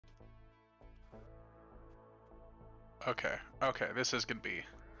Okay. Okay, this is gonna be...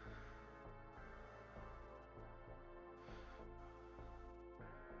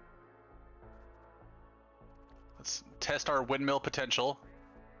 Let's test our windmill potential.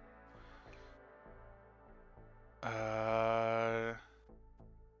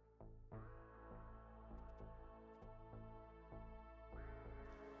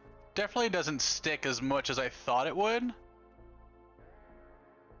 Definitely doesn't stick as much as I thought it would.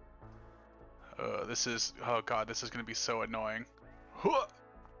 This is... Oh god, this is gonna be so annoying.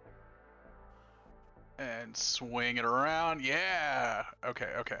 And swing it around. Yeah! Okay,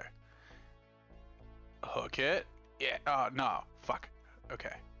 okay. Hook it. Yeah. Oh, no. Fuck.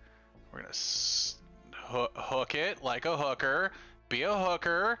 Okay. We're gonna hook it like a hooker. Be a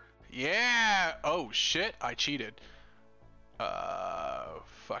hooker. Yeah! Oh, shit. I cheated.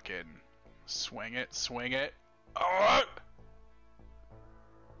 Fucking swing it. Swing it. Oh!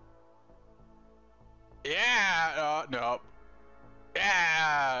 Yeah! No.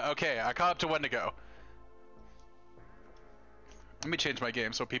 Yeah! Okay, I caught up to when to go. Let me change my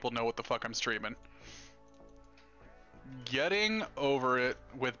game so people know what the fuck I'm streaming. Getting over it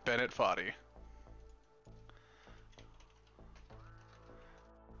with Bennett Foddy.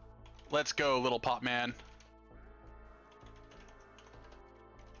 Let's go, little pop man.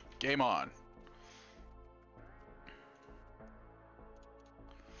 Game on.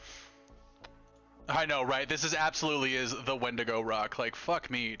 I know, right? This is absolutely is the Wendigo rock. Like, fuck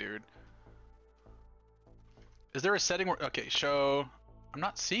me, dude. Is there a setting where... Okay, show... I'm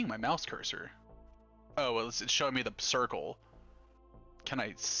not seeing my mouse cursor. Oh, well, it's showing me the circle. Can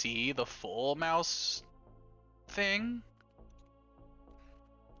I see the full mouse thing?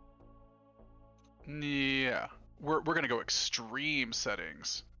 Yeah. We're gonna go extreme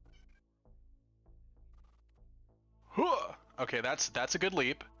settings. Okay, that's a good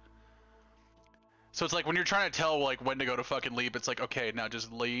leap. So it's like when you're trying to tell like when to go to fucking leap, it's like, okay, now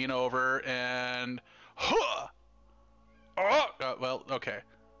just lean over and... well, okay.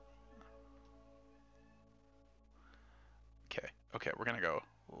 Okay, we're gonna go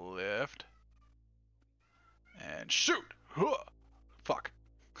lift and shoot. Fuck.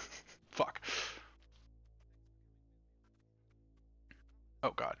 Fuck.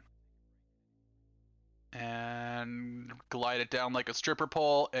 Oh god. And glide it down like a stripper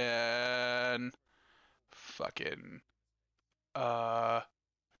pole and fucking go.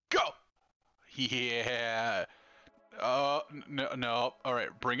 Yeah. No. All right,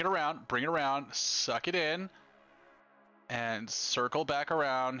 bring it around, suck it in, and circle back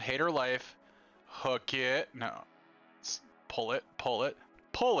around. Hater life, hook it. No, pull it,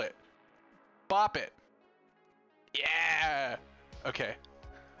 bop it. Yeah. Okay.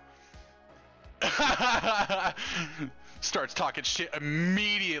 Starts talking shit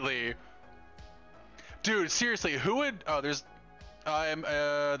immediately. Dude, seriously, who would? Oh,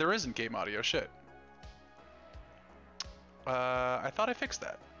 there isn't game audio. Shit. I thought I fixed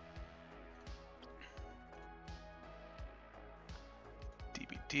that.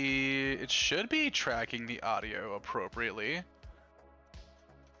 DVD, it should be tracking the audio appropriately.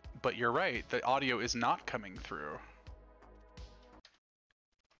 But you're right, the audio is not coming through.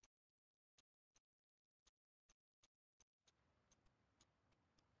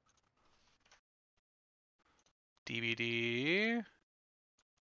 DVD.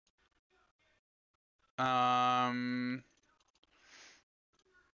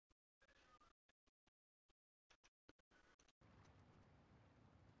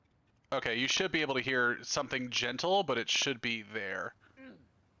 Okay, you should be able to hear something gentle, but it should be there.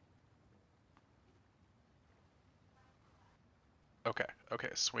 Okay,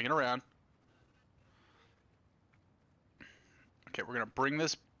 swing it around. Okay, we're gonna bring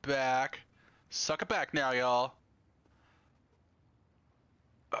this back. Suck it back now, y'all.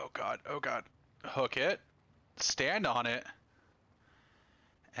 Oh god. Hook it. Stand on it.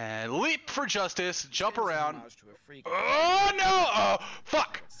 And leap for justice. Jump around. Oh no! Oh,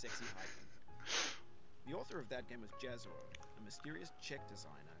 fuck! The author of that game was Jazzo, a mysterious Czech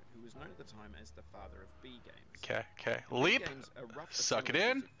designer who was known at the time as the father of B games. Okay. Leap. Suck it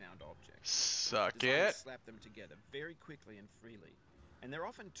in. Suck it. Slap them together very quickly and freely. And they're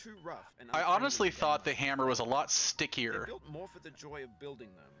often too rough and I honestly thought the hammer was a lot stickier. They're built more for the joy of building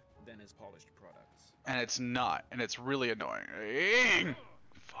them than as polished products. And it's not, and it's really annoying.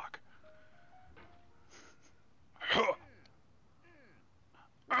 Fuck.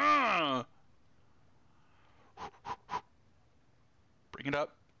 Bring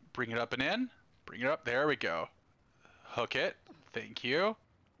it up and in. Bring it up. There we go. Hook it. Thank you.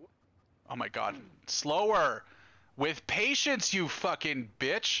 Oh my god. Slower. With patience, you fucking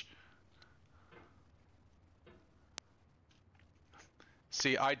bitch.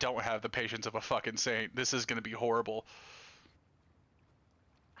 See, I don't have the patience of a fucking saint. This is gonna be horrible.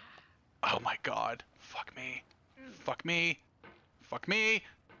 Oh my god. Fuck me. Fuck me. Fuck me.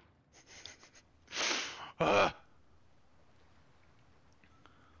 And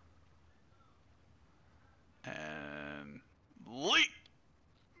leap.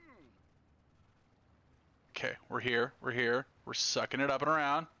 Okay, we're here. We're here. We're sucking it up and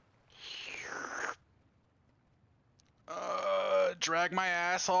around. Drag my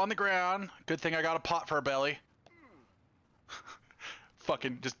ass on the ground. Good thing I got a pot for a belly.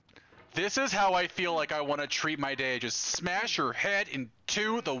 Fucking just... This is how I feel like I want to treat my day. Just smash your head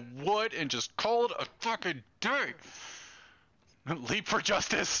into the wood and just call it a fucking day. Leap for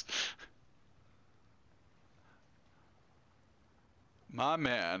justice. My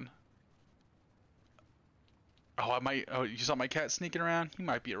man. Oh, I might... Oh, you saw my cat sneaking around? He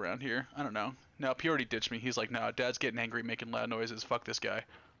might be around here. I don't know. Nope, he already ditched me. He's like, no, Dad's getting angry, making loud noises. Fuck this guy.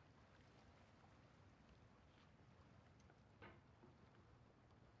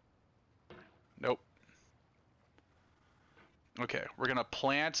 Nope. Okay, we're gonna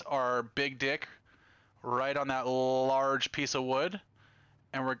plant our big dick right on that large piece of wood.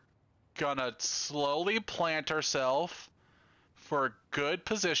 And we're gonna slowly plant ourselves for good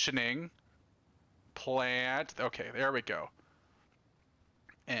positioning. Plant. Okay, there we go.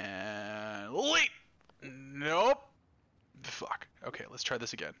 And leap! Nope. Fuck. Okay, let's try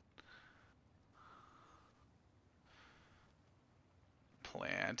this again.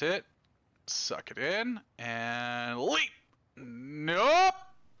 Plant it. Suck it in. And leap! Nope!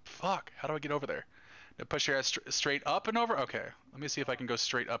 Fuck. How do I get over there? Now push your ass straight up and over? Okay. Let me see if I can go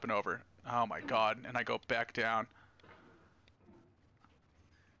straight up and over. Oh my god. And I go back down.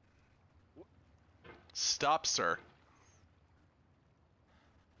 Stop, sir.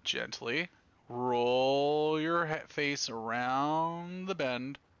 Gently roll your face around the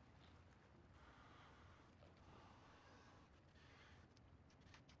bend.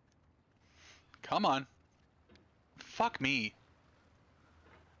 Come on. Fuck me.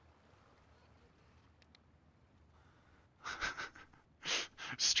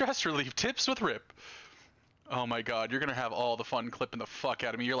 Stress relief tips with Rip. Oh my god, you're gonna have all the fun clipping the fuck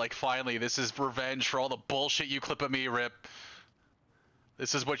out of me. You're like, finally, this is revenge for all the bullshit you clip of me, Rip.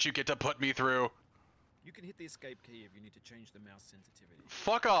 This is what you get to put me through. You can hit the escape key if you need to change the mouse sensitivity.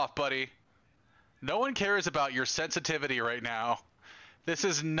 Fuck off, buddy. No one cares about your sensitivity right now. This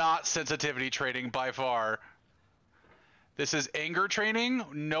is not sensitivity training by far. This is anger training.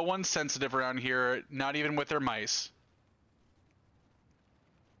 No one's sensitive around here, not even with their mice.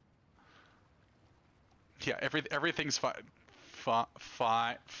 Yeah, everything's fine.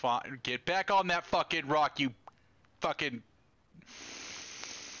 Fine. Get back on that fucking rock, you fucking...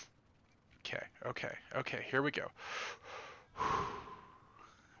 Okay, here we go.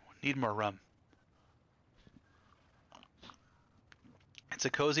 Need more rum. It's a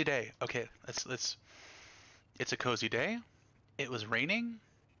cozy day. Okay, let's... It's a cozy day. It was raining.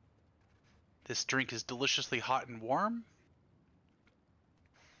 This drink is deliciously hot and warm.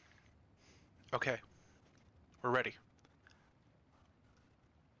 Okay. We're ready.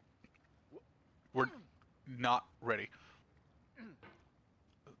 We're not ready.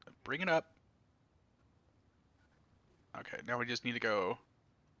 Bring it up. Okay, now we just need to go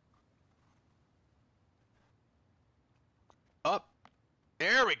up.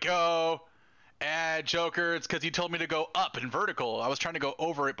 There we go. And Joker, it's because you told me to go up and vertical. I was trying to go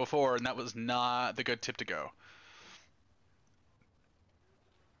over it before, and that was not the good tip to go.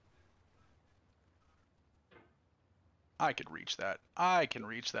 I could reach that. I can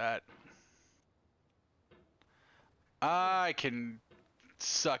reach that. I can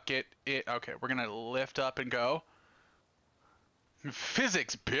suck it. Okay, we're gonna lift up and go.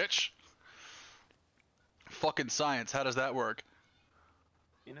 Physics, bitch! Fucking science, how does that work?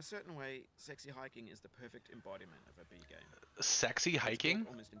 In a certain way, sexy hiking is the perfect embodiment of a B game. Sexy hiking? It's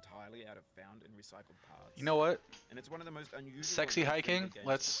built almost entirely out of found and recycled parts. You know what? And it's one of the most unusual. Sexy hiking?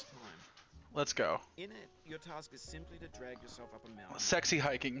 Let's go. In it, your task is simply to drag yourself up a mountain. Sexy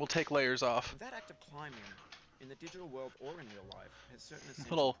hiking. We'll take layers off. That act of climbing, in the digital world or in real life, has certain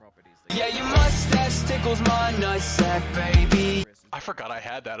essential Little... properties. Yeah, your mustache tickles my nutsack, baby. I forgot I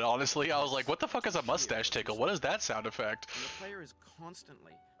had that, honestly. I was like, what the fuck is a mustache tickle? What is that sound effect? And the player is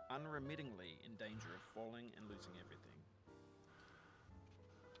constantly, unremittingly in danger of falling and losing everything.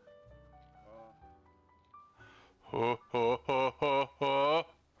 Ho, ho, ho, ho, ho.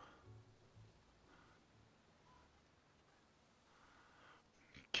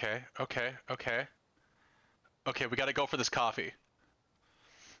 Okay, we gotta go for this coffee.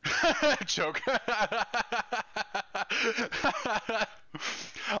 Joke.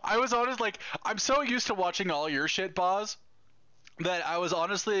 I was honest, like, I'm so used to watching all your shit, Boz, that I was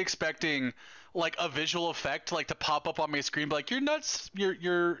honestly expecting like a visual effect like to pop up on my screen, be like, your nuts,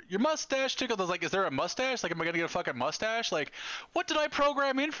 your mustache tickled. I was like, is there a mustache? Like, am I gonna get a fucking mustache? Like, what did I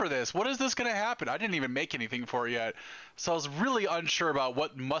program in for this? What is this gonna happen? I didn't even make anything for it yet, so I was really unsure about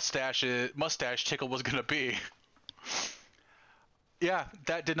what mustache tickle was gonna be. Yeah,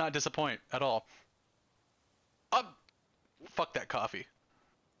 that did not disappoint at all. Fuck that coffee.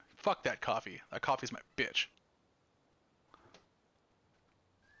 Fuck that coffee. That coffee's my bitch.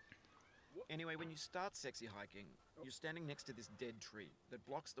 Anyway, when you start sexy hiking, you're standing next to this dead tree that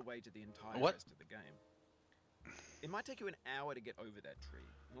blocks the way to the entire What? rest of the game. It might take you an hour to get over that tree,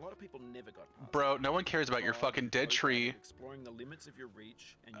 and a lot of people never got past Bro, it. no one cares about your fucking dead tree. Exploring the limits of your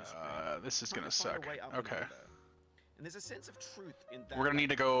reach and your strength. This is trying gonna to find a suck. way up and Okay. under. And there's a sense of truth in that. We're gonna need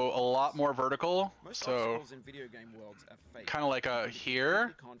to go a lot more vertical, Most so obstacles in video game worlds are fake. kind of like a You here.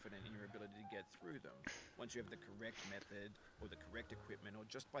 be confident in your ability to get through them once you have the correct method or the correct equipment or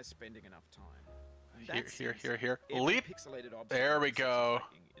just by spending enough time. In that Here. sense, every Leap. pixelated obstacle There we in sexy go.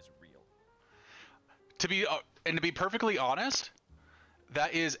 hiking is real. To be perfectly honest,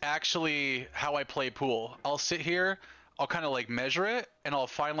 that is actually how I play pool. I'll sit here, I'll kind of like measure it, and I'll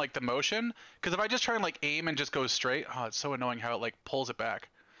find like the motion. Because if I just try and like aim and just go straight, oh, it's so annoying how it like pulls it back.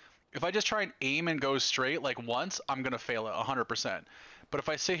 If I just try and aim and go straight like once, I'm gonna fail it 100%. But if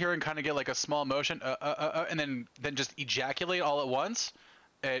I sit here and kind of get like a small motion, and then just ejaculate all at once,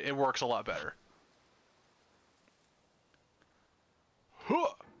 it works a lot better.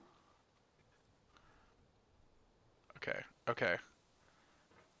 Huh. Okay.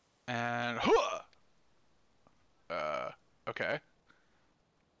 And huh. Okay.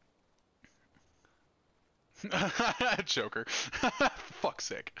 Joker. Fuck's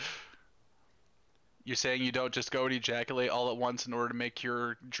sake. You're saying you don't just go and ejaculate all at once in order to make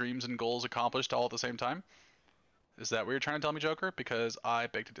your dreams and goals accomplished all at the same time? Is that what you're trying to tell me, Joker? Because I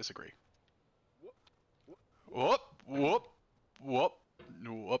beg to disagree. Whoop. You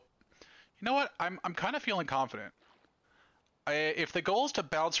know what? I'm kind of feeling confident. If the goal is to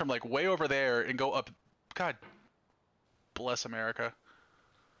bounce from like way over there and go up, God bless America.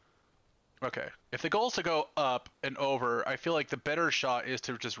 Okay, if the goal is to go up and over, I feel like the better shot is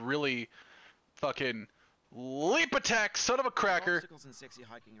to just really fucking leap attack, son of a cracker. Obstacles in sexy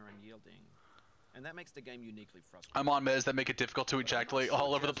hiking are unyielding, and that makes the game uniquely frustrating. I'm on meds that make it difficult to ejaculate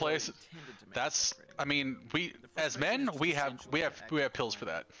all over the place. That's, I mean, we as men we have pills for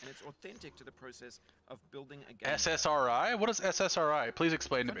that. And it's authentic to the process of building a game. SSRI? What is SSRI? Please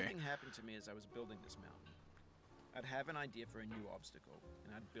explain to me. Something happened to me as I was building this mountain. I'd have an idea for a new obstacle,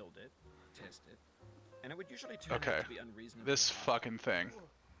 and I'd build it, test it, and it would usually turn out to be unreasonable. This fucking thing.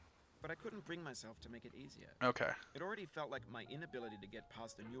 But I couldn't bring myself to make it easier. Okay. It already felt like my inability to get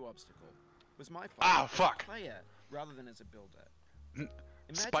past a new obstacle was my fault as a player rather than as a builder.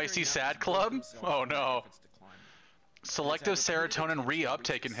 Spicy Sad Club? Oh no. Selective serotonin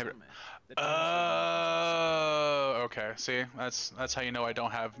reuptake inhibitor. Okay. See, that's how you know I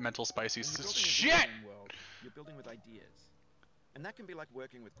don't have mental spicy shit. You're building with ideas, and that can be like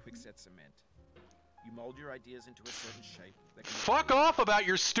working with quickset cement. You mold your ideas into a certain shape. Fuck off about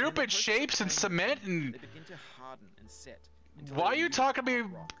your stupid shapes and cement and. They begin to harden and set. Why are you talking to me?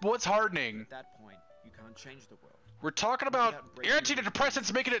 What's hardening? At that point, you can't change the world. We're talking about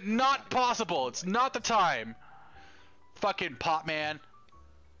antidepressants making it not possible. It's not the time. Fucking pot man.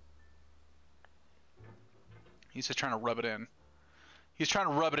 He's just trying to rub it in. He's trying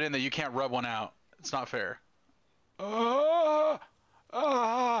to rub it in that you can't rub one out. It's not fair.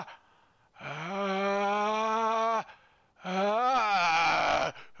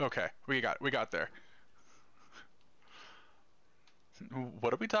 Okay, we got there.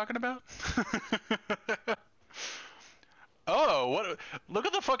 What are we talking about? Oh, what? Look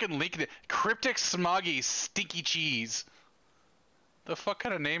at the fucking link. Cryptic Smoggy Stinky Cheese. The fuck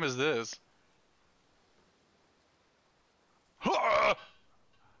kind of name is this?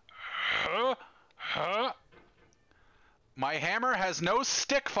 My hammer has no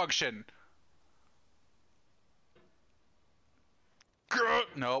stick function.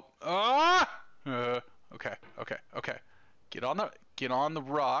 Nope. Okay. Get on the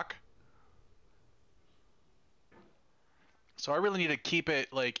rock. So I really need to keep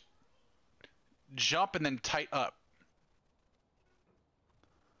it like jump and then tight up.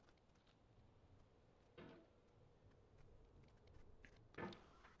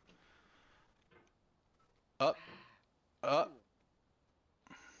 Up.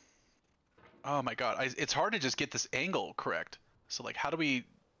 Oh my god, it's hard to just get this angle correct. So like, how do we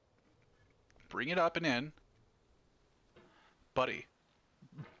bring it up and in? Buddy.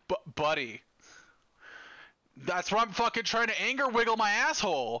 Buddy. That's why I'm fucking trying to anger wiggle my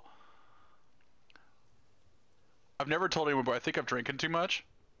asshole. I've never told anyone, but I think I'm drinking too much.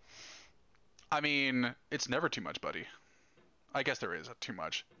 I mean, it's never too much, buddy. I guess there is too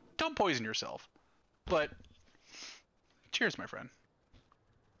much. Don't poison yourself. But, cheers, my friend.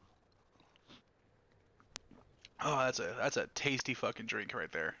 Oh, that's a tasty fucking drink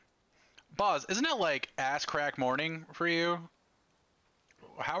right there. Boz, isn't it like ass crack morning for you?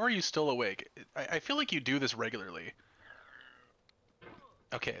 How are you still awake? I feel like you do this regularly.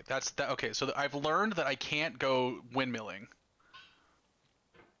 Okay, that's that. Okay, so I've learned that I can't go windmilling.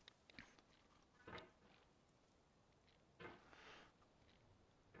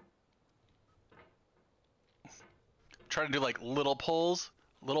 Trying to do like little pulls.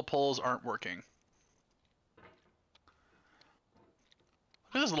 Little pulls aren't working.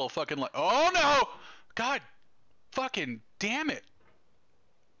 Look at this little fucking oh no! God fucking damn it!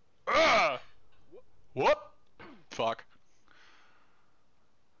 Ugh! Whoop! Fuck.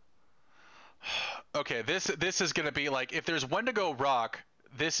 Okay, this is gonna be like, if there's one to go rock,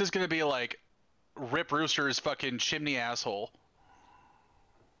 this is gonna be like Rip Rooster's fucking chimney asshole.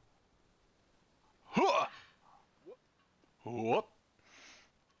 Huh! Whoop!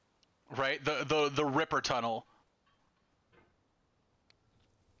 Right, the Ripper tunnel.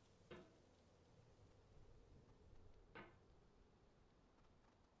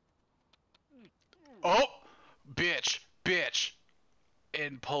 Oh, bitch,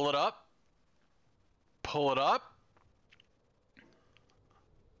 and pull it up. Pull it up.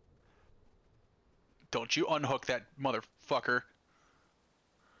 Don't you unhook that motherfucker.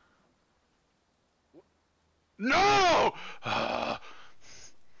 No!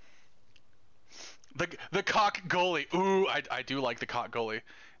 The cock goalie. Ooh, I do like the cock goalie.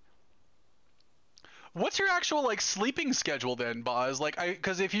 What's your actual like sleeping schedule then, Boz? Like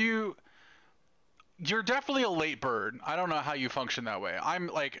because if you're definitely a late bird. I don't know how you function that way.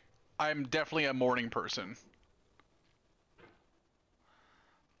 I'm definitely a morning person.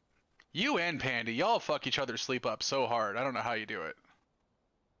 You and Pandy, y'all fuck each other's sleep up so hard. I don't know how you do it.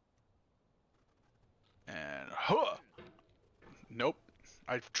 And huh. Nope.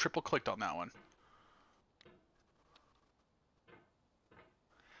 I triple clicked on that one.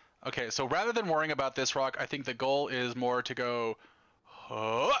 Okay, so rather than worrying about this rock, I think the goal is more to go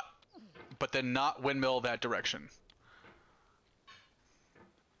huh, but then not windmill that direction.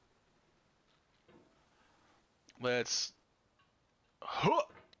 Let's huh.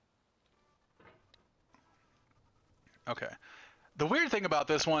 Okay. The weird thing about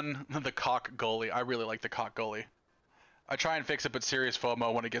this one, the cock goalie, I really like the cock goalie. I try and fix it, but serious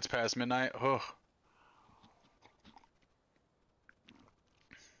FOMO when it gets past midnight. Ugh.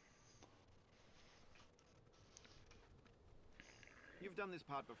 You've done this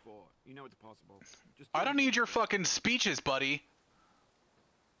part before. You know it's possible. Just I don't need your fucking speeches, buddy.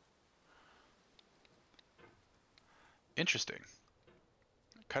 Interesting.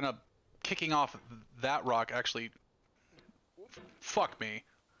 Kind of kicking off that rock actually. Fuck me.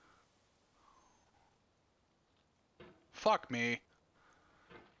 Fuck me.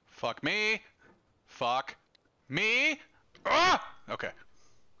 Fuck me. Fuck me. Ah! Okay.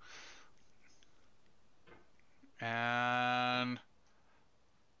 And...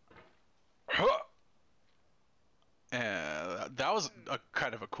 that was a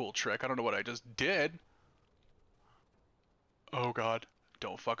kind of a cool trick. I don't know what I just did. Oh god.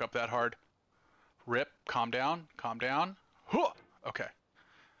 Don't fuck up that hard. Rip. Calm down. Calm down. Okay.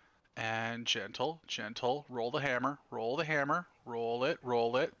 And gentle, gentle. Roll the hammer. Roll the hammer. Roll it.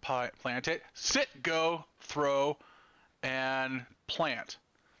 Roll it. Plant it. Sit. Go. Throw. And plant.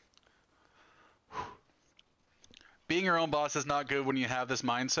 Being your own boss is not good when you have this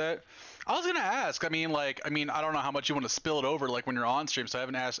mindset. I was gonna ask. I mean, I don't know how much you want to spill it over, like when you're on stream. So I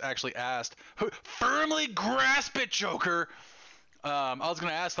haven't actually asked. Firmly grasp it, Joker. I was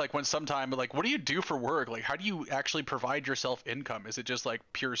gonna ask, like, when sometime, but like, what do you do for work? Like, how do you actually provide yourself income? Is it just like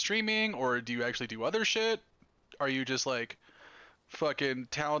pure streaming, or do you actually do other shit? Are you just like fucking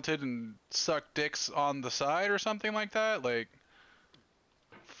talented and suck dicks on the side or something like that? Like,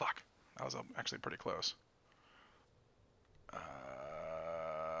 fuck, that was actually pretty close.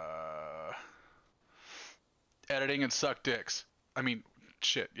 Editing and suck dicks. I mean,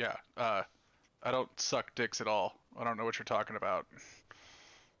 shit, yeah. I don't suck dicks at all. I don't know what you're talking about.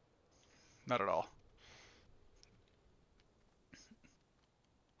 Not at all.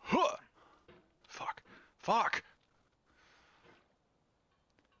 Huh! Fuck. Fuck!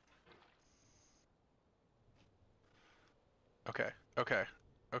 Okay, okay,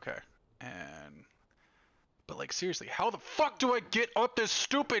 okay. And But like seriously, how the fuck do I get up this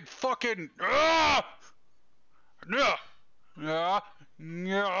stupid fucking no, no,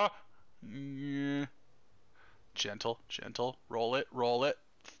 no. Gentle, gentle, roll it, roll it.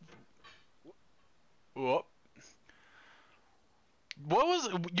 Whoop. What was,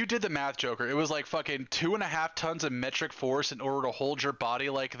 you did the math, Joker? It was like fucking 2.5 tons of metric force in order to hold your body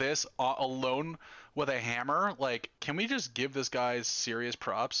like this alone with a hammer. Like, can we just give this guy serious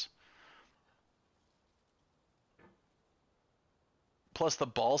props? Plus the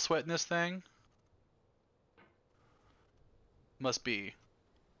ball sweat in this thing must be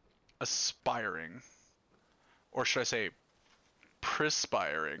aspiring, or should I say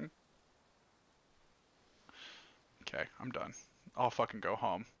perspiring. Okay, I'm done. I'll fucking go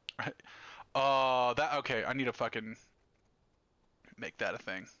home. Okay, I need to fucking make that a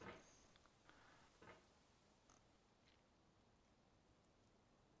thing.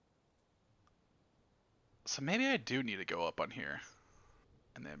 So maybe I do need to go up on here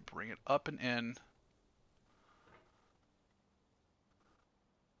and then bring it up and in.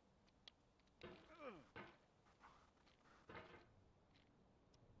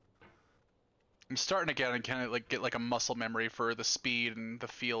 I'm starting to kind of like get like a muscle memory for the speed and the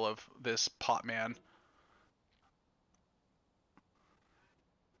feel of this pot man.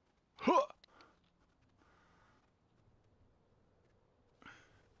 Huh!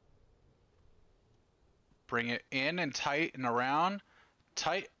 Bring it in and tight and around,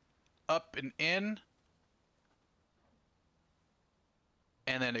 tight, up and in,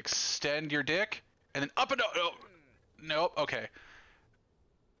 and then extend your dick, and then up and up. Oh, nope. Okay.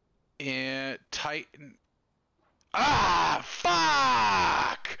 And tight. And,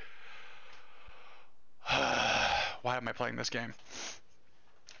 fuck! Why am I playing this game?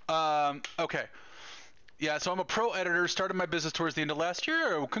 Okay. Yeah, so I'm a pro editor, started my business towards the end of last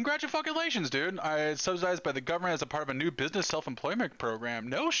year. Congratulations, dude. I subsidized by the government as a part of a new business self-employment program.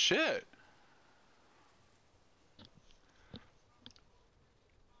 No shit.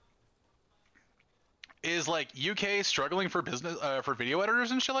 Is like UK struggling for business, for video editors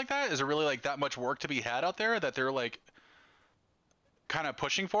and shit like that? Is there really like that much work to be had out there that they're like kind of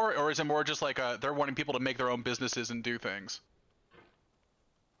pushing for? Or is it more just like they're wanting people to make their own businesses and do things?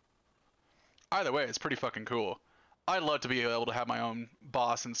 Either way, it's pretty fucking cool. I'd love to be able to have my own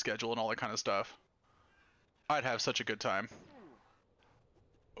boss and schedule and all that kind of stuff. I'd have such a good time.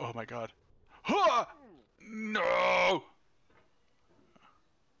 Oh my god. Huh! No!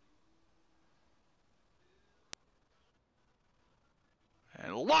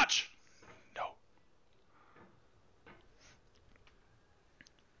 And launch! No.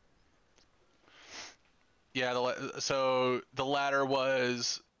 Yeah, so the latter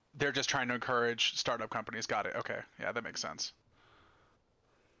was they're just trying to encourage startup companies. Got it. Okay. Yeah, that makes sense.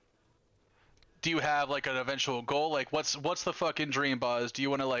 Do you have like an eventual goal? Like what's the fucking dream, Buzz? Do you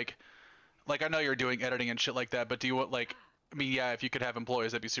want to like I know you're doing editing and shit like that, but do you want like, I mean, yeah, if you could have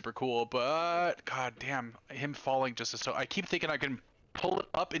employees, that'd be super cool, but god damn, him falling just is so, I keep thinking I can pull it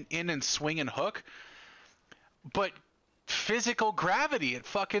up and in and swing and hook, but physical gravity, it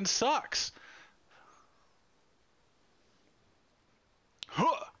fucking sucks.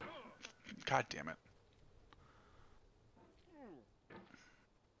 Huh. God damn it.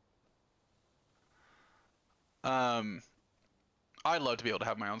 I'd love to be able to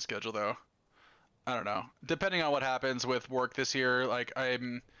have my own schedule though. I don't know. Depending on what happens with work this year, like I've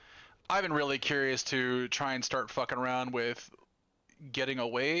been really curious to try and start fucking around with getting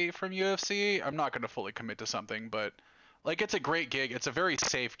away from UFC. I'm not going to fully commit to something, but like it's a great gig. It's a very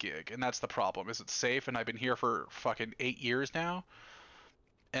safe gig, and that's the problem. Is it's safe, and I've been here for fucking 8 years now,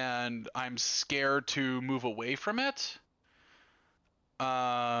 and I'm scared to move away from it. Okay,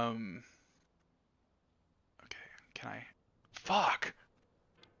 can I? Fuck.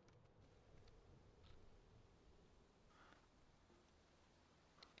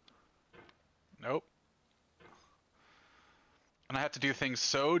 Nope. And I have to do things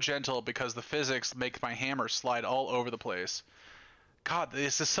so gentle because the physics make my hammer slide all over the place. God,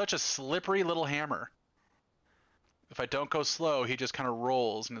 this is such a slippery little hammer. If I don't go slow, he just kind of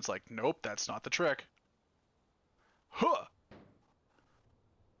rolls, and it's like, nope, that's not the trick. Huh!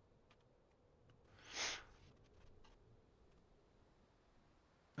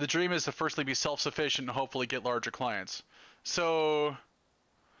 The dream is to firstly be self-sufficient and hopefully get larger clients. So...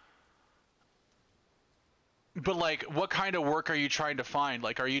 But like, what kind of work are you trying to find?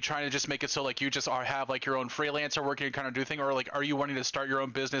 Like, are you trying to just make it so like you just have like your own freelancer work and kind of do thing, or like, are you wanting to start your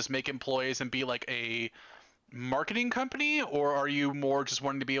own business, make employees, and be like a marketing company, or are you more just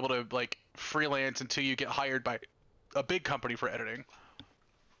wanting to be able to like freelance until you get hired by a big company for editing?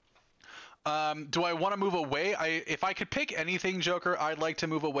 Do I want to move away? If I could pick anything, Joker, I'd like to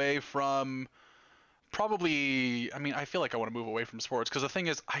move away from probably. I mean, I feel like I want to move away from sports because the thing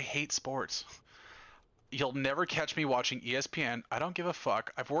is, I hate sports. You'll never catch me watching ESPN. I don't give a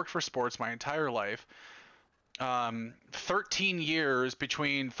fuck. I've worked for sports my entire life. 13 years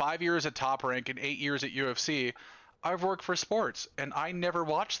between 5 years at Top Rank and 8 years at UFC. I've worked for sports and I never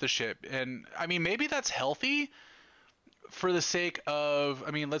watch the shit. And I mean, maybe that's healthy for the sake of,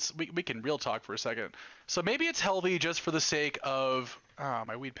 I mean, we can real talk for a second. So maybe it's healthy just for the sake of,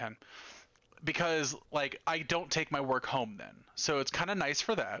 my weed pen, because like I don't take my work home then. So it's kind of nice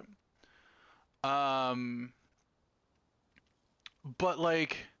for that. But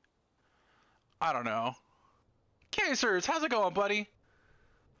like, I don't know. Casers, how's it going, buddy?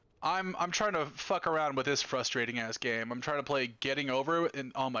 I'm trying to fuck around with this frustrating ass game. I'm trying to play Getting Over it,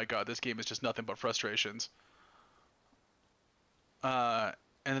 and oh my god, this game is just nothing but frustrations. And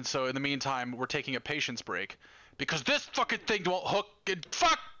so in the meantime, we're taking a patience break because this fucking thing won't hook and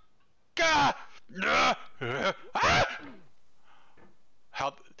fuck.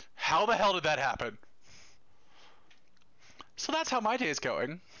 How the hell did that happen? So that's how my day is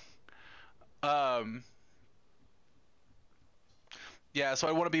going. Yeah, so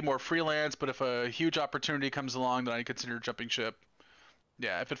I want to be more freelance, but if a huge opportunity comes along, then I consider jumping ship.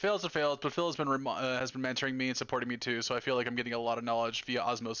 Yeah, if it fails, it fails. But Phil has been mentoring me and supporting me too, so I feel like I'm getting a lot of knowledge via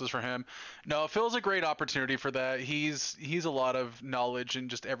osmosis for him. No, Phil's a great opportunity for that. He's a lot of knowledge and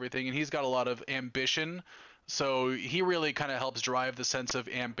just everything, and he's got a lot of ambition. So he really kind of helps drive the sense of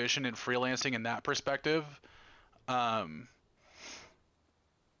ambition and freelancing in that perspective. And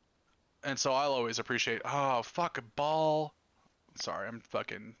so I'll always appreciate. Oh, fuck a ball. Sorry, I'm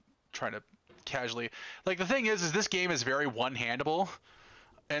fucking trying to casually. Like the thing is this game is very one-handable.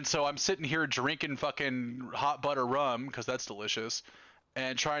 And so I'm sitting here drinking fucking hot butter rum, because that's delicious,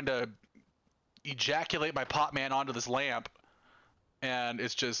 and trying to ejaculate my pot man onto this lamp, and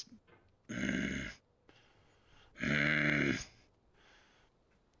it's just...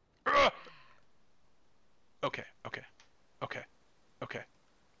 Okay.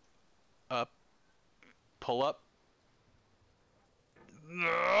 Up. Pull up.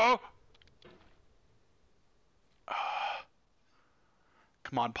 No!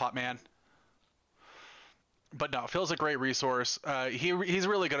 Come on, pot man. But no, Phil's a great resource. He's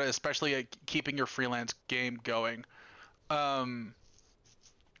really good at especially at keeping your freelance game going. I'd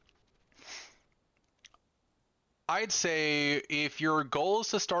say if your goal is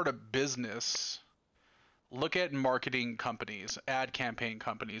to start a business, look at marketing companies, ad campaign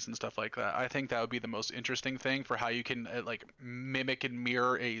companies, and stuff like that. I think that would be the most interesting thing for how you can like mimic and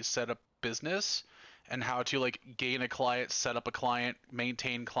mirror a setup business, and how to like gain a client, set up a client,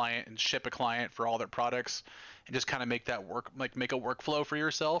 maintain client, and ship a client for all their products, and just kind of make that work, like make a workflow for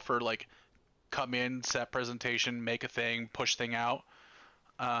yourself, or like come in, set presentation, make a thing, push thing out.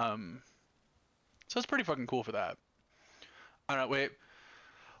 So it's pretty fucking cool for that. I don't know, wait.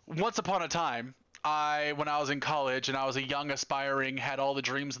 Once upon a time, when I was in college and I was a young aspiring, had all the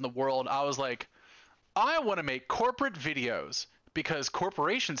dreams in the world, I was like, I want to make corporate videos because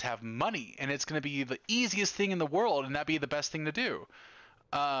corporations have money and it's going to be the easiest thing in the world and that'd be the best thing to do.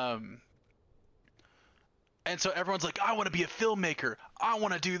 And so everyone's like, I want to be a filmmaker. I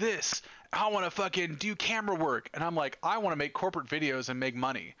want to do this. I want to fucking do camera work. And I'm like, I want to make corporate videos and make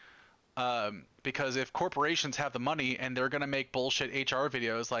money. Because if corporations have the money and they're going to make bullshit HR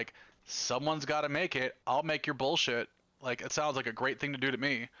videos, like, someone's got to make it. I'll make your bullshit. Like, it sounds like a great thing to do to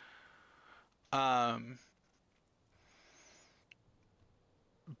me.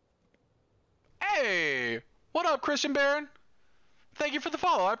 Hey, what up, Christian Barron? Thank you for the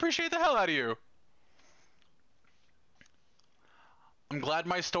follow. I appreciate the hell out of you. I'm glad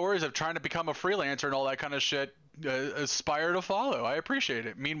my stories of trying to become a freelancer and all that kind of shit aspire to follow. I appreciate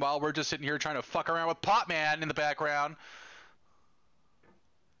it. Meanwhile, we're just sitting here trying to fuck around with Pot Man in the background.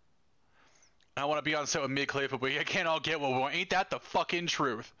 I want to be on set with Mid-Cliff, but we can't all get what we want. Ain't that the fucking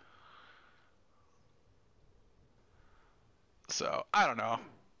truth? So, I don't know.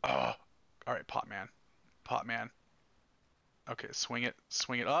 Oh, alright, Pot Man. Pot Man. Okay, swing it.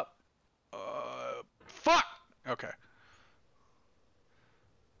 Swing it up. Fuck! Okay.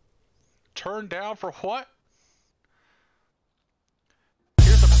 Turn down for what?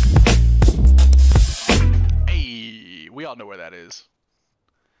 Here's the... Hey, we all know where that is.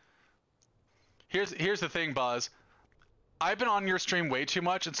 Here's the thing, Buzz. I've been on your stream way too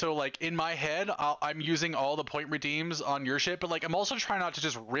much, and so like in my head, I'm using all the point redeems on your shit, but like I'm also trying not to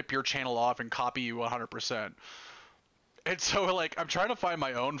just rip your channel off and copy you 100%. And so, like, I'm trying to find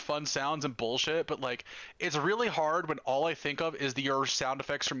my own fun sounds and bullshit, but, like, it's really hard when all I think of is your sound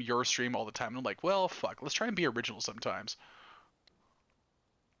effects from your stream all the time. And I'm like, well, fuck, let's try and be original sometimes.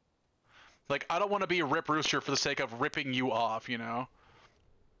 Like, I don't want to be a Rip Rooster for the sake of ripping you off, you know?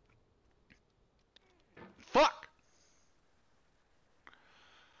 Fuck!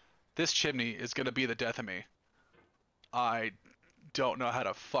 This chimney is gonna be the death of me. I don't know how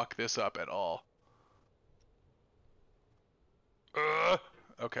to fuck this up at all.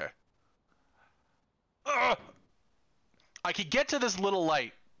 Okay. I could get to this little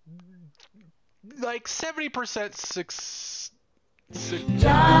light. Like 70%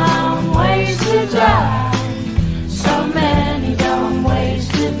 Dumb ways to die. So many dumb ways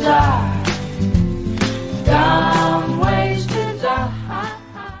to die. Dumb ways to die.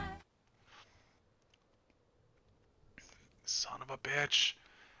 Son of a bitch.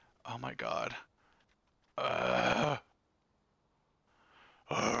 Oh my god.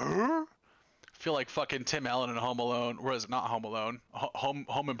 Feel like fucking Tim Allen in Home Alone. Or is it not Home Alone?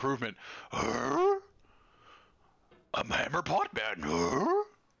 Home Improvement. I'm Hammer Pot Man.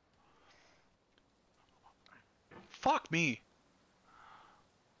 Fuck me.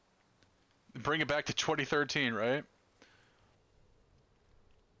 Bring it back to 2013, right?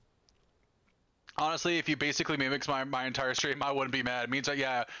 Honestly, if you basically mimics my entire stream, I wouldn't be mad. It means that,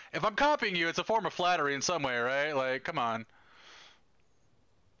 yeah, if I'm copying you, it's a form of flattery in some way, right? Like, come on.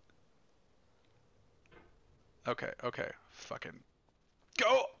 Okay, fucking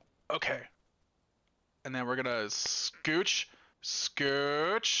go. Okay. And then we're gonna scooch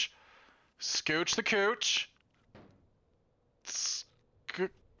the cooch.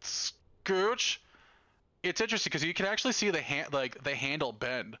 Scooch. It's interesting because you can actually see the handle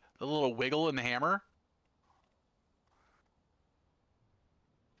bend, the little wiggle in the hammer.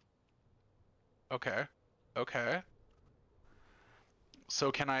 Okay.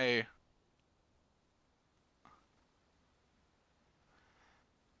 So can I?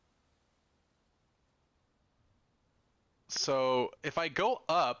 So if I go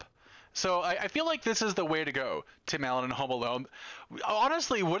up, so I feel like this is the way to go. Tim Allen and Home Alone.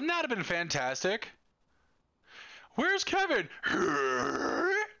 Honestly, wouldn't that have been fantastic? Where's Kevin?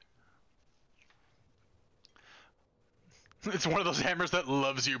 It's one of those hammers that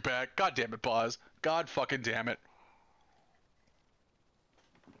loves you back. God damn it, Boz. God fucking damn it.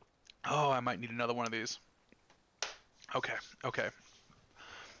 Oh, I might need another one of these. Okay.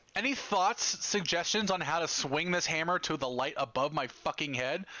 Any thoughts, suggestions on how to swing this hammer to the light above my fucking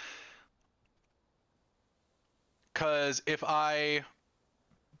head? Because if I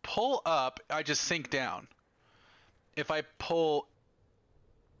pull up, I just sink down. If I pull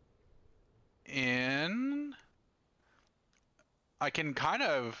in, I can kind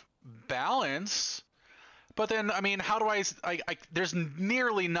of balance. But then, I mean, how do I there's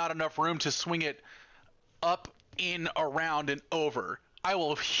nearly not enough room to swing it up, in, around, and over. I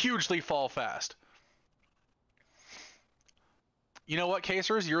will hugely fall fast. You know what,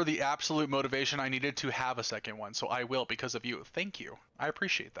 Casers? You're the absolute motivation I needed to have a second one, so I will because of you. Thank you. I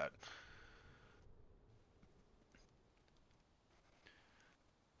appreciate that.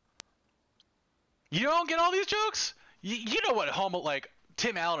 You don't get all these jokes? You know what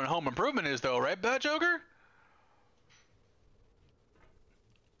Tim Allen and Home Improvement is, though, right, Bad Joker?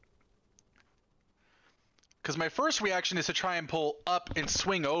 Because my first reaction is to try and pull up and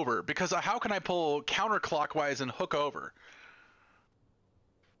swing over. Because how can I pull counterclockwise and hook over?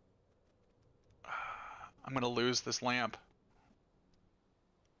 I'm going to lose this lamp.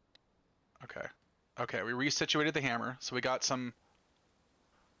 Okay, we resituated the hammer. So we got some...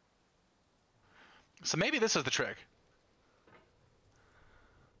 So maybe this is the trick.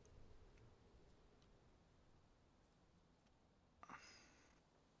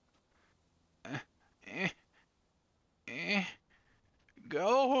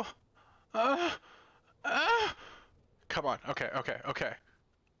 Go. Come on. Okay.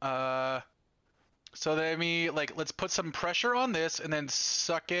 So then let's put some pressure on this and then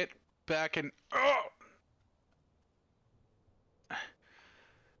suck it back and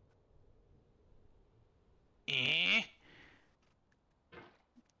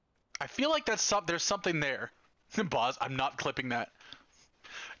I feel like there's something there. Boz, I'm not clipping that.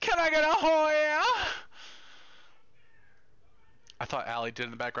 Can I get a Hoya? I thought Allie did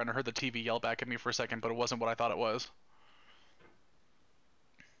in the background. I heard the TV yell back at me for a second, but it wasn't what I thought it was.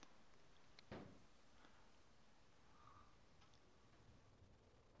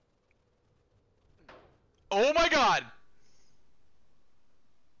 Oh my god!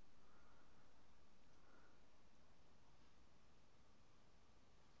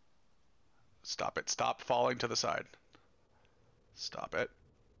 Stop it. Stop falling to the side. Stop it.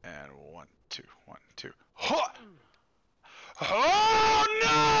 And 1, 2, 1, 2. Huh! Oh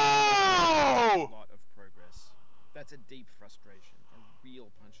no! A lot of progress. That's a deep frustration, a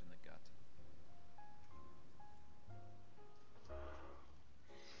real punch in the gut.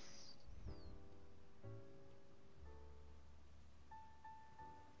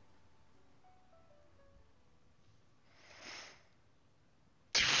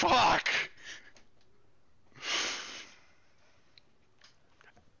 Fuck!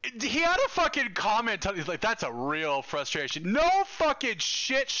 He had a fucking comment on, he's like, that's a real frustration. No fucking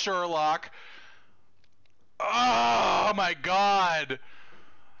shit, Sherlock. Oh my god.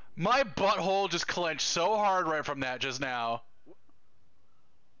 My butthole just clenched so hard right from that just now.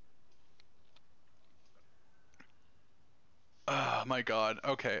 Oh my god.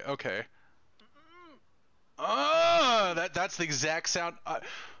 Okay, okay. That's the exact sound.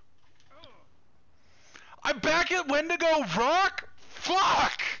 I'm back at Wendigo Rock?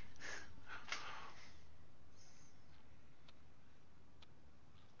 Fuck!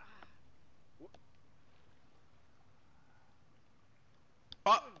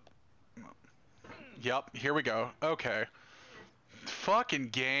 Yep, here we go. Okay. Fucking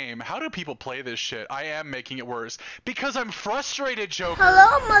game. How do people play this shit? I am making it worse. Because I'm frustrated, Joker.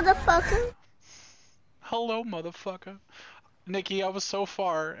 Hello, motherfucker. Hello, motherfucker. Nikki, I was so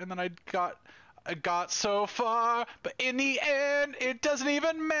far, and then I got so far, but in the end, it doesn't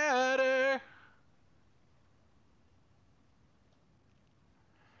even matter.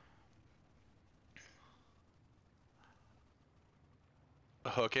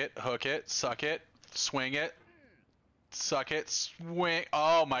 Hook it, suck it, swing it, suck it, swing.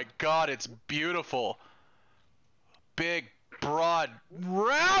 Oh my god, it's beautiful. Big, broad,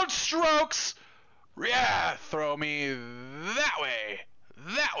 round strokes. Yeah, throw me that way,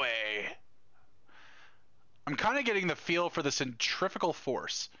 that way. I'm kind of getting the feel for the centrifugal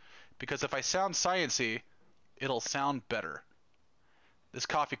force, because if I sound science-y, it'll sound better. This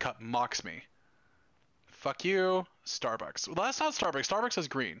coffee cup mocks me. Fuck you, Starbucks. Well, that's not Starbucks. Starbucks is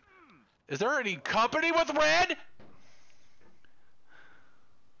green. Is there any company with red?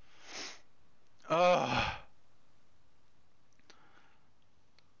 Ugh.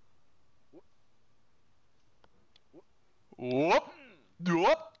 Whoop.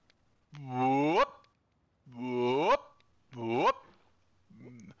 Whoop. Whoop. Whoop. Whoop.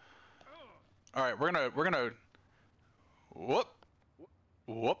 All right, we're gonna. Whoop.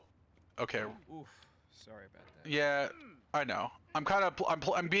 Whoop. Okay. Oof. Sorry about that. Yeah, I know. I'm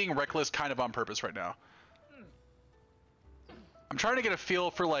being reckless kind of on purpose right now. I'm trying to get a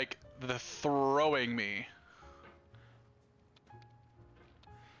feel for like the throwing me.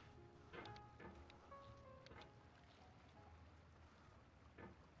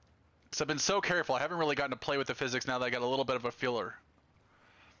 Because I've been so careful, I haven't really gotten to play with the physics now that I got a little bit of a feeler.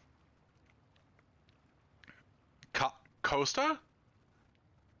 Costa?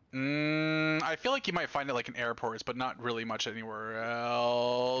 I feel like you might find it like in airports, but not really much anywhere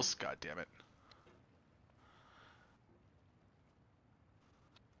else. God damn it.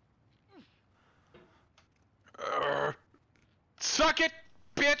 Suck it,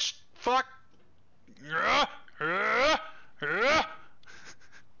 bitch! Fuck!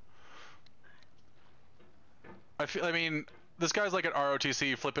 I mean, this guy's like at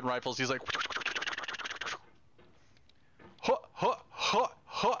ROTC flipping rifles. He's like, huh, huh, huh,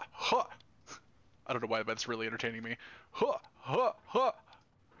 huh, huh. I don't know why that's really entertaining me. Huh, huh, huh.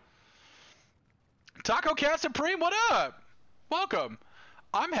 Taco Cat Supreme, what up? Welcome.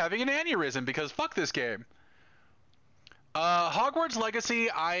 I'm having an aneurysm because fuck this game. Hogwarts Legacy,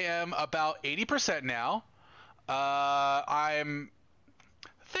 I am about 80% now.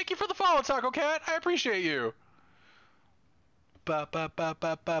 Thank you for the follow, Taco Cat. I appreciate you. Ba ba ba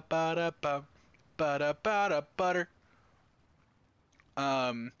ba ba ba da ba ba da ba da butter.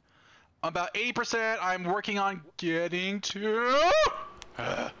 About 80%. I'm working on getting to.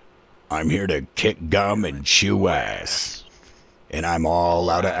 I'm here to kick gum and chew ass, and I'm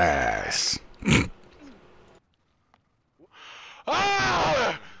all out of ass.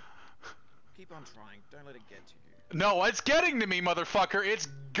 Ah! Keep on trying. Don't let it get to you. No, it's getting to me, motherfucker. It's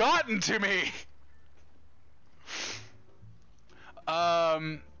gotten to me.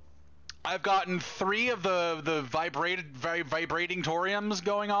 I've gotten 3 of the vibrating toriums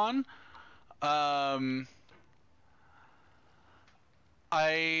going on.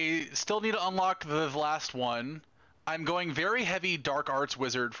 I still need to unlock the last one. I'm going very heavy dark arts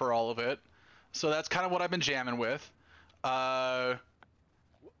wizard for all of it, so that's kind of what I've been jamming with. Don't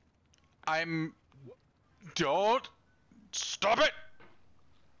stop it.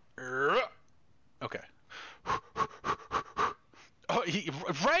 Okay. Oh,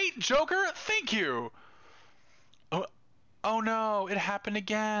 right, Joker? Thank you. Oh, oh no, it happened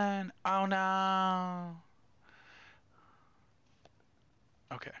again. Oh no.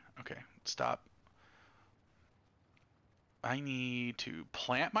 Okay, okay, stop. I need to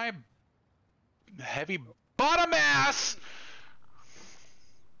plant my heavy bottom ass.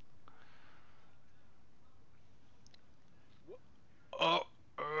 Oh,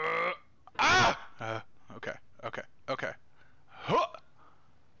 okay, okay, okay. Huh.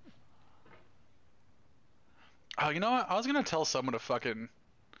 Oh, you know what? I was gonna tell someone to fucking.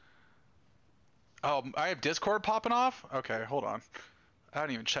 Oh, I have Discord popping off? Okay, hold on. I don't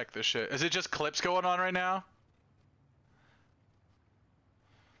even check this shit. Is it just clips going on right now?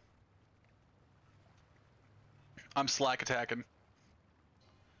 I'm slack attacking.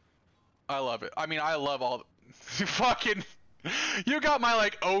 I love it. I mean, I love all the fucking. You got my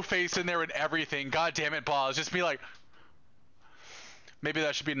like O face in there and everything. God damn it, Boz. Just be like. Maybe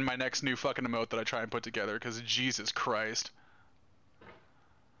that should be in my next new fucking emote that I try and put together, because Jesus Christ.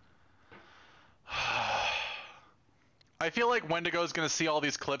 I feel like Wendigo's gonna see all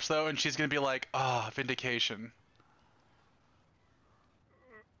these clips though, and she's gonna be like, ah, oh, vindication.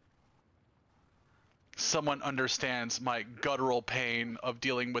 Someone understands my guttural pain of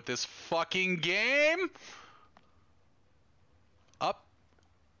dealing with this fucking game. Up.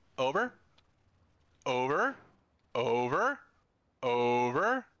 Over. Over. Over.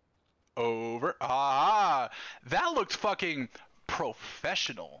 Over. Over. Ah, that looked fucking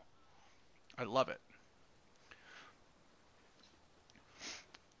professional. I love it.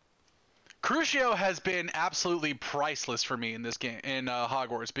 Crucio has been absolutely priceless for me in this game, in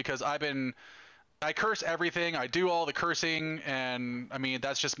Hogwarts, because I curse everything, I do all the cursing, and I mean,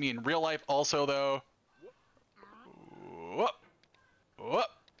 that's just me in real life also, though. Whoop. Whoop.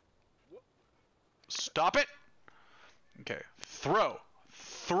 Stop it. Okay, throw,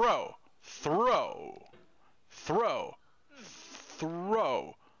 throw, throw, throw,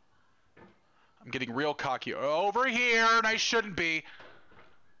 throw. I'm getting real cocky over here, and I shouldn't be.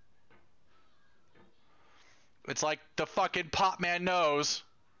 It's like the fucking pop man knows.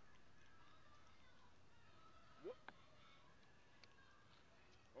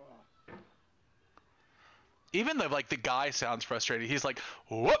 Even the guy sounds frustrated. He's like,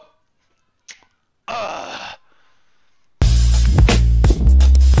 whoop.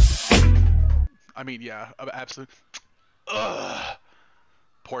 I mean, yeah, absolutely.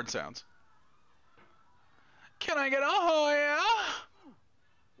 Porn sounds. Can I get a Hoya?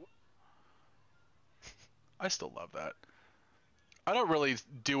 I still love that. I don't really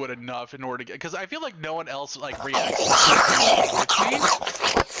do it enough in order to get, because I feel like no one else like reacts with me.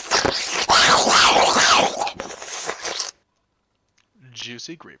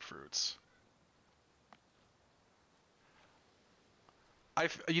 Juicy grapefruits.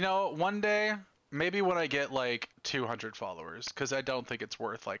 You know, one day, maybe when I get like 200 followers, because I don't think it's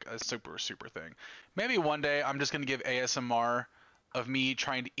worth like a super thing. Maybe one day I'm just gonna give ASMR of me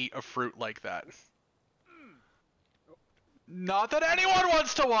trying to eat a fruit like that. Not that anyone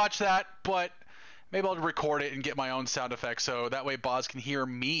wants to watch that, but maybe I'll record it and get my own sound effects so that way Boz can hear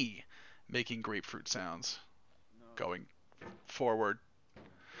me making grapefruit sounds going forward.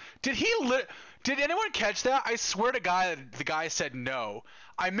 Did anyone catch that? I swear to God, the guy said no.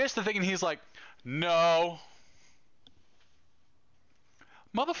 I missed the thing and he's like, no.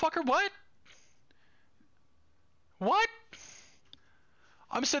 Motherfucker, what? What?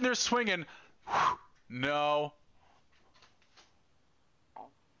 I'm sitting there swinging. No.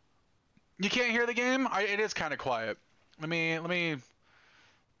 You can't hear the game? It is kind of quiet. Let me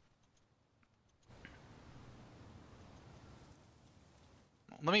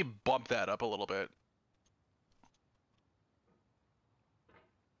bump that up a little bit.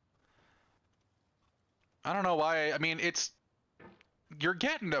 I don't know why. I mean, you're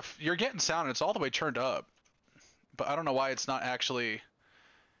getting sound and it's all the way turned up. But I don't know why it's not actually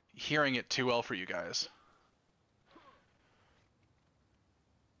hearing it too well for you guys.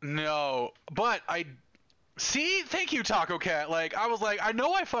 No, but see, thank you, Taco Cat. Like, I was like, I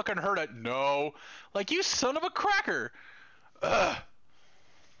know I fucking heard it. No. Like, you son of a cracker. Ugh.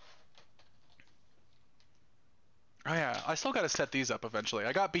 Oh yeah, I still gotta set these up eventually.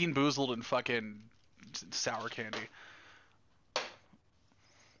 I got Bean Boozled and fucking sour candy.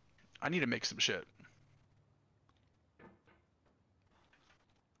 I need to make some shit.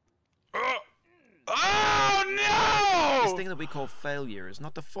 Oh no! This thing that we call failure is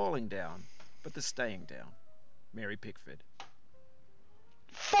not the falling down, but the staying down. Mary Pickford.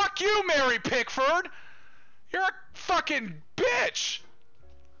 Fuck you, Mary Pickford! You're a fucking bitch!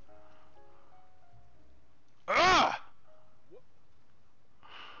 Ugh!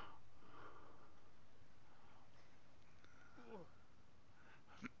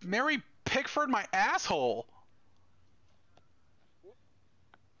 Mary Pickford my asshole.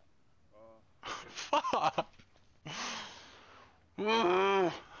 Fuck.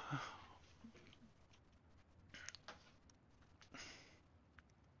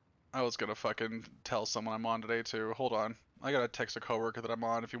 I was gonna fucking tell someone I'm on today too. Hold on. I gotta text a coworker that I'm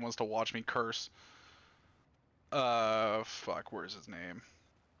on if he wants to watch me curse. Fuck, where's his name?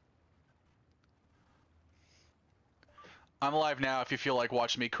 I'm live now if you feel like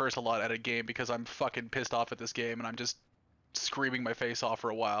watching me curse a lot at a game because I'm fucking pissed off at this game and I'm just screaming my face off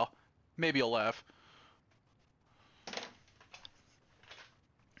for a while. Maybe you'll laugh.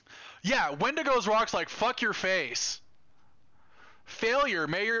 Yeah, Wendigo's Rock's like, fuck your face. Failure.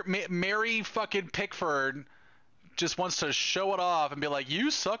 Mary fucking Pickford just wants to show it off and be like, you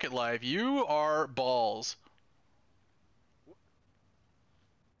suck at life. You are balls.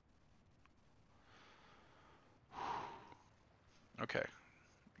 Okay.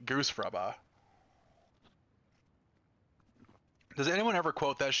 Goose rubber. Does anyone ever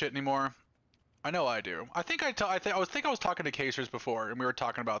quote that shit anymore? I know I do. I think I was talking to Casers before, and we were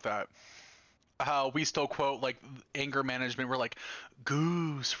talking about that. How we still quote like anger management. We're like,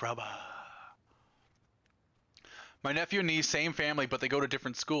 goose rubber. My nephew and niece, same family, but they go to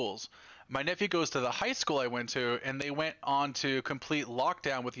different schools. My nephew goes to the high school I went to, and they went on to complete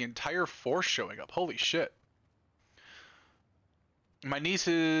lockdown with the entire force showing up. Holy shit. My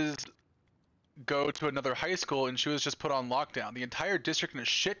nieces go to another high school, and she was just put on lockdown. The entire district and a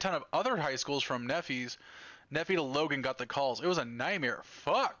shit ton of other high schools from nephew to Logan got the calls. It was a nightmare.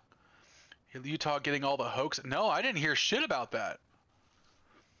 Fuck. Utah getting all the hoax. No, I didn't hear shit about that.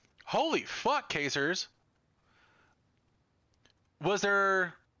 Holy fuck, Casers. Was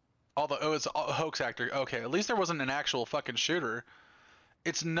there all the... Oh, it's a hoax actor. Okay, at least there wasn't an actual fucking shooter.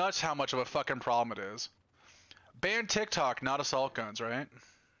 It's nuts how much of a fucking problem it is. Ban TikTok, not assault guns, right?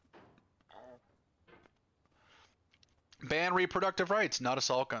 Ban reproductive rights, not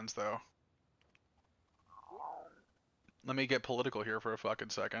assault guns, though. Let me get political here for a fucking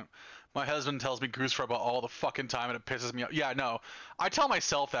second. My husband tells me goose rubber all the fucking time and it pisses me off. Yeah, no. I tell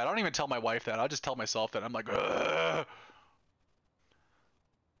myself that. I don't even tell my wife that. I just tell myself that. I'm like, ugh.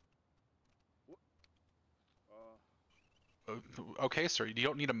 Okay, sir. You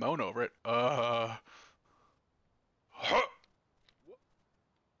don't need to moan over it.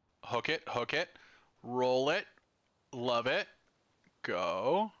 Hook it, hook it. Roll it. Love it.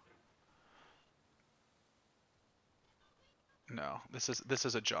 Go. No, this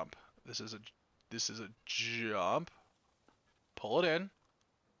is a jump. This is a jump. Pull it in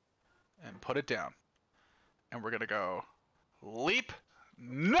and put it down. And we're gonna go leap.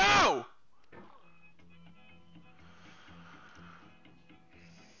 No!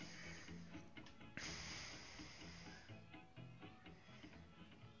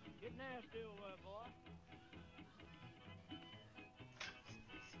 Get nasty over there, boy.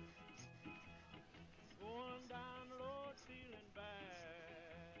 Going down the road feeling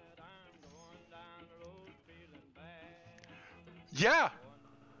bad. I'm going down the road feeling bad. Yeah.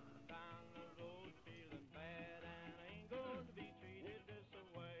 Going down the road feeling bad, and I ain't going to be treated this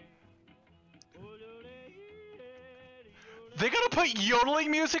way. They gotta put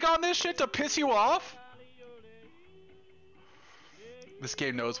yodeling music on this shit to piss you off? This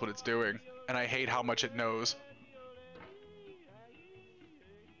game knows what it's doing, and I hate how much it knows.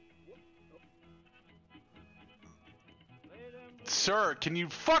 Sir, can you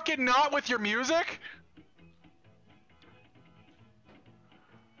fucking not with your music?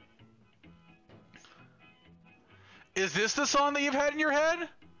 Is this the song that you've had in your head?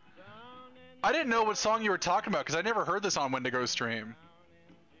 I didn't know what song you were talking about because I never heard this on Wendigo's stream.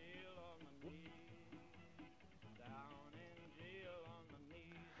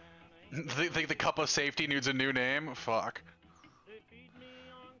 The cup of safety needs a new name? Fuck.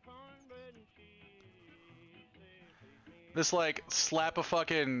 This, like, slap a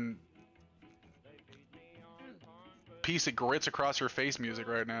fucking piece of grits across your face music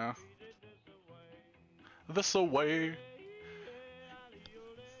right now. This away.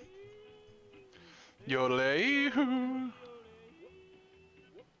 Yodelay-hoo.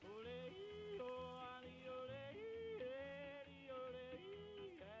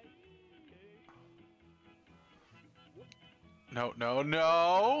 No, no,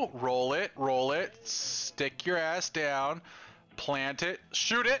 no! Roll it, roll it. Stick your ass down. Plant it.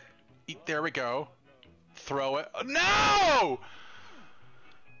 Shoot it! There we go. Throw it. No!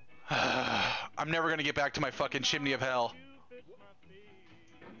 I'm never gonna get back to my fucking chimney of hell.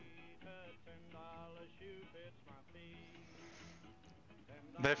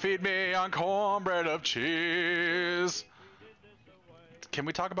 They feed me on cornbread of cheese. Can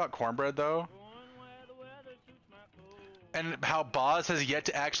we talk about cornbread though? And how Boz has yet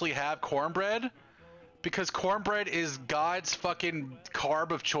to actually have cornbread? Because cornbread is God's fucking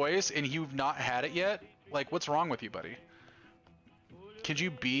carb of choice and you've not had it yet? Like, what's wrong with you, buddy? Could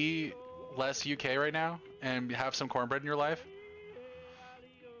you be less UK right now and have some cornbread in your life?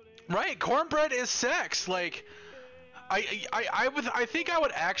 Right, cornbread is sex. Like, I think I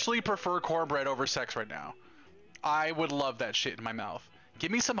would actually prefer cornbread over sex right now. I would love that shit in my mouth.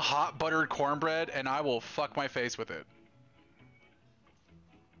 Give me some hot buttered cornbread and I will fuck my face with it.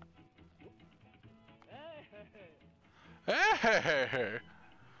 Hey.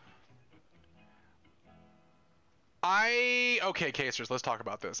 Okay, Casers, let's talk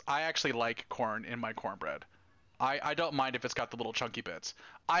about this. I actually like corn in my cornbread. I don't mind if it's got the little chunky bits.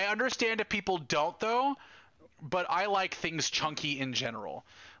 I understand if people don't though, but I like things chunky in general.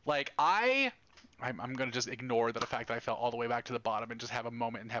 Like I'm gonna just ignore the fact that I fell all the way back to the bottom and just have a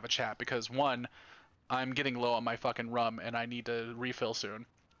moment and have a chat because one, I'm getting low on my fucking rum and I need to refill soon.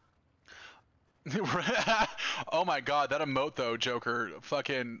 Oh my god, that emote though, Joker.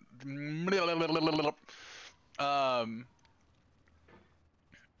 Fucking I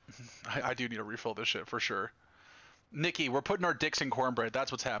do need to refill this shit for sure. Nikki, we're putting our dicks in cornbread. That's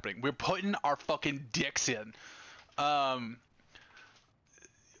what's happening. We're putting our fucking dicks in. But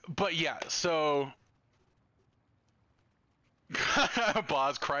yeah, so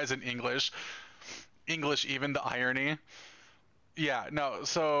Boz cries in English. English, even the irony. Yeah, no,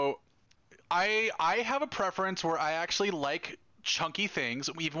 so I have a preference where I actually like chunky things.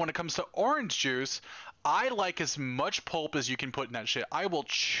 Even when it comes to orange juice, I like as much pulp as you can put in that shit. I will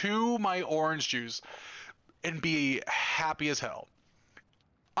chew my orange juice and be happy as hell.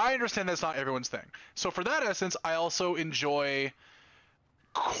 I understand that's not everyone's thing. So for that essence, I also enjoy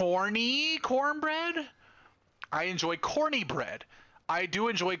corny cornbread. I enjoy corny bread. I do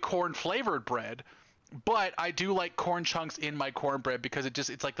enjoy corn flavored bread, but I do like corn chunks in my cornbread because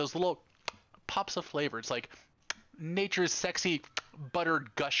it's like those little pops of flavor. It's like nature's sexy buttered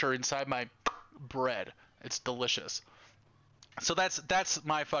gusher inside my bread. It's delicious. So that's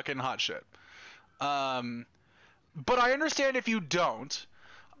my fucking hot shit. But I understand if you don't.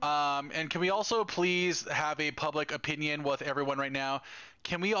 And can we also please have a public opinion with everyone right now?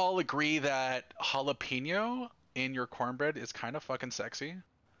 Can we all agree that jalapeno in your cornbread is kind of fucking sexy?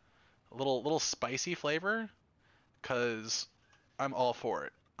 A little spicy flavor? 'Cause I'm all for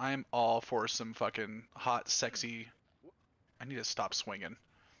it. I'm all for some fucking hot, sexy... I need to stop swinging.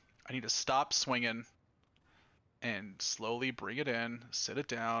 I need to stop swinging and slowly bring it in, sit it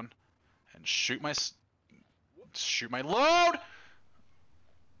down, and shoot my load!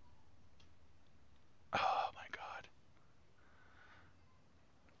 Oh my god.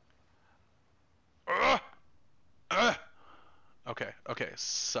 Okay,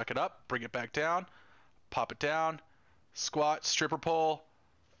 suck it up, bring it back down, pop it down, squat, stripper pole,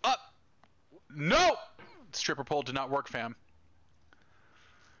 up! No! Stripper pole did not work, fam.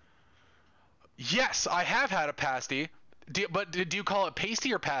 Yes, I have had a pasty. Do you call it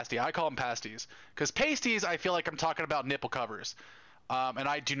pasty or pasty? I call them pasties. Because pasties, I feel like I'm talking about nipple covers. And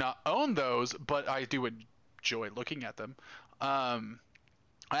I do not own those, but I do enjoy looking at them. I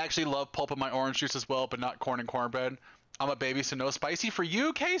actually love pulp in my orange juice as well, but not corn and cornbread. I'm a baby, so no spicy for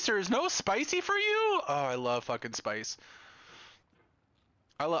you, Casers. No spicy for you? Oh, I love fucking spice.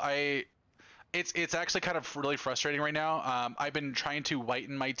 It's actually kind of really frustrating right now. I've been trying to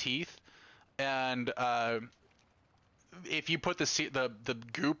whiten my teeth. And if you put the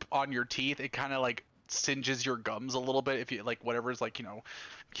goop on your teeth, it kind of like singes your gums a little bit. If you like whatever's like, you know,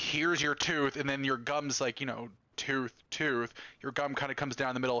 here's your tooth, and then your gums like, you know, tooth, your gum kind of comes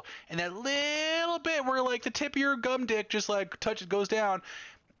down the middle, and that little bit where like the tip of your gum dick just like goes down,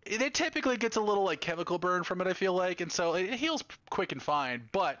 it typically gets a little like chemical burn from it, I feel like, and so it heals quick and fine,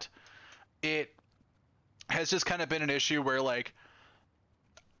 but it has just kind of been an issue where like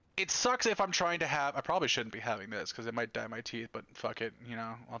it sucks if I'm trying to have... I probably shouldn't be having this because it might dye my teeth, but fuck it, you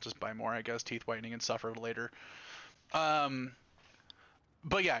know, I'll just buy more, I guess, teeth whitening and suffer later.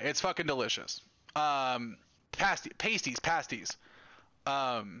 But yeah, it's fucking delicious. Pasties.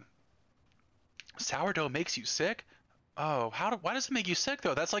 Sourdough makes you sick? Oh, why does it make you sick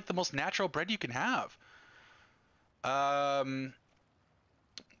though? That's like the most natural bread you can have.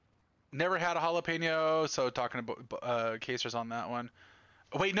 Never had a jalapeno, so talking about Casers on that one.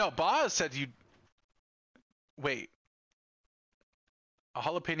 Wait, no, Boz said you... Wait. A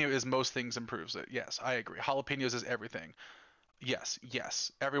jalapeno is most things improves it. Yes, I agree. Jalapenos is everything. Yes.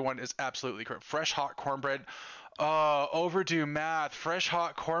 Everyone is absolutely correct. Fresh hot cornbread. Overdue math. Fresh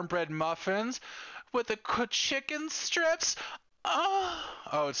hot cornbread muffins with the chicken strips.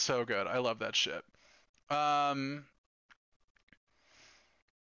 Oh, it's so good. I love that shit. Um,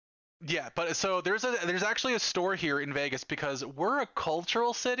 yeah, but so there's actually a store here in Vegas because we're a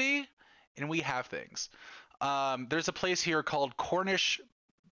cultural city and we have things. There's a place here called Cornish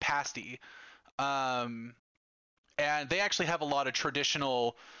Pasty. Um, and they actually have a lot of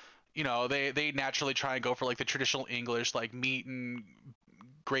traditional, they naturally try and go for like the traditional English, like meat and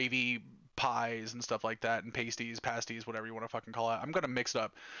gravy pies and stuff like that, and pasties, whatever you want to fucking call it. I'm gonna mix it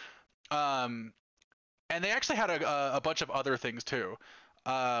up. Um, and they actually had a bunch of other things too.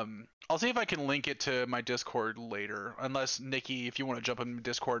 I'll see if I can link it to my Discord later, unless Nikki, if you want to jump in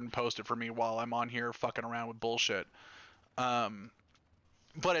Discord and post it for me while I'm on here fucking around with bullshit. Um,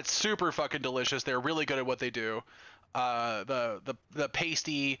 but it's super fucking delicious. They're really good at what they do. The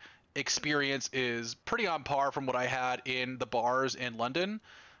pasty experience is pretty on par from what I had in the bars in London.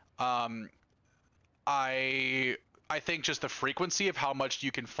 Um, I think just the frequency of how much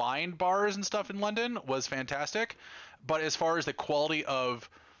you can find bars and stuff in London was fantastic. But as far as the quality of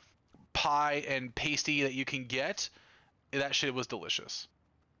pie and pasty that you can get, that shit was delicious.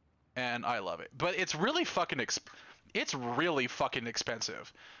 And I love it. But it's really fucking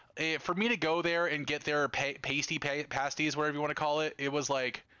expensive. For me to go there and get their pasties, whatever you want to call it, it was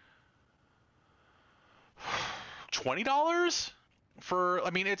like $20 for. I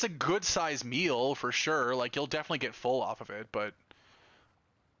mean, it's a good size meal for sure. Like you'll definitely get full off of it, but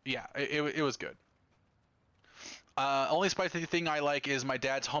yeah, it was good. Only spicy thing I like is my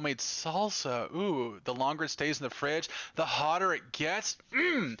dad's homemade salsa. Ooh, the longer it stays in the fridge, the hotter it gets.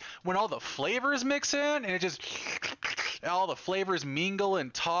 When all the flavors mix in and it just all the flavors mingle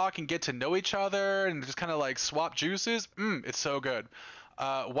and talk and get to know each other and just kind of like swap juices. It's so good.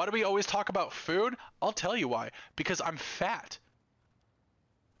 Why do we always talk about food? I'll tell you why. Because I'm fat.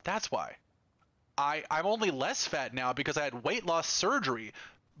 That's why. I'm only less fat now because I had weight loss surgery.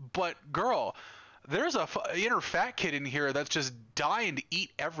 But girl, there's a inner fat kid in here that's just dying to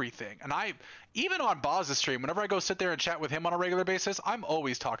eat everything. And even on Boz's stream, whenever I go sit there and chat with him on a regular basis, I'm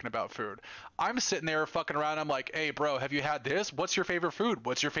always talking about food. I'm sitting there fucking around. I'm like, hey, bro, have you had this? What's your favorite food?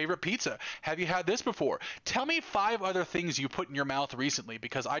 What's your favorite pizza? Have you had this before? Tell me 5 other things you put in your mouth recently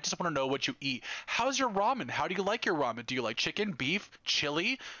because I just want to know what you eat. How's your ramen? How do you like your ramen? Do you like chicken, beef,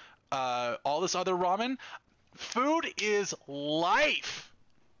 chili, all this other ramen? Food is life.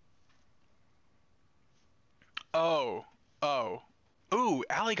 Oh, oh. Ooh,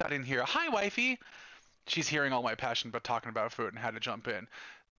 Allie got in here. Hi, wifey. She's hearing all my passion about talking about food and had to jump in.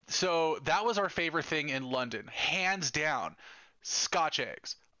 So that was our favorite thing in London. Hands down. Scotch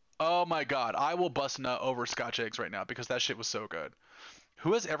eggs. Oh my god. I will bust a nut over Scotch eggs right now because that shit was so good.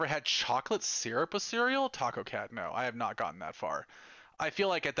 Who has ever had chocolate syrup with cereal? Taco Cat. No, I have not gotten that far. I feel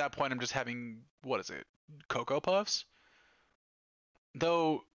like at that point I'm just having, what is it? Cocoa Puffs?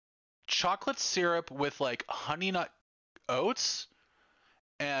 Though chocolate syrup with like honey nut oats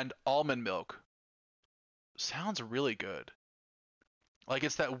and almond milk sounds really good. Like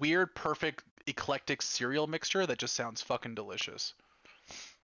it's that weird, perfect, eclectic cereal mixture that just sounds fucking delicious.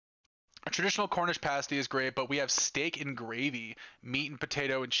 A traditional Cornish pasty is great, but we have steak and gravy, meat and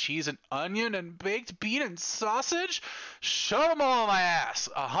potato and cheese and onion and baked bean and sausage. Shove them all on my ass,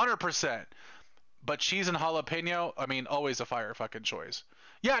 100%. But cheese and jalapeno, I mean, always a fire fucking choice.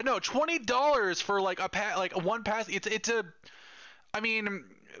 Yeah, no, $20 for like one pass. It's a, I mean,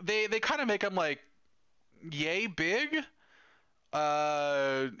 they kind of make them like yay big,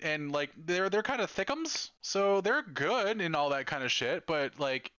 and like they're kind of thickums, so they're good and all that kind of shit. But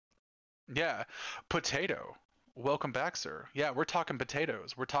like, yeah, potato. Welcome back, sir. Yeah, we're talking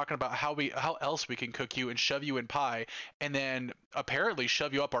potatoes. We're talking about how else we can cook you and shove you in pie, and then apparently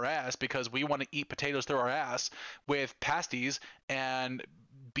shove you up our ass because we want to eat potatoes through our ass with pasties and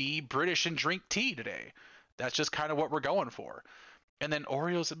be British and drink tea today. That's just kind of what we're going for. And then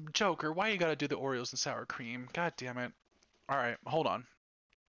Oreos, Joker, why you gotta do the Oreos and sour cream? God damn it. All right, hold on.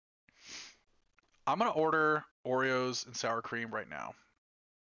 I'm gonna order Oreos and sour cream right now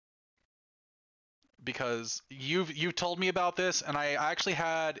because you've told me about this, and I actually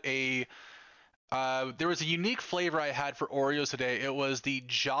had a there was a unique flavor I had for Oreos today. It was the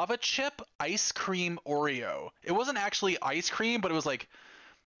Java chip ice cream Oreo. It wasn't actually ice cream, but it was like,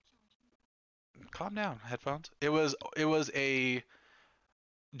 calm down, headphones. It was a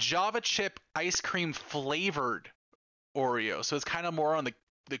Java chip ice cream flavored Oreo, so it's kind of more on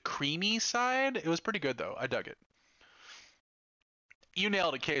the creamy side. It was pretty good though. I dug it. You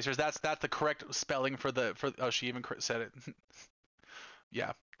nailed it, Casers. That's the correct spelling for oh, she even said it.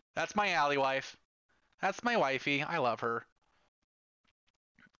 Yeah, that's my alley wife. That's my wifey. I love her.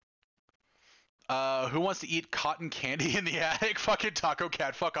 Who wants to eat cotton candy in the attic? Fucking Taco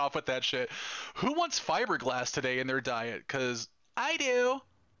Cat, fuck off with that shit. Who wants fiberglass today in their diet? Cause I do.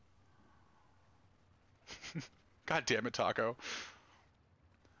 God damn it, Taco.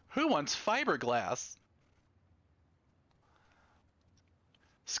 Who wants fiberglass?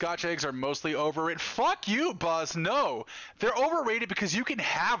 Scotch eggs are mostly overrated. Fuck you, Buzz. No, they're overrated because you can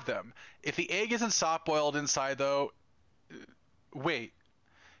have them. If the egg isn't soft boiled inside, though. Wait,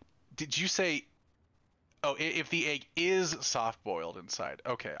 did you say? Oh, if the egg is soft boiled inside.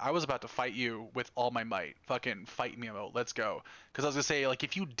 Okay, I was about to fight you with all my might. Fucking fight me out. Let's go. Because I was gonna say, like,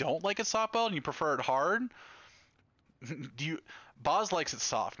 if you don't like it soft boiled and you prefer it hard, do you? Boz likes it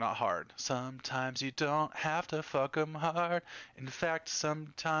soft, not hard. Sometimes you don't have to fuck 'em hard. In fact,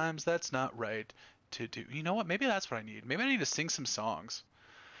 sometimes that's not right to do. You know what? Maybe that's what I need. Maybe I need to sing some songs.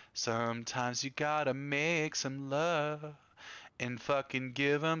 Sometimes you gotta make some love and fucking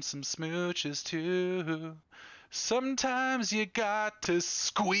give 'em some smooches too. Sometimes you got to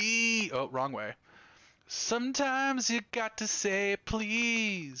squeeze. Oh, wrong way. Sometimes you got to say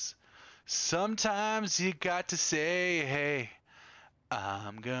please. Sometimes you got to say, hey,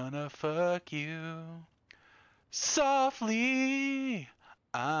 I'm gonna fuck you softly.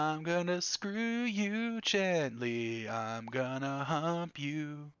 I'm gonna screw you gently. I'm gonna hump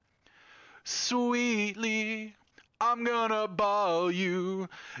you sweetly. I'm gonna ball you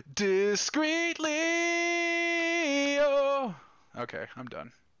discreetly. Oh. Okay, I'm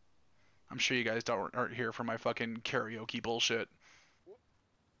done. I'm sure you guys aren't here for my fucking karaoke bullshit.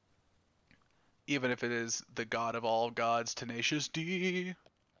 Even if it is the god of all gods, Tenacious D.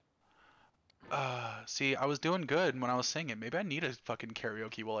 See, I was doing good when I was singing. Maybe I need a fucking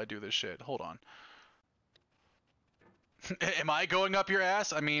karaoke while I do this shit. Hold on. Am I going up your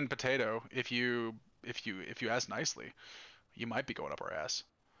ass? I mean, potato. If you ask nicely, you might be going up our ass.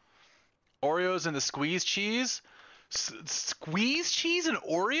 Oreos and the squeeze cheese? Squeeze cheese and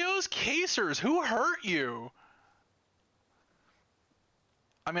Oreos? Casers, who hurt you?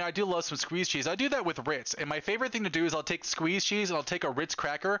 I mean, I do love some squeeze cheese. I do that with Ritz, and my favorite thing to do is I'll take squeeze cheese and I'll take a Ritz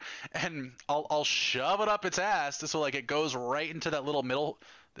cracker and I'll shove it up its ass so like it goes right into that little middle.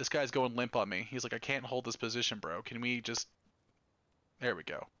 This guy's going limp on me. He's like, I can't hold this position, bro. Can we just? There we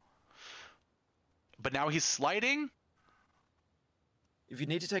go. But now he's sliding. If you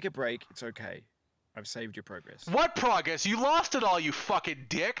need to take a break, it's okay. I've saved your progress. What progress? You lost it all, you fucking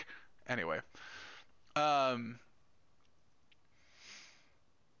dick. Anyway,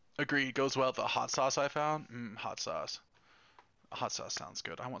 agreed. Goes well with the hot sauce I found. Hot sauce. Hot sauce sounds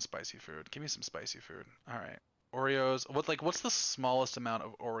good. I want spicy food. Give me some spicy food. All right. Oreos. What's the smallest amount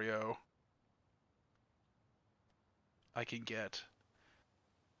of Oreo I can get?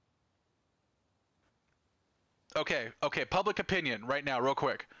 Okay. Public opinion right now, real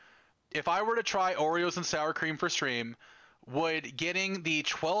quick. If I were to try Oreos and sour cream for stream, would getting the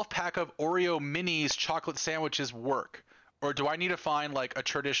 12-pack of Oreo minis chocolate sandwiches work? Or do I need to find like a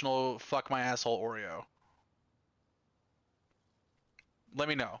traditional fuck my asshole Oreo? Let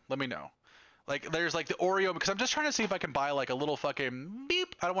me know. Like there's like the Oreo, because I'm just trying to see if I can buy like a little fucking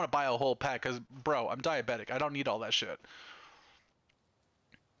beep. I don't want to buy a whole pack because, bro, I'm diabetic. I don't need all that shit.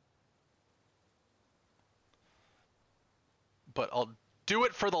 But I'll do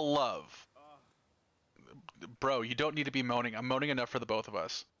it for the love. Bro, you don't need to be moaning. I'm moaning enough for the both of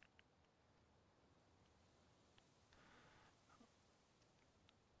us.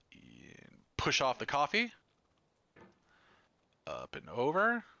 Push off the coffee. Up and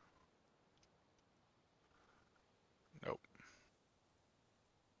over. Nope.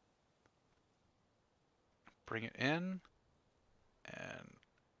 Bring it in. And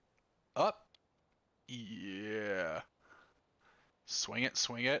up. Yeah. Swing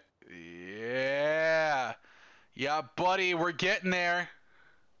it. Yeah. Yeah, buddy, we're getting there.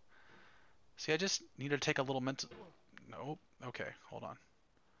 See, I just need to take a little mental... Nope. Okay, hold on.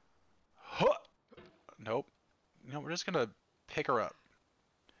 Huh. Nope. No, we're just gonna pick her up.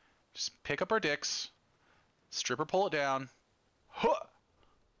 Just pick up our dicks. Strip her, pull it down. Huh.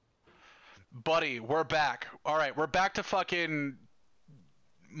 Buddy, we're back. Alright, we're back to fucking...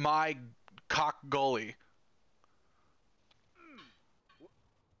 my cock goalie.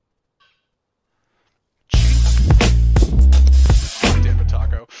 Damn it,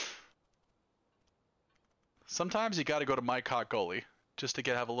 Taco. Sometimes you gotta go to my cock goalie just to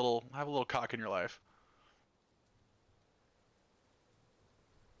have a little cock in your life.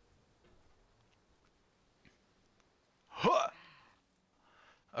 Huh.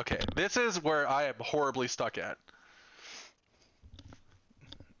 Okay, this is where I am horribly stuck at.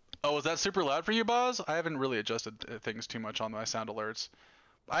 Oh, is that super loud for you, Boz? I haven't really adjusted things too much on my sound alerts.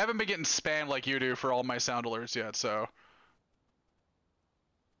 I haven't been getting spammed like you do for all my sound alerts yet, so.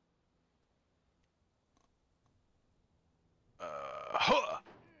 Huh.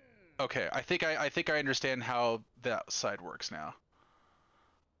 Okay, I think I understand how that side works now.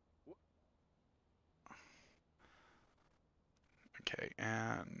 Okay,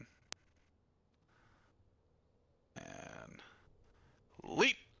 and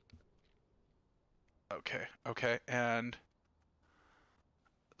leap. Okay, and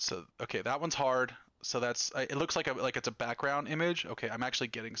so okay, that one's hard. So that's it looks like it's a background image. Okay, I'm actually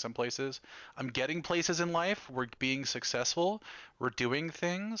getting some places. I'm getting places in life. We're being successful. We're doing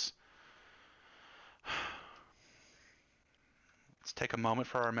things. Let's take a moment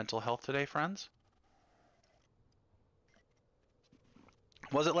for our mental health today, friends.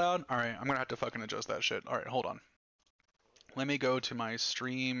 Was it loud? All right, I'm gonna have to fucking adjust that shit. All right, hold on. Let me go to my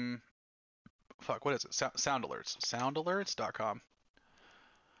stream. Fuck, what is it? Sound alerts. Soundalerts.com.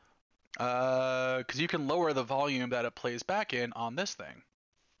 Because you can lower the volume that it plays back in on this thing.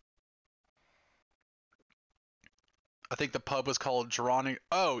 I think the pub was called Drawing.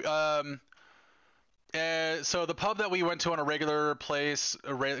 Oh, so the pub that we went to on a regular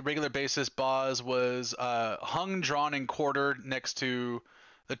basis, Boz, was hung, drawn, and quartered next to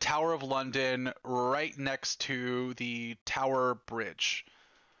the Tower of London, right next to the Tower Bridge.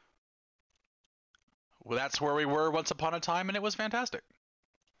 Well, that's where we were once upon a time, and it was fantastic.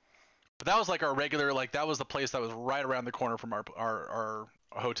 But that was like our regular, like that was the place that was right around the corner from our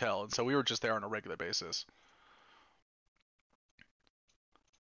hotel, and so we were just there on a regular basis.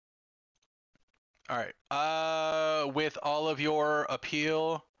 All right. With all of your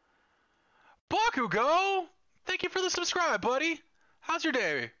appeal, Bakugo, thank you for the subscribe, buddy. How's your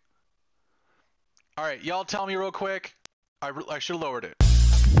day? All right, y'all tell me real quick. I should have lowered it.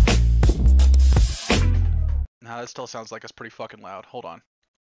 Now that still sounds like it's pretty fucking loud. Hold on.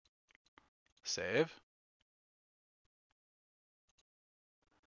 Save.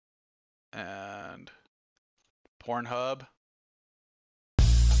 And Pornhub.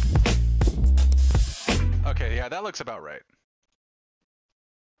 Okay, yeah, that looks about right.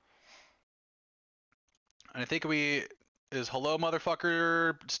 And I think is hello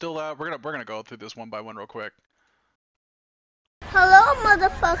motherfucker still out? We're gonna go through this one by one real quick. Hello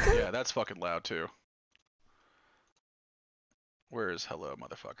motherfucker. Yeah, that's fucking loud too. Where is hello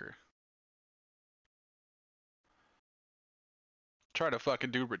motherfucker? Try to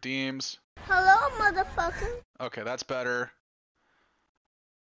fucking do redeems. Hello motherfucker. Okay, that's better.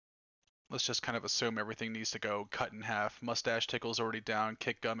 Let's just kind of assume everything needs to go cut in half. Mustache tickle's already down.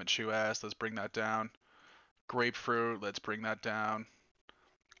 Kick gum and chew ass. Let's bring that down. Grapefruit. Let's bring that down.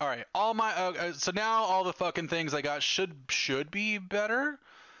 All right. All my so now all the fucking things I got should be better.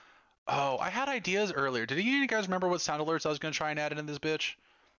 Oh, I had ideas earlier. Did you guys remember what sound alerts I was gonna try and add in this bitch?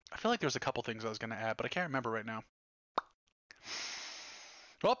 I feel like there's a couple things I was gonna add, but I can't remember right now.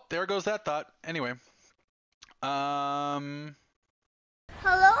 Well, there goes that thought. Anyway. Hello,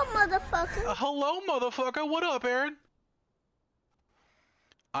 motherfucker. Hello, motherfucker. What up, Aaron?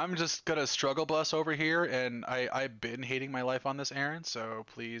 I'm just gonna struggle bus over here, and I've been hating my life on this, Aaron, so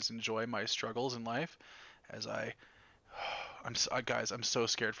please enjoy my struggles in life as guys, I'm so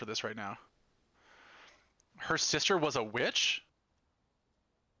scared for this right now. Her sister was a witch?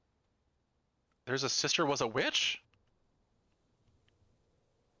 There's a sister was a witch?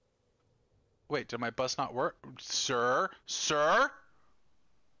 Wait, did my bus not work? Sir? Sir?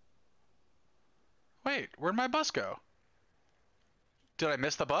 Wait, where'd my bus go? Did I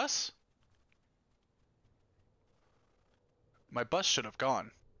miss the bus? My bus should have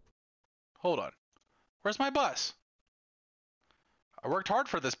gone. Hold on. Where's my bus? I worked hard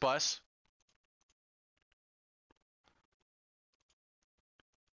for this bus.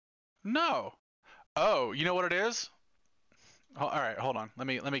 No. Oh, you know what it is? Oh, all right, hold on. Let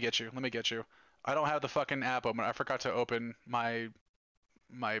me get you. Let me get you. I don't have the fucking app open. I forgot to open my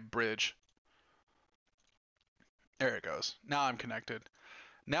bridge. There it goes. Now I'm connected.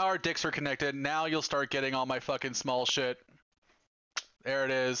 Now our dicks are connected. Now you'll start getting all my fucking small shit. There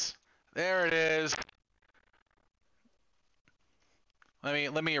it is. There it is.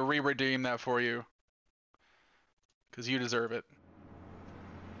 Let me re-redeem that for you. 'Cause you deserve it.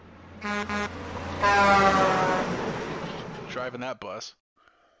 Driving that bus.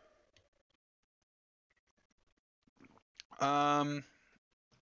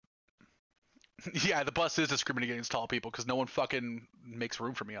 Yeah, the bus is discriminating against tall people because no one fucking makes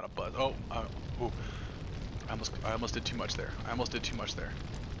room for me on a bus. Oh, ooh. I almost did too much there. I almost did too much there.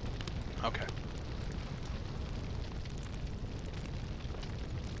 Okay.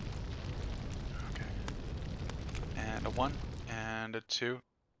 Okay. And a 1 and a 2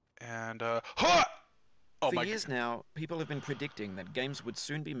 And, huh! Oh For my years now, people have been predicting that games would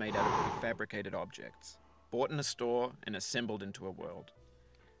soon be made out of prefabricated objects, bought in a store and assembled into a world.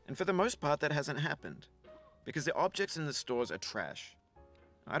 And for the most part, that hasn't happened, because the objects in the stores are trash.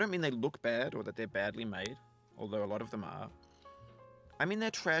 I don't mean they look bad or that they're badly made, although a lot of them are. I mean they're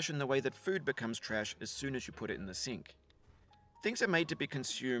trash in the way that food becomes trash as soon as you put it in the sink. Things are made to be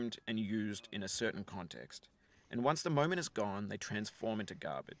consumed and used in a certain context, and once the moment is gone, they transform into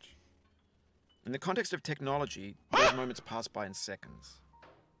garbage. In the context of technology, those moments pass by in seconds.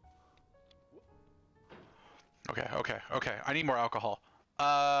 Okay. I need more alcohol.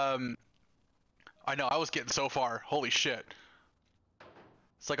 I know, I was getting so far. Holy shit.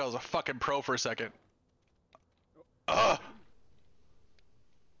 It's like I was a fucking pro for a second. Ugh!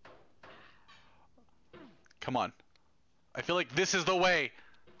 Come on. I feel like this is the way.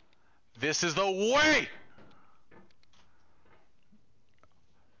 This is the way!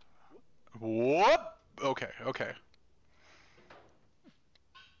 Whoop! Okay.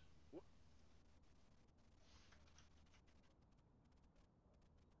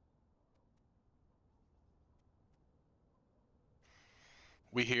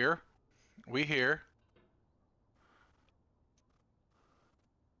 We here.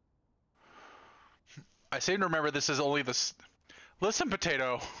 I seem to remember this is only this. Listen,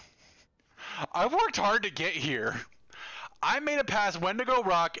 Potato. I've worked hard to get here. I made it past Wendigo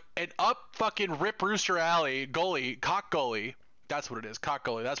Rock and up fucking Rip Rooster Alley, Cock Gully. That's what it is, Cock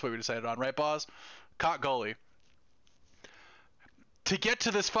Gully. That's what we decided on, right, boss? Cock Gully. To get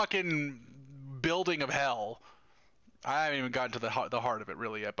to this fucking building of hell. I haven't even gotten to the heart of it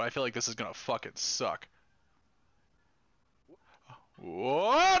really yet, but I feel like this is gonna fucking suck.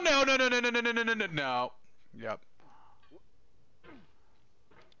 Whoa! No. Yep.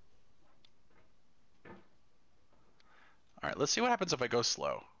 Alright, let's see what happens if I go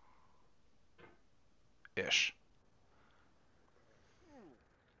slow. Ish.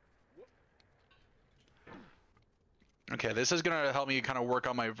 Okay, this is gonna help me kind of work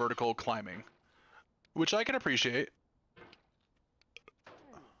on my vertical climbing, which I can appreciate.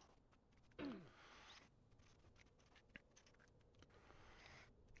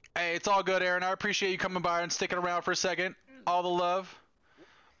 Hey, it's all good, Aaron. I appreciate you coming by and sticking around for a second. All the love.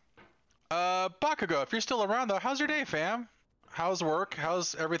 Bakugo, if you're still around though, how's your day, fam? How's work?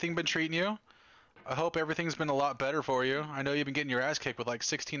 How's everything been treating you? I hope everything's been a lot better for you. I know you've been getting your ass kicked with like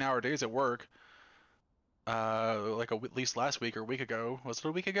 16-hour days at work. Like at least last week or a week ago. Was it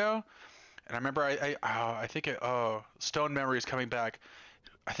a week ago? And I remember I think Stone Memory is coming back.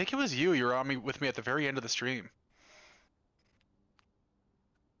 I think it was you. You were on with me at the very end of the stream.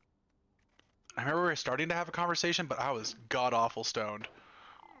 I remember we were starting to have a conversation, but I was god-awful stoned.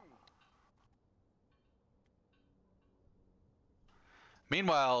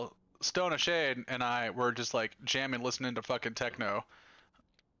 Meanwhile, Stone of Shade and I were just like jamming, listening to fucking techno.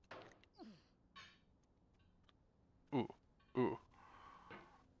 Ooh.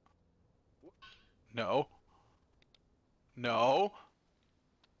 No.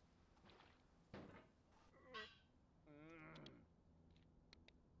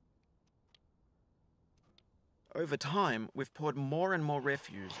 Over time, we've poured more and more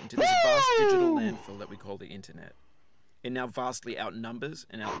refuse into this vast digital landfill that we call the internet. It now vastly outnumbers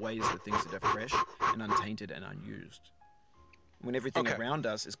and outweighs the things that are fresh and untainted and unused. When everything around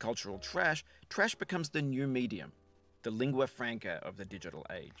us is cultural trash, trash becomes the new medium, the lingua franca of the digital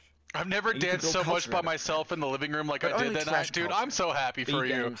age. I've never danced so much by myself in the living room like I did that night, dude. I'm so happy for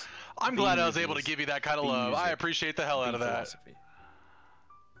you. I'm glad I was able to give you that kind of love. I appreciate the hell out of that.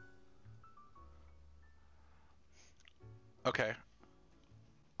 Okay.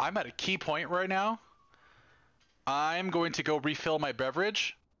 I'm at a key point right now. I'm going to go refill my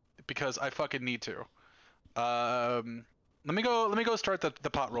beverage because I fucking need to. Let me go start the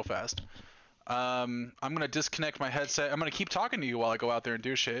pot real fast. I'm gonna disconnect my headset. I'm gonna keep talking to you while I go out there and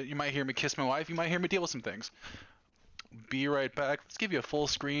do shit. You might hear me kiss my wife. You might hear me deal with some things. Be right back. Let's give you a full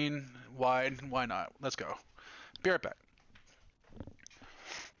screen wide. Why not? Let's go. Be right back.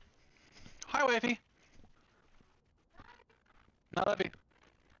 Hi, wifey. I love you.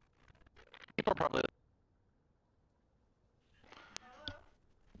 People probably.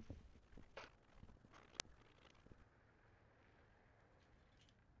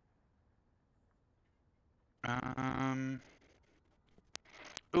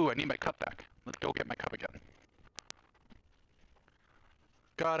 Ooh, I need my cup back. Let's go get my cup again.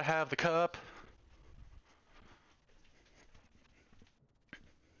 Gotta have the cup.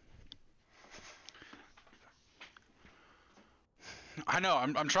 I know,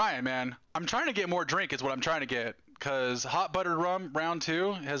 I'm trying, man. I'm trying to get more drink is what I'm trying to get. because hot buttered rum round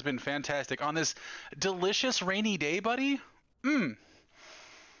 2 has been fantastic on this delicious rainy day, buddy.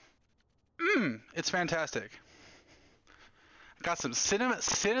 It's fantastic. Got some cinema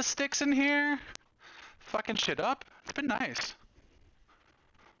sticks in here, fucking shit up. It's been nice.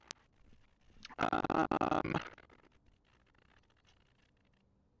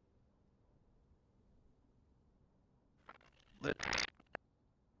 Let's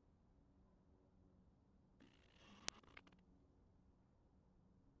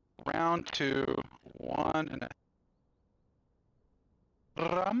round 2, 1 and a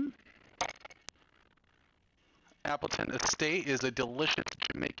rum. Appleton Estate is a delicious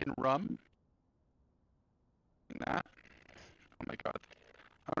Jamaican rum. That. Oh my god.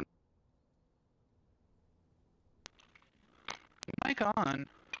 Mic on.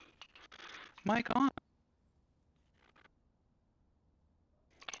 Mic on.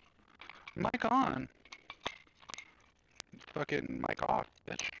 Mic on. Fucking mic off,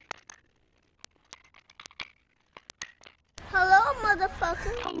 bitch. Hello,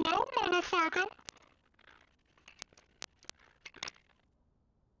 motherfucker. Hello, motherfucker.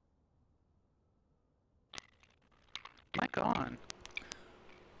 Mic on.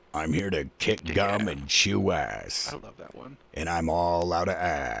 I'm here to kick gum and chew ass. I love that one. And I'm all out of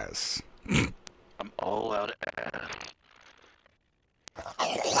ass. I'm all out of ass.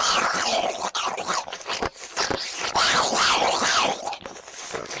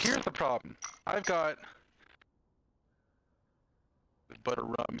 So here's the problem. I've got butter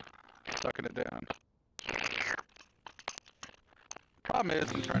rum sucking it down. Problem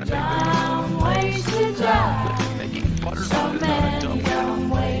is, I'm trying to make this. Making butter rum is not a dumb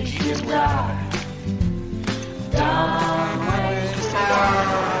way. Genius way. Dumb way to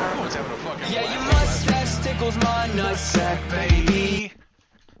die. Everyone's having a fucking Yeah, your mustache tickles my nutsack, baby.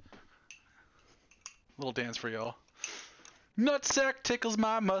 Little dance for y'all. Nutsack tickles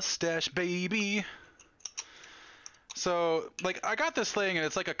my mustache, baby. So, like, I got this thing, and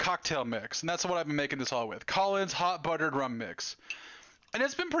it's like a cocktail mix, and that's what I've been making this all with. Collins Hot Buttered Rum Mix. And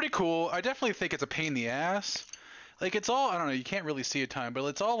it's been pretty cool. I definitely think it's a pain in the ass. Like, it's all, I don't know, you can't really see it time, but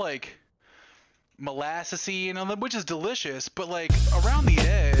it's all, like, molassesy, which is delicious, but, like, around the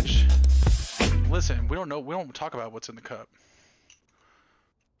edge, listen, we don't talk about what's in the cup.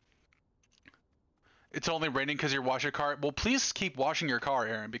 It's only raining because you wash your car. Well, please keep washing your car,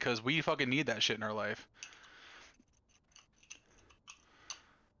 Aaron, because we fucking need that shit in our life.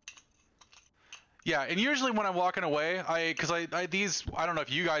 Yeah, and usually when I'm walking away, I don't know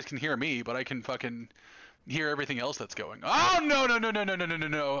if you guys can hear me, but I can fucking hear everything else that's going. Oh,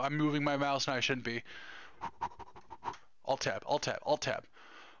 no. I'm moving my mouse and I shouldn't be. Alt tab.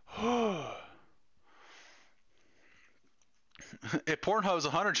 If Pornhub's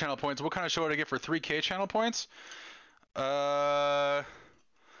 100 channel points, what kind of show would I get for 3K channel points? I'll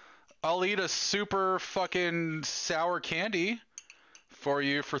eat a super fucking sour candy for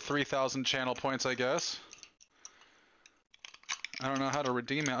you for 3,000 channel points, I guess. I don't know how to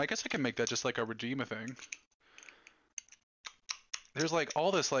redeem it. I guess I can make that just like a redeem thing. There's like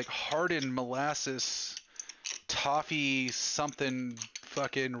all this like hardened molasses, toffee, something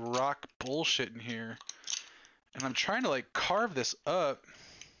fucking rock bullshit in here. And I'm trying to like carve this up.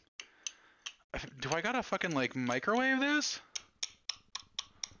 Do I gotta fucking like microwave this?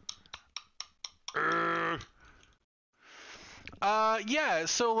 Yeah,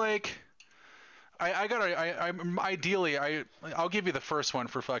 so like I'll give you the first one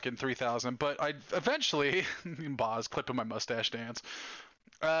for fucking 3,000, but I eventually Boz clipping my mustache dance.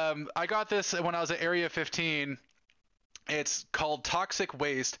 I got this when I was at Area 15. It's called Toxic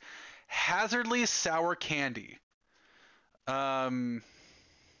Waste Hazardly Sour Candy. I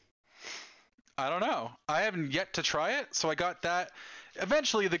don't know. I haven't yet to try it, so I got that.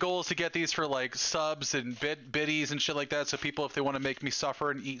 Eventually, the goal is to get these for like subs and biddies and shit like that. So people, if they want to make me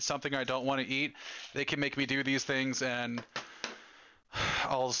suffer and eat something I don't want to eat, they can make me do these things and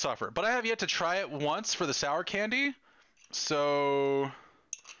I'll suffer. But I have yet to try it once for the sour candy, so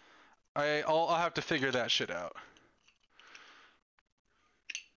I'll have to figure that shit out.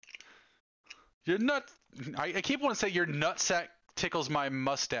 I keep wanting to say your nutsack tickles my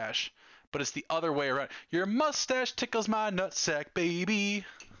mustache, but it's the other way around. Your mustache tickles my nutsack, baby.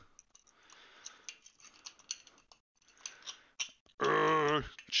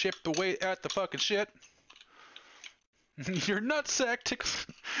 Chipped away at the fucking shit. Your nutsack tickles.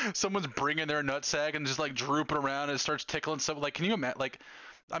 Someone's bringing their nutsack and just like drooping around and starts tickling something. Like, can you imagine? Like,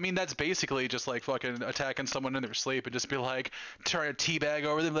 I mean, that's basically just like fucking attacking someone in their sleep and just be like trying to teabag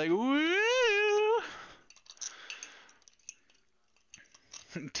over them, like, woo!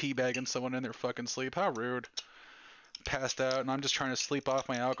 Teabagging someone in their fucking sleep. How rude. passed out, and I'm just trying to sleep off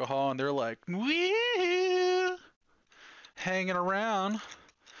my alcohol, and they're like, wee, hanging around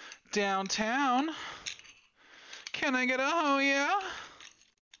downtown. Can I get a oh yeah?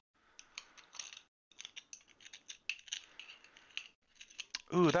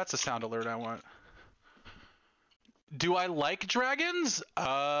 Ooh, that's a sound alert I want. Do I like dragons? Do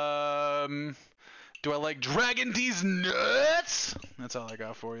I like Dragon D's nuts? That's all I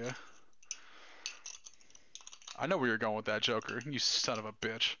got for you. I know where you're going with that, Joker. You son of a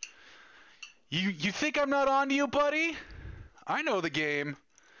bitch. You think I'm not on to you, buddy? I know the game.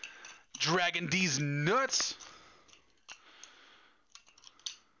 Dragon D's nuts.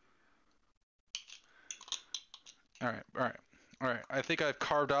 Alright. I think I've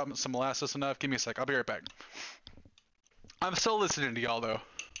carved out some molasses enough. Give me a sec. I'll be right back. I'm still listening to y'all, though.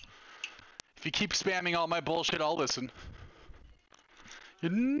 If you keep spamming all my bullshit, I'll listen.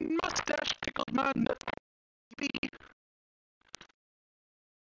 Your mustache tickles my nut.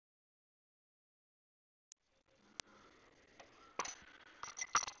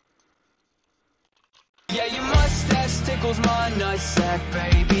 Yeah, your mustache tickles my nutsack,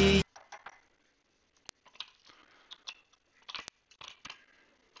 baby.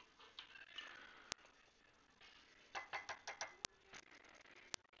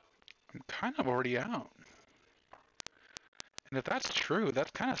 I'm kind of already out. And if that's true,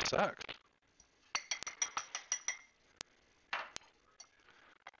 that kind of sucks.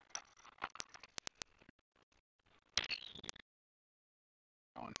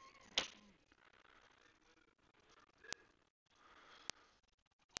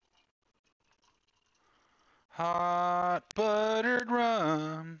 Hot buttered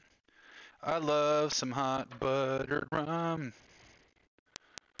rum. I love some hot buttered rum.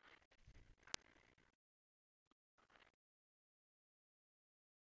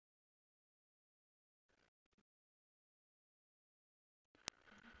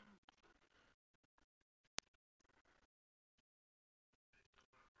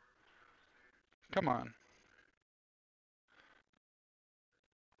 Come on.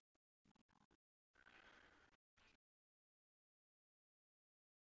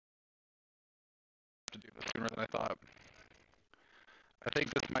 To do this sooner than I thought. I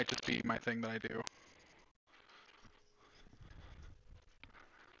think this might just be my thing that I do.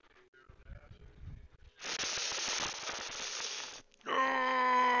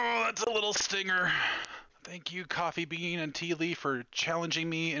 Oh, that's a little stinger. Thank you, Coffee Bean and Tea Leaf, for challenging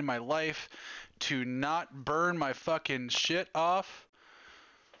me in my life to not burn my fucking shit off.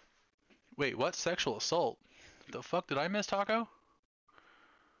 Wait, what? Sexual assault? The fuck did I miss, Taco?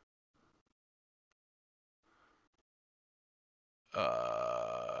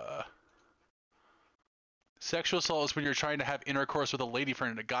 Sexual assault is when you're trying to have intercourse with a lady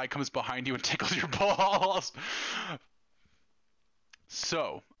friend and a guy comes behind you and tickles your balls.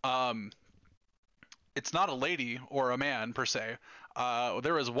 So, it's not a lady or a man per se.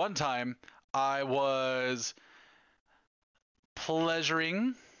 There was one time I was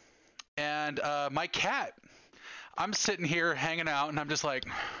pleasuring and my cat, I'm sitting here hanging out and I'm just like,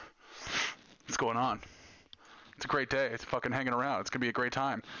 what's going on? It's a great day. It's fucking hanging around. It's gonna be a great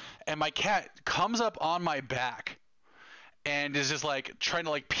time. And my cat comes up on my back and is just like trying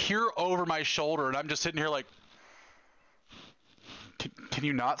to like peer over my shoulder, and I'm just sitting here like, can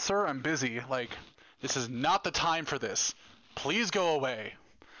you not, sir? I'm busy. Like, this is not the time for this. Please go away.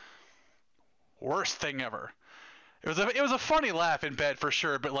 Worst thing ever. It was a funny laugh in bed for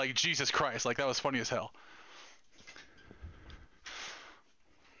sure, but like, Jesus Christ, like that was funny as hell.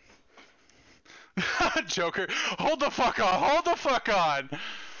 Joker, hold the fuck on, hold the fuck on.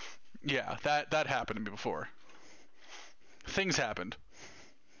 Yeah, that happened to me before. Things happened.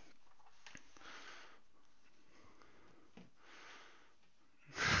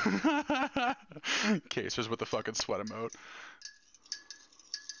 Casers with the fucking sweat emote.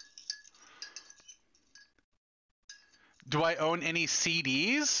 Do I own any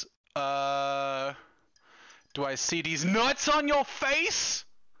CDs? Do I CDs nuts on your face?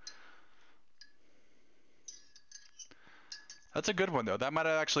 That's a good one though. That might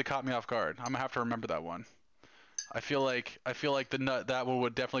have actually caught me off guard. I'm gonna have to remember that one. I feel like the nut, that one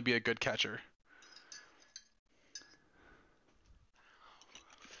would definitely be a good catcher.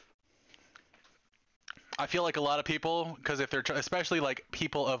 I feel like a lot of people, because if they're especially like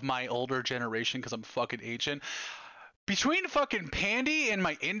people of my older generation, because I'm fucking ancient. Between fucking Pandy and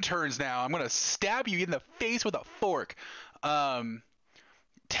my interns now, I'm gonna stab you in the face with a fork.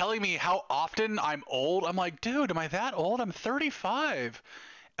 Telling me how often I'm old. I'm like, dude, am I that old? I'm 35.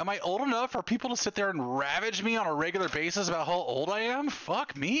 Am I old enough for people to sit there and ravage me on a regular basis about how old I am?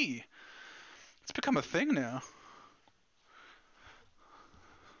 Fuck me. It's become a thing now.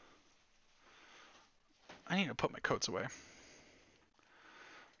 I need to put my coats away.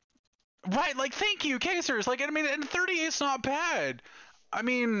 Right, like, thank you, Casers. Like, I mean, and 38's not bad. I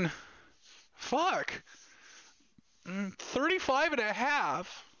mean, fuck. 35 and a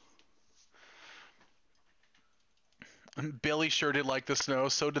half. Billy sure did like the snow.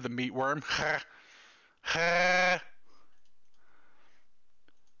 So did the meatworm.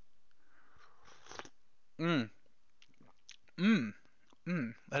 Mmm. Mmm.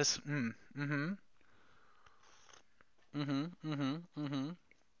 Mmm. That is. Mmm. Mm-hmm. Mm-hmm. Mm-hmm. Mm-hmm.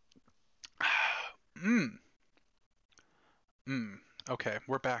 Mmm. Mmm. Okay,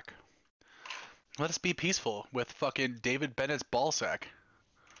 we're back. Let us be peaceful with fucking David Bennett's ballsack.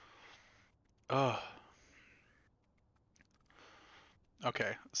 Ugh.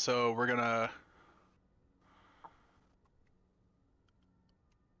 Okay, so we're gonna...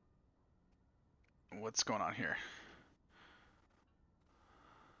 What's going on here?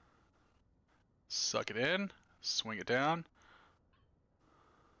 Suck it in. Swing it down.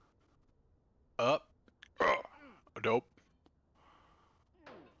 Up. Ugh. Dope.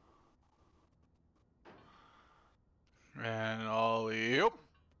 And ollie. Yep.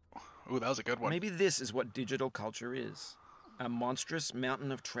 Ooh, that was a good one. Maybe this is what digital culture is. A monstrous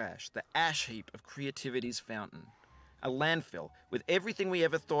mountain of trash, the ash heap of creativity's fountain. A landfill with everything we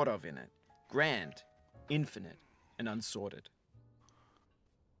ever thought of in it. Grand, infinite, and unsorted.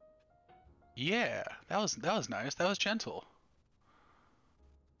 Yeah, that was nice. That was gentle.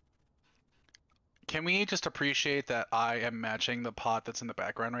 Can we just appreciate that I am matching the pot that's in the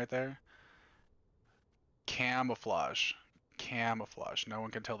background right there? Camouflage. Camouflage. No one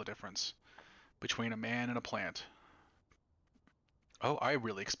can tell the difference between a man and a plant. Oh, I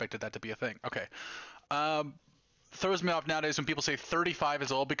really expected that to be a thing. Okay. Throws me off nowadays when people say 35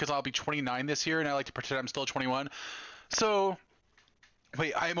 is old because I'll be 29 this year and I like to pretend I'm still 21. So,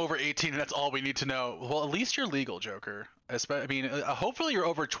 wait, I am over 18 and that's all we need to know. Well, at least you're legal, Joker. I mean, hopefully you're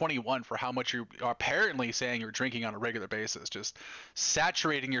over 21 for how much you are apparently saying you're drinking on a regular basis. Just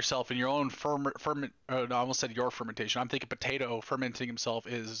saturating yourself in your own I almost said your fermentation. I'm thinking potato fermenting himself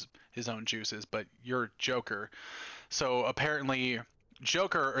is his own juices, but you're Joker. So apparently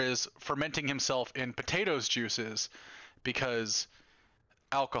Joker is fermenting himself in potatoes juices because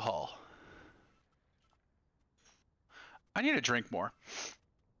alcohol. I need to drink more.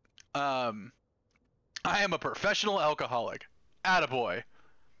 I am a professional alcoholic. Attaboy.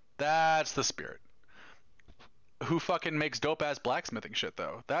 That's the spirit. Who fucking makes dope ass blacksmithing shit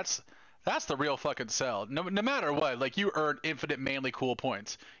though? That's the real fucking sell. No matter what, like you earn infinite manly cool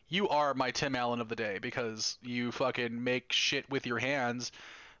points. You are my Tim Allen of the day because you fucking make shit with your hands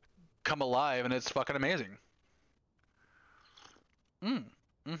come alive and it's fucking amazing.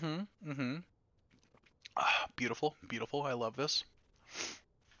 Ah, beautiful, beautiful. I love this.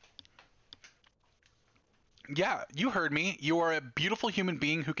 Yeah, you heard me. You are a beautiful human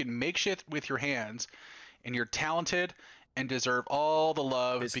being who can make shit with your hands, and you're talented and deserve all the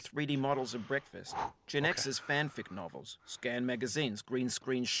love. There's 3D models of breakfast, Gen X's fanfic novels, Scan magazines, green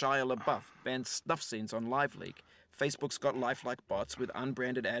screen Shia LaBeouf, banned snuff scenes on LiveLeak. Facebook's got lifelike bots with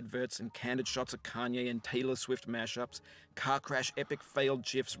unbranded adverts and candid shots of Kanye and Taylor Swift mashups, car crash epic failed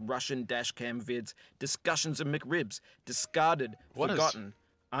gifs, Russian dashcam vids, discussions of McRibs, discarded, forgotten,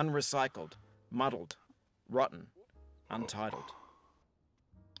 unrecycled, muddled, rotten, untitled.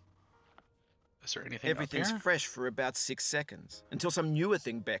 Is there anything Everything's up here? fresh for about 6 seconds, until some newer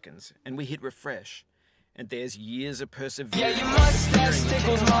thing beckons, and we hit refresh. And there's years of perseverance. Yeah, your mustache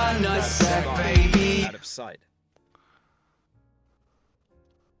tickles my nutsack, baby. Out of sight.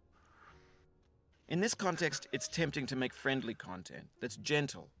 In this context, it's tempting to make friendly content that's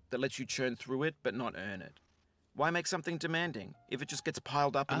gentle, that lets you churn through it but not earn it. Why make something demanding if it just gets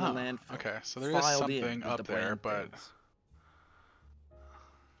piled up in the landfill? Okay, so there is something up there, but...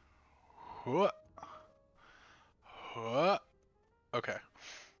 What? Okay.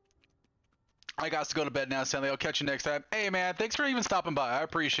 I got to go to bed now, Stanley. I'll catch you next time. Hey, man, thanks for even stopping by. I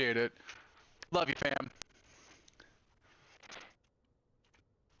appreciate it. Love you, fam.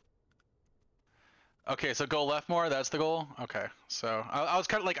 Okay, so go left more. That's the goal. Okay, so I was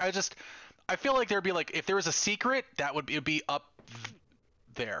kind of like, I feel like there'd be like, if there was a secret, that would be up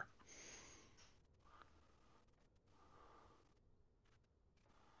there.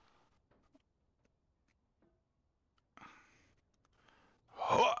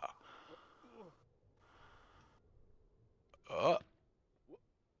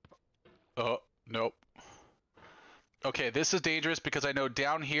 Nope. Okay, this is dangerous because I know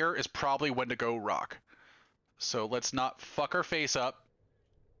down here is probably when to go rock. So let's not fuck our face up.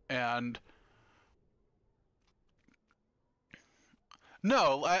 And...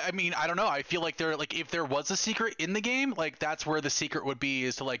 No, I mean, I don't know. I feel like there, like, if there was a secret in the game, like, that's where the secret would be,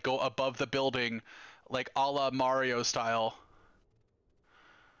 is to, like, go above the building, like, a la Mario style.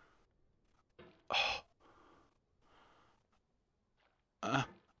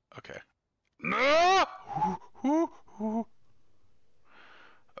 Okay. No!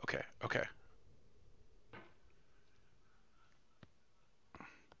 Okay, okay.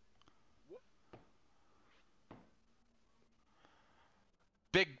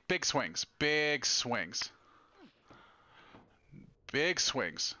 Big swings. Big swings. Big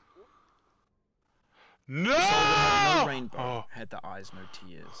swings. No! The soul that had no rainbow had the eyes, no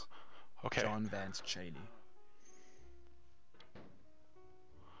tears. Okay. John Vance Cheney.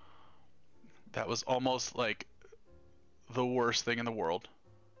 That was almost like the worst thing in the world.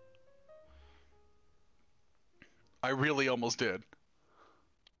 I really almost did.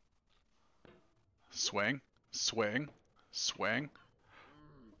 Swing, swing, swing.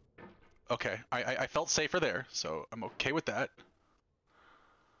 Okay, I felt safer there, so I'm okay with that.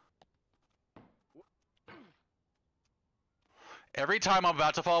 Every time I'm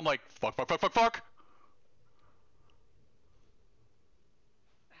about to fall, I'm like, fuck, fuck, fuck, fuck, fuck.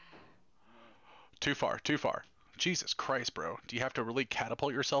 Too far, too far. Jesus Christ, bro. Do you have to really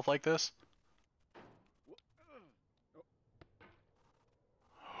catapult yourself like this?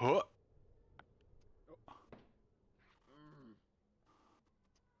 Huh.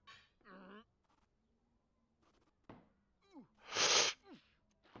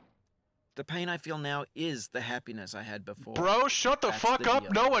 The pain I feel now is the happiness I had before. Bro, shut the That's fuck the up.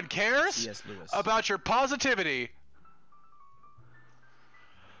 deal. No one cares C.S. Lewis. about your positivity.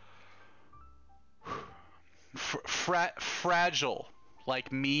 Fragile.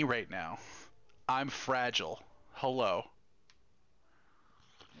 Like me right now. I'm fragile. Hello.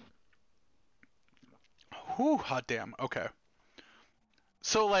 Whew, hot damn. Okay.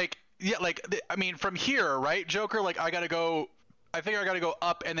 So, like, yeah, like, I mean, from here, right, Joker? Like, I think I gotta go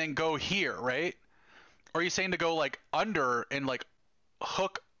up and then go here, right? Or are you saying to go, like, under and, like,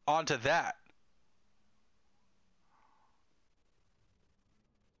 hook onto that?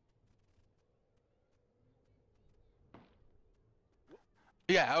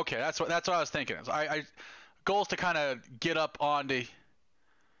 Yeah, okay, that's what I was thinking. I goal is to kind of get up onto.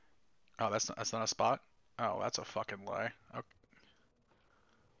 Oh, that's not a spot. Oh, that's a fucking lie. Okay.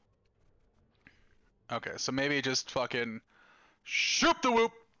 Okay, so maybe just fucking shoop the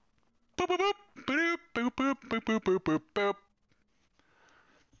whoop. Boop boop boop boop boop boop boop boop boop boop boop.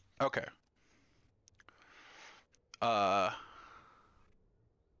 Okay.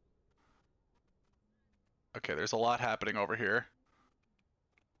 Okay, there's a lot happening over here.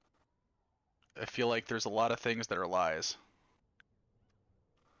 I feel like there's a lot of things that are lies.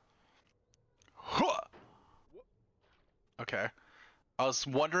 Okay. I was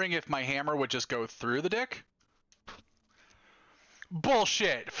wondering if my hammer would just go through the dick.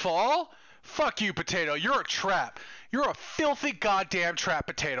 Bullshit. Fall? Fuck you, potato. You're a trap. You're a filthy goddamn trap,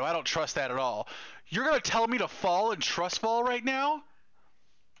 potato. I don't trust that at all. You're gonna tell me to fall and trust fall right now?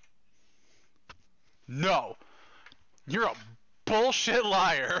 No. You're a bullshit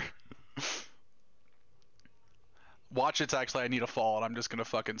liar. Watch, it's actually I need a fall and I'm just gonna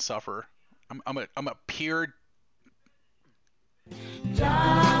fucking suffer. I'm a pure.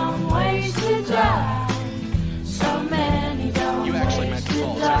 Dumb ways to die. So many dumb You actually meant to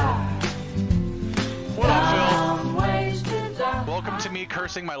fall too. What up, Phil? ways to die. Welcome to me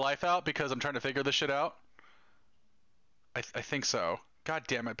cursing my life out because I'm trying to figure this shit out. I think so. God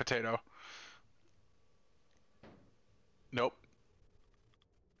damn it, potato. Nope.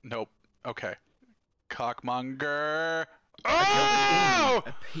 Nope. Okay. Cockmonger. Oh!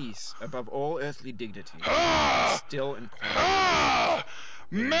 A peace above all earthly dignity. Ah! Still and quiet. Ah!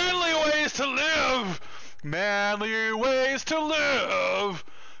 Manly ways to live! Manly ways to live!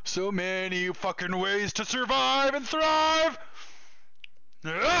 So many fucking ways to survive and thrive!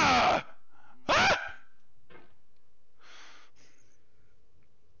 Ah! Ah!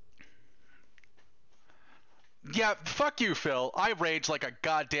 Yeah, fuck you, Phil. I rage like a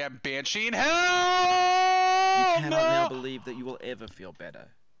goddamn banshee in hell! You cannot now no! believe that you will ever feel better.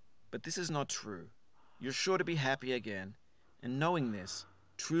 But this is not true. You're sure to be happy again, and knowing this,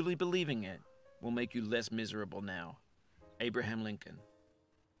 truly believing it, will make you less miserable now. Abraham Lincoln.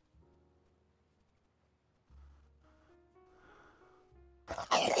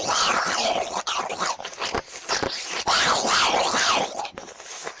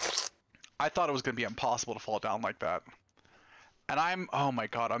 I thought it was going to be impossible to fall down like that. And oh my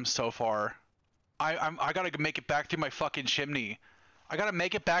god, I'm so far. I gotta make it back through my fucking chimney. I gotta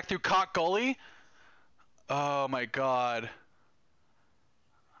make it back through Cock Gully? Oh my god.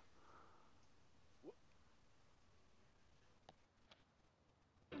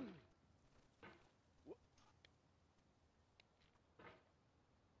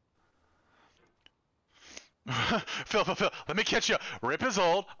 Phil, let me catch you. Rip is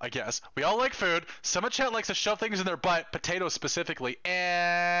old, I guess. We all like food. Some of chat likes to shove things in their butt, potatoes specifically,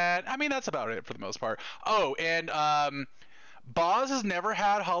 and I mean that's about it for the most part. Oh, and Boz has never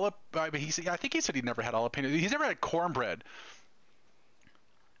had I think he said he never had jalapeno. He's never had cornbread.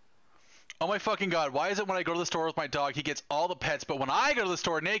 Oh my fucking god! Why is it when I go to the store with my dog, he gets all the pets, but when I go to the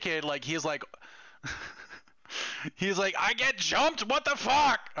store naked, like he's like, he's like, I get jumped. What the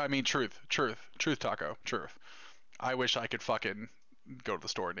fuck? I mean, truth, Taco, truth. I wish I could fucking go to the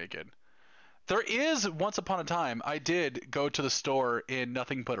store naked. There is, once upon a time, I did go to the store in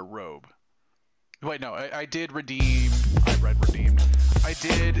nothing but a robe. Wait, no, I did redeem. I read redeemed. I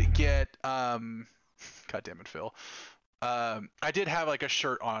did get. God damn it, Phil. I did have like a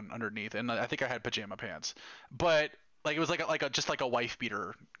shirt on underneath, and I think I had pajama pants, but like it was just like a wife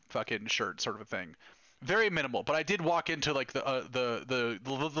beater fucking shirt sort of a thing, very minimal. But I did walk into like the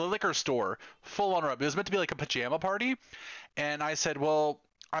liquor store full on robe. It was meant to be like a pajama party, and I said, well,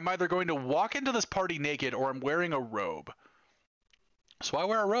 I'm either going to walk into this party naked or I'm wearing a robe. So I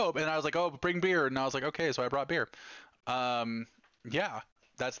wear a robe, and I was like, oh, bring beer, and I was like, okay, so I brought beer. Yeah,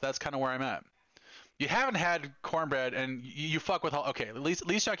 that's kind of where I'm at. You haven't had cornbread, and you fuck with okay. At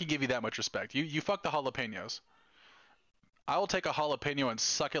least I can give you that much respect. You fuck the jalapenos. I will take a jalapeno and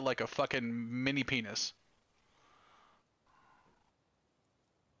suck it like a fucking mini penis.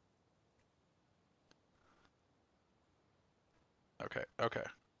 Okay.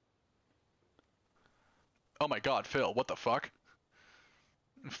 Oh my god, Phil, what the fuck?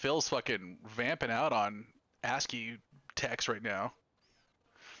 Phil's fucking vamping out on ASCII text right now.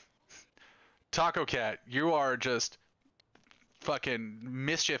 Taco Cat, you are just fucking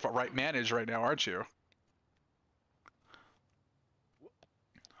mischief managed right now, aren't you?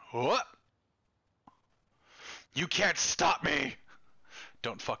 What? You can't stop me!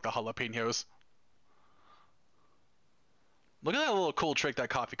 Don't fuck the jalapenos. Look at that little cool trick that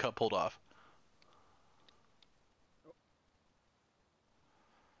coffee cup pulled off.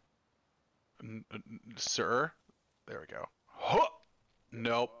 Sir? There we go. Huh!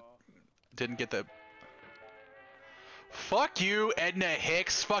 Nope. Didn't get the... Fuck you, Edna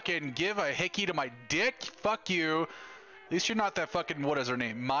Hicks. Fucking give a hickey to my dick. Fuck you. At least you're not that fucking... What is her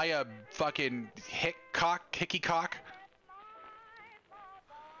name? Maya fucking Hickey Cock?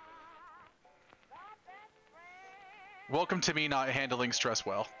 Welcome to me not handling stress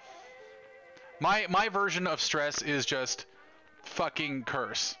well. My version of stress is just fucking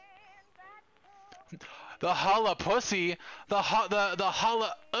curse. The holla pussy, the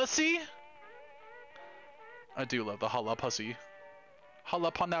holla ussy. I do love the holla pussy. Holla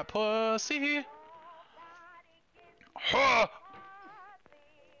upon that pussy. Huh!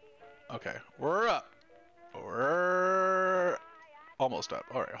 Okay, we're up. We're almost up.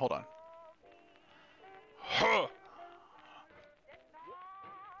 All right, hold on. Huh!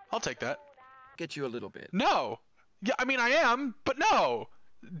 I'll take that. Get you a little bit. No. Yeah, I mean I am, but no.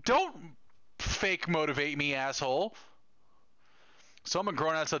 Don't fake motivate me, asshole. So I'm a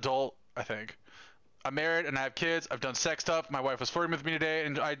grown-ass adult, I think. I'm married and I have kids. I've done sex stuff. My wife was flirting with me today,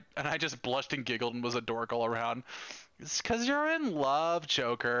 and I just blushed and giggled and was a dork all around. It's because you're in love,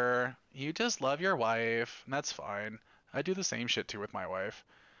 Joker. You just love your wife, and that's fine. I do the same shit too with my wife.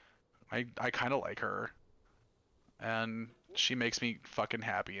 I kind of like her, and she makes me fucking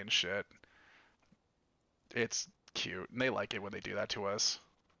happy and shit. It's cute, and they like it when they do that to us.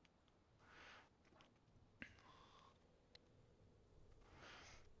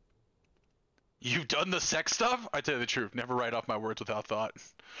 You've done the sex stuff? I tell you the truth, never write off my words without thought.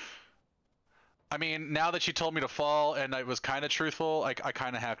 I mean, now that you told me to fall and I was kind of truthful, I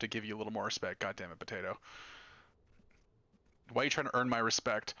kind of have to give you a little more respect. God damn it, Potato. Why are you trying to earn my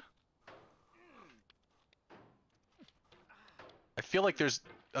respect? I feel like there's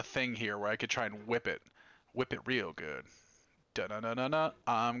a thing here where I could try and whip it. Whip it real good. Da-na-na-na-na.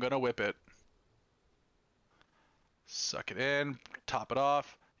 I'm gonna whip it. Suck it in. Top it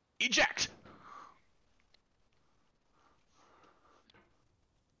off. Eject!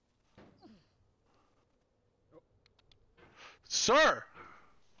 Sir!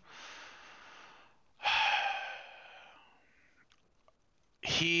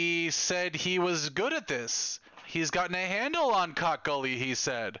 He said he was good at this. He's gotten a handle on Cock Gully, he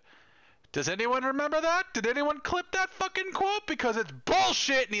said. Does anyone remember that? Did anyone clip that fucking quote? Because it's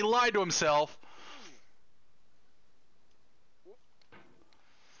bullshit and he lied to himself.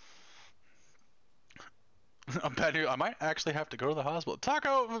 I'm betting I might actually have to go to the hospital.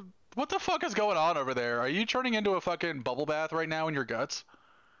 Taco, what the fuck is going on over there? Are you turning into a fucking bubble bath right now in your guts?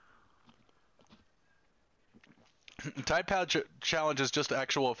 Tide Pad challenge is just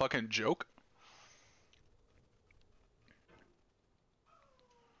actual fucking joke.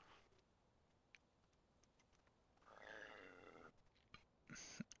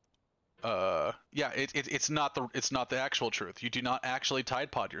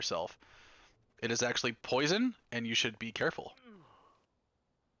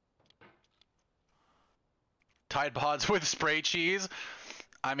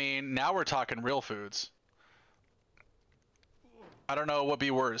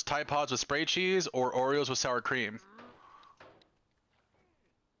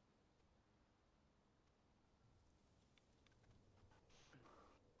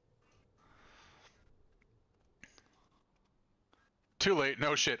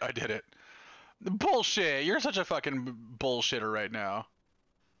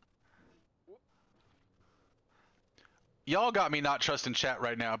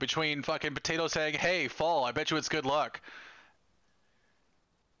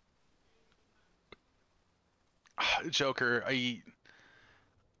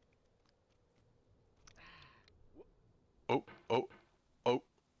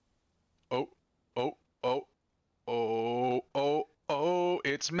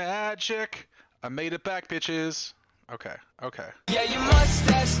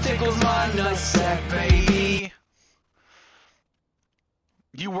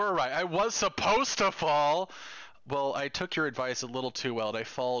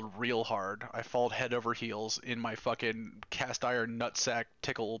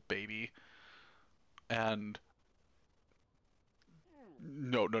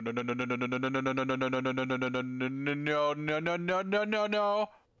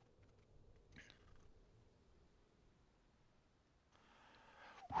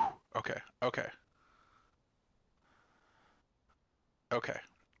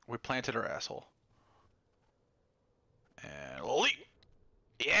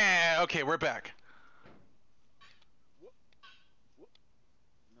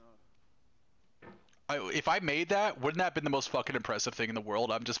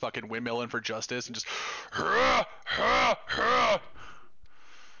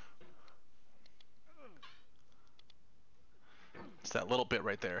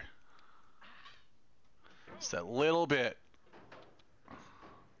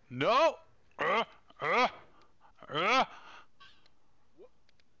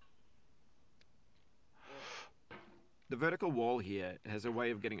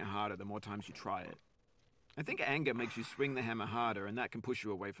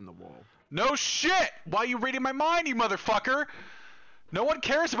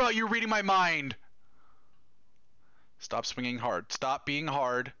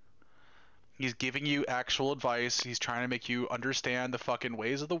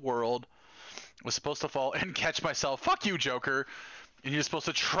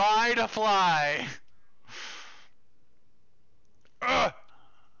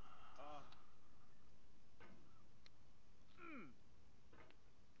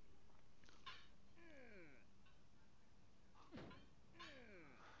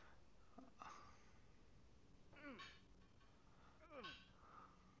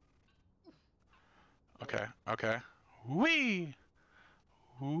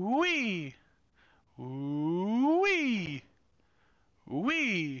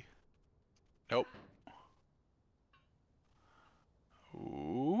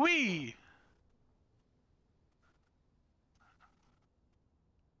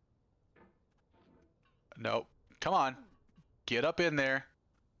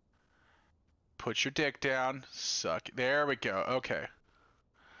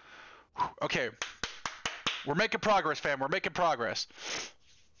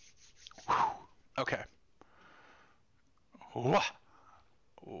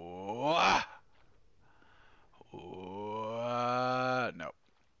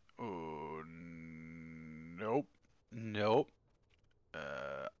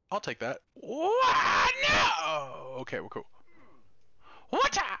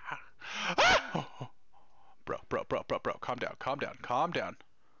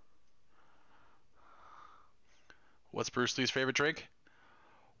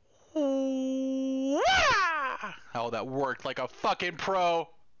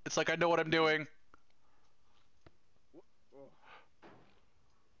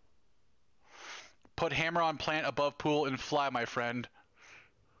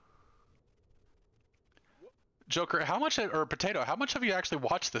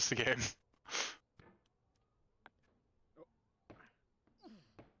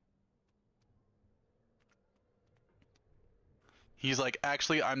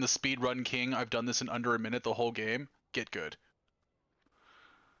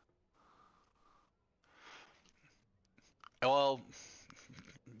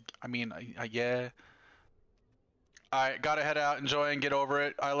 I gotta head out, enjoy, and get over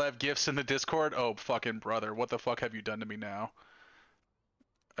it. I left gifts in the Discord. Oh, fucking brother, what the fuck have you done to me now?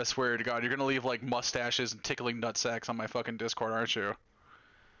 I swear to God, you're gonna leave like mustaches and tickling nutsacks on my fucking Discord, aren't you?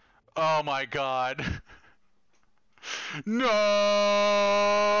 Oh my God. No!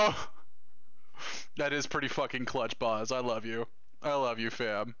 That is pretty fucking clutch, Boz. I love you. I love you,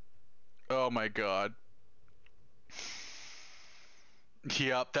 fam. Oh my God.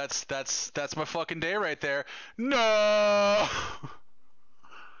 Yep, that's my fucking day right there. No!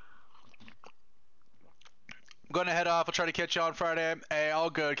 I'm gonna head off. I'll try to catch you on Friday. Hey, all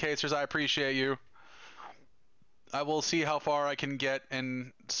good, Casers. I appreciate you. I will see how far I can get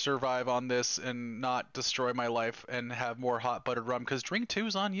and survive on this and not destroy my life and have more hot buttered rum, because drink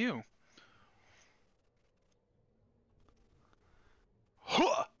two's on you.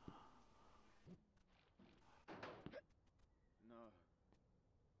 Huh! No.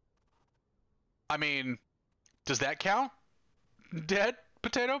 I mean, does that count? Dead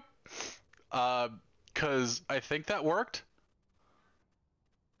potato? Cause I think that worked.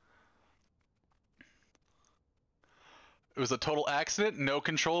 It was a total accident, no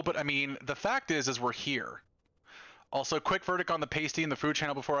control, but I mean, the fact is we're here. Also, quick verdict on the pasty and the food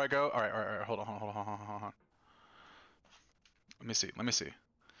channel before I go. All right, hold on. Let me see.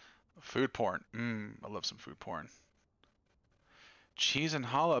 Food porn. I love some food porn. Cheese and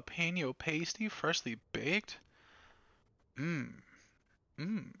jalapeno pasty, freshly baked.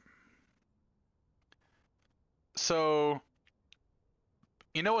 So,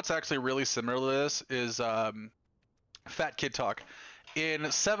 you know what's actually really similar to this is Fat Kid Talk. In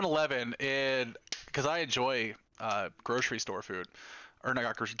 7-Eleven, because I enjoy grocery store food, or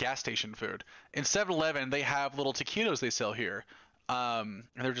not gas station food. In 7-Eleven, they have little taquitos they sell here. And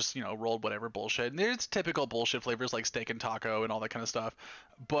they're just, you know, rolled whatever bullshit. And it's typical bullshit flavors like steak and taco and all that kind of stuff.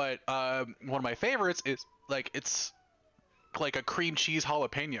 But one of my favorites is, like, it's like a cream cheese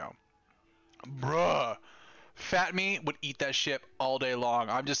jalapeno. Bruh. Fat me would eat that shit all day long.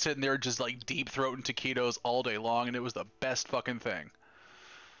 I'm just sitting there just like deep throating taquitos all day long, and it was the best fucking thing.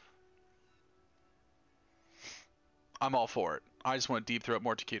 I'm all for it. I just want to deep throat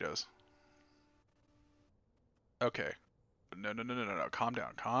more taquitos. Okay. No. Calm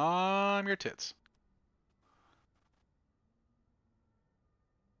down. Calm your tits.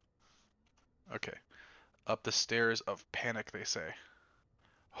 Okay. Up the stairs of panic, they say.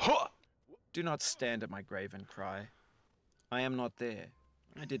 Huh! Do not stand at my grave and cry. I am not there.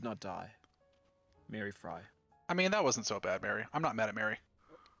 I did not die. Mary Fry. I mean, that wasn't so bad, Mary. I'm not mad at Mary.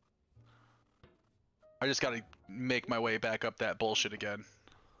 I just gotta make my way back up that bullshit again.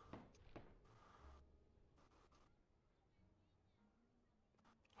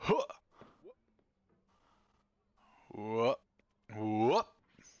 Huh! Whoop. Whoop.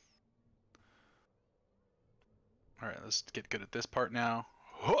 Alright, let's get good at this part now.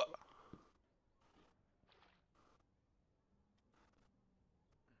 Huh!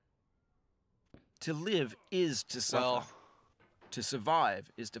 To live is to suffer. Well, to survive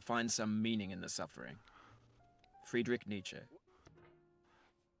is to find some meaning in the suffering. Friedrich Nietzsche.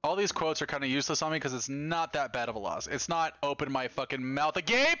 all these quotes are kind of useless on me because it's not that bad of a loss. It's not open my fucking mouth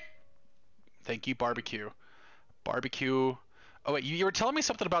agape. Thank you, barbecue. Barbecue. Oh wait, you were telling me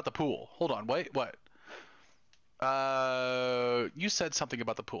something about the pool. Hold on, wait, what? You said something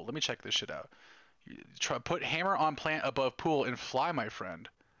about the pool. Let me check this shit out. Try put hammer on plant above pool and fly, my friend.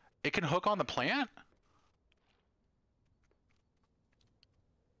 It can hook on the plant?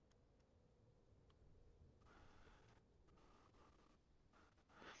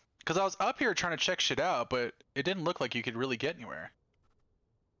 Because I was up here trying to check shit out, but it didn't look like you could really get anywhere.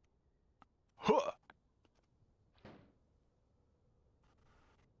 Huh.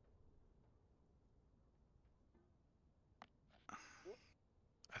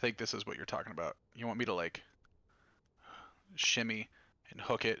 I think this is what you're talking about. You want me to like shimmy and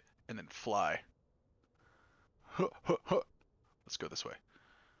hook it and then fly. Huh, huh, huh. Let's go this way.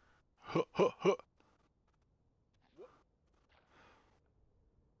 Huh, huh, huh.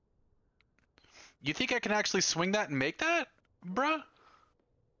 You think I can actually swing that and make that, bruh?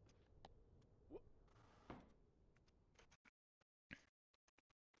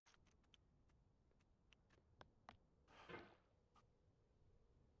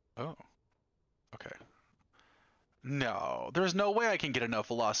 Oh, okay. No, there's no way I can get enough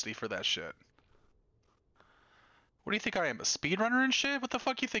velocity for that shit. What do you think I am, a speedrunner and shit? What the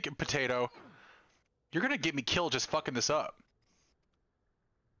fuck you thinking, potato? You're gonna get me killed just fucking this up.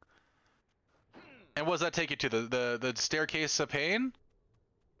 And what does that take you to? The staircase of pain?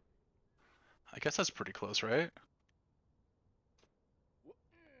 I guess that's pretty close, right?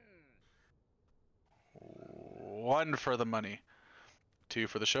 1 for the money. 2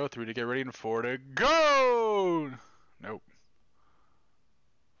 for the show, 3 to get ready, and 4 to go! Nope.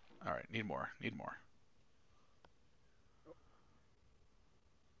 Alright, need more. Need more.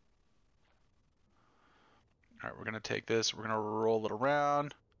 Alright, we're going to take this. We're going to roll it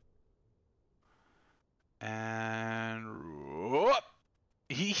around. And... whoop!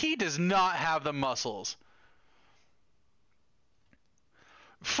 He does not have the muscles.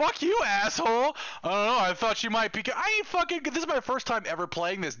 Fuck you, asshole! I don't know, I thought you might be good. I ain't fucking good. This is my first time ever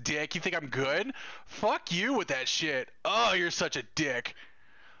playing this, dick. You think I'm good? Fuck you with that shit. Oh, you're such a dick.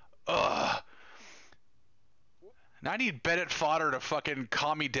 Ugh. Now I need Bennett Fodder to fucking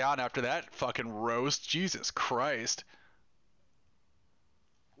calm me down after that fucking roast. Jesus Christ.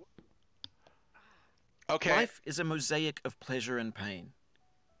 Okay. Life is a mosaic of pleasure and pain.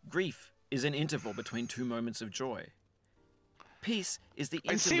 Grief is an interval between 2 moments of joy. Peace is the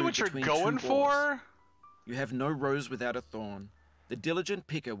interlude I see what you're between going 2 wars. for. You have no rose without a thorn. The diligent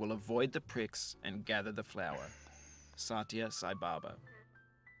picker will avoid the pricks and gather the flower. Satya Sai Baba.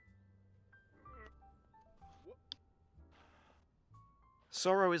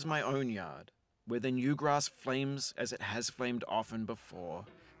 Sorrow is my own yard, where the new grass flames as it has flamed often before,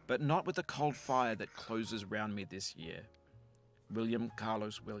 but not with the cold fire that closes round me this year. William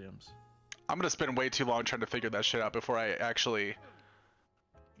Carlos Williams. I'm gonna spend way too long trying to figure that shit out before I actually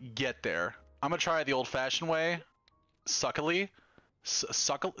get there. I'm gonna try it the old-fashioned way. Suckily.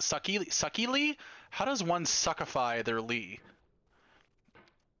 Suckily? How does one suckify their Lee?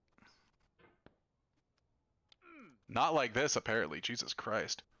 Not like this, apparently. Jesus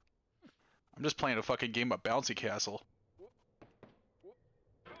Christ. I'm just playing a fucking game of Bouncy Castle.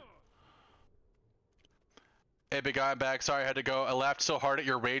 Hey, big guy, I'm back. Sorry I had to go. I laughed so hard at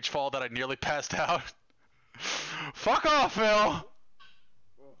your rage fall that I nearly passed out. Fuck off, Phil!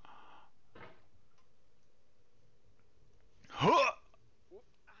 Huh!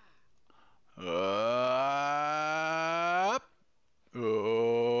 Up.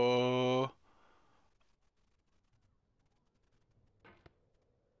 Oh.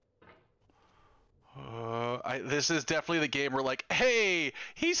 This is definitely the game where, like, hey,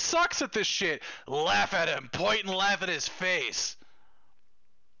 he sucks at this shit. Laugh at him. Point and laugh at his face.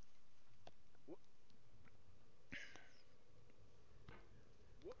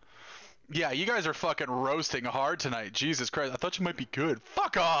 Yeah, you guys are fucking roasting hard tonight. Jesus Christ, I thought you might be good.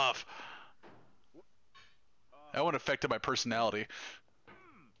 Fuck off! That one affected my personality.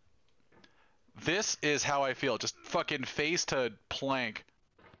 This is how I feel. Just fucking face to plank.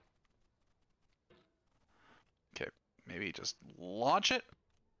 Okay, maybe just launch it.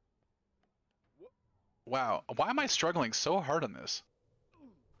 Wow, why am I struggling so hard on this?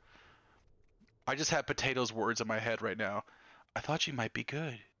 I just have potatoes words in my head right now. I thought you might be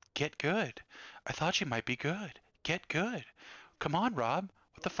good. Get good. I thought you might be good. Get good. Come on, Rob.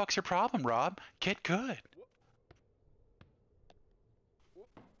 What the fuck's your problem, Rob? Get good.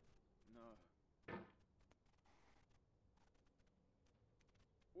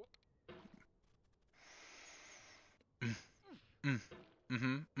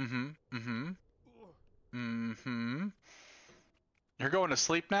 You're going to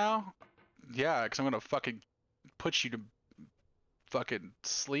sleep now? Yeah, because I'm going to fucking put you to fucking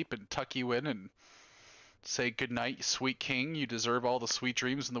sleep and tuck you in and say goodnight, sweet king. You deserve all the sweet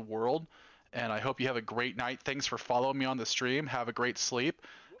dreams in the world. And I hope you have a great night. Thanks for following me on the stream. Have a great sleep.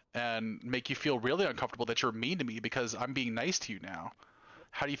 And make you feel really uncomfortable that you're mean to me because I'm being nice to you now.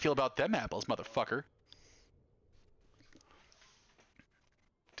 How do you feel about them apples, motherfucker?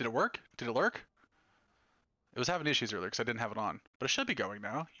 Did it work? Did it lurk? It was having issues earlier because I didn't have it on. But it should be going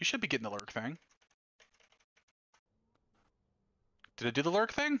now. You should be getting the lurk thing. Did it do the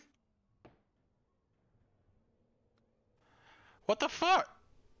lurk thing? What the fuck?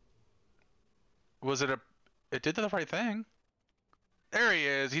 Was it a... It did the right thing. There he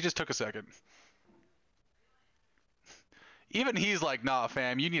is. He just took a second. Even he's like, nah,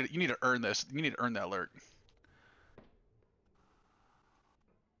 fam. You need to earn this. You need to earn that lurk.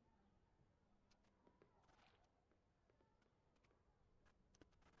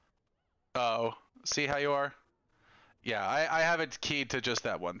 Oh, see how you are? Yeah, I have it keyed to just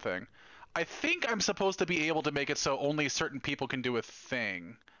that one thing. I think I'm supposed to be able to make it so only certain people can do a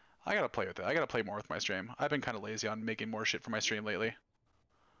thing. I gotta play with it. I gotta play more with my stream. I've been kind of lazy on making more shit for my stream lately.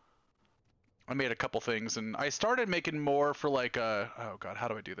 I made a couple things, and I started making more for like, oh god, how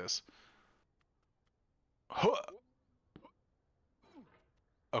do I do this? Huh.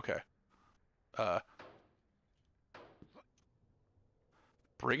 Okay.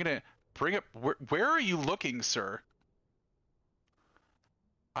 Bring it in. Bring it. Where are you looking, sir?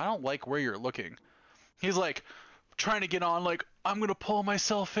 I don't like where you're looking. He's like, trying to get on, like, I'm gonna pull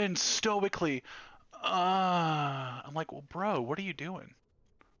myself in stoically. I'm like, well, bro, what are you doing?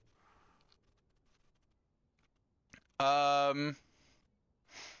 Ali,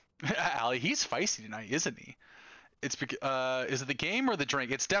 he's feisty tonight, isn't he? It's is it the game or the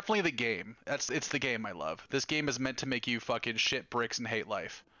drink? It's definitely the game. It's the game I love. This game is meant to make you fucking shit bricks and hate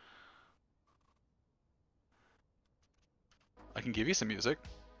life. I can give you some music.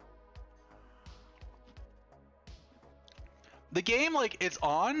 The game, like, it's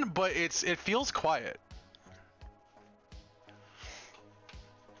on, but it feels quiet.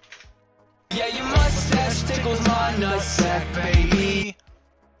 Yeah, your mustache tickles my nutsack, baby.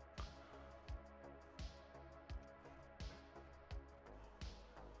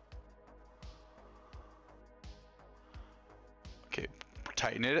 Okay,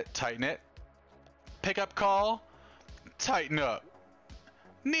 tighten it, tighten it. Pickup call, tighten up.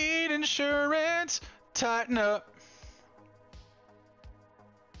 Need insurance, tighten up.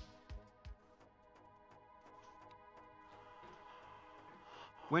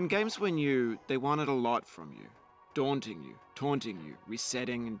 When games were new, they wanted a lot from you. Daunting you, taunting you,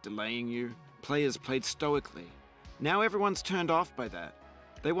 resetting and delaying you. Players played stoically. Now everyone's turned off by that.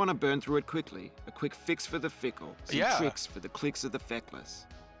 They want to burn through it quickly. A quick fix for the fickle. Some tricks for the clicks of the feckless.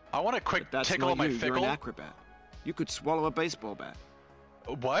 I want a quick tickle of my fickle. You're an acrobat. You could swallow a baseball bat.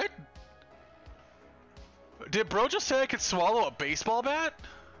 What? Did bro just say I could swallow a baseball bat?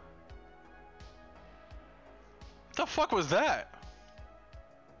 What the fuck was that?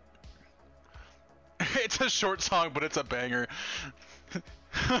 It's a short song, but it's a banger.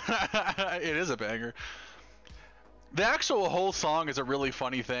 It is a banger. The actual whole song is a really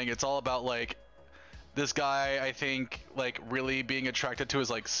funny thing. It's all about, like, this guy, I think, like, really being attracted to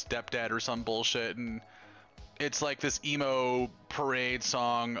his, like, stepdad or some bullshit, and it's like this emo parade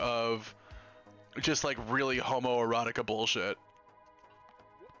song of just, like, really homoerotica bullshit.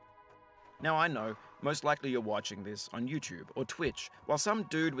 Now I know, most likely you're watching this on YouTube or Twitch, while some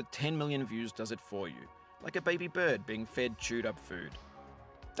dude with 10 million views does it for you, like a baby bird being fed chewed up food.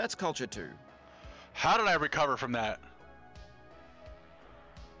 That's culture too. How did I recover from that?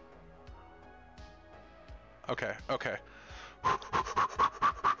 Okay, okay.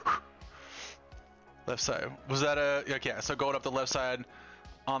 Left side. Was that a... Okay, so going up the left side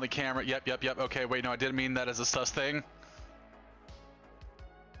on the camera. Yep, yep, yep. Okay, wait, no, I didn't mean that as a sus thing.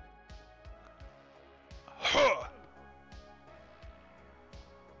 Huh.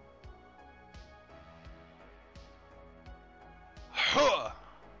 Huh.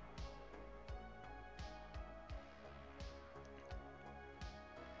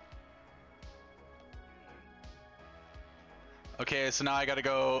 Okay, so now I gotta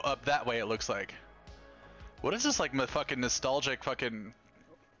go up that way, it looks like. What is this, like, fucking nostalgic fucking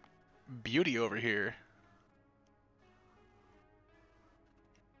beauty over here?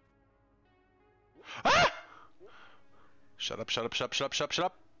 Ah! Shut up, shut up, shut up, shut up, shut up, shut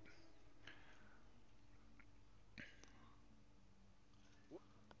up.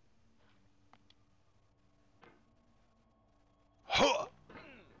 Huh.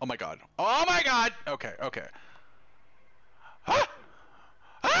 Oh my god. Oh my god! Okay, okay. Ah!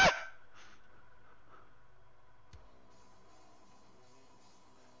 Ah!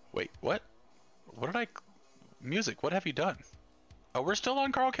 Wait, what? What did I... Music, what have you done? Oh, we're still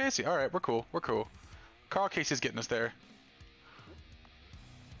on Carl Casey. Alright, we're cool, we're cool. Carl Casey's getting us there.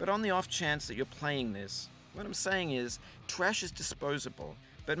 But on the off chance that you're playing this, what I'm saying is, trash is disposable,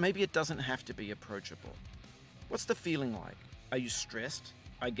 but maybe it doesn't have to be approachable. What's the feeling like? Are you stressed?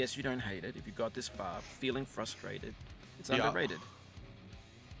 I guess you don't hate it if you got this far. Feeling frustrated? It's underrated.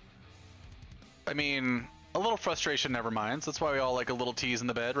 I mean, a little frustration never minds. That's why we all like a little tease in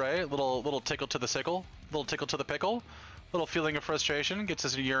the bed, right? Little tickle to the sickle, little tickle to the pickle, little feeling of frustration gets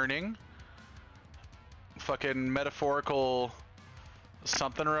us yearning. Fucking metaphorical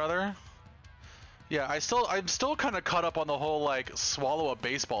something or other. Yeah, I'm still kind of caught up on the whole, like, swallow a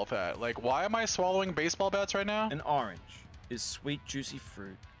baseball bat. Like, why am I swallowing baseball bats right now? An orange is sweet, juicy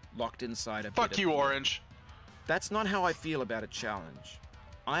fruit locked inside a Fuck bitter you, peel. orange. That's not how I feel about a challenge.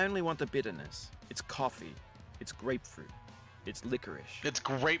 I only want the bitterness. It's coffee. It's grapefruit. It's licorice. It's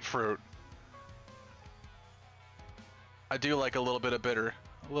grapefruit. I do like a little bit of bitter.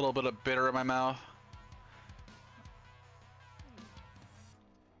 A little bit of bitter in my mouth.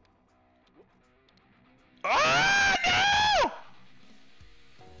 Oh, no!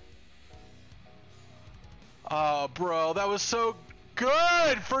 Oh, bro, that was so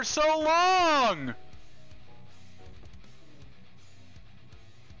good for so long!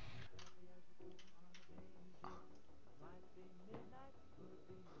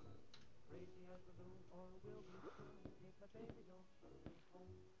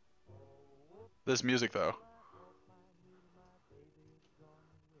 This music though.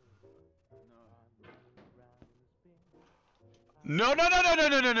 No, no, no, no, no,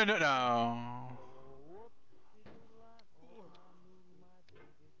 no, no, no, no, no.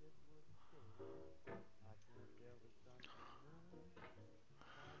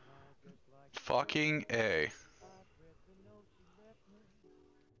 Fucking A.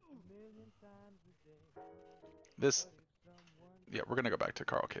 This... Yeah, we're gonna go back to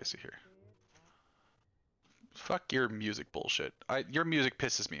Carl Casey here. Fuck your music bullshit. Your music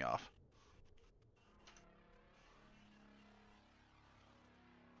pisses me off.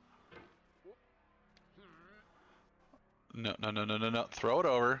 No, no, no, no, no, no. Throw it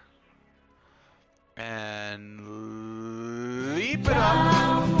over. And leap it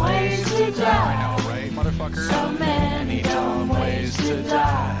up. Ways to I die. know, right, motherfucker? So many dumb ways to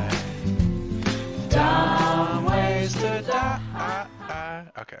die. Dumb ways to die.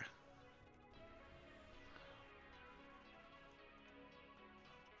 Okay.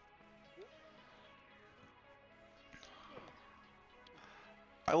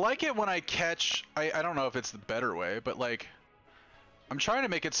 I like it when I catch... I don't know if it's the better way, but like... I'm trying to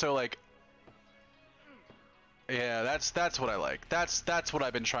make it so like... Yeah, that's what I like. That's what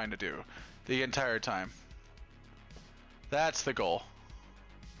I've been trying to do the entire time. That's the goal.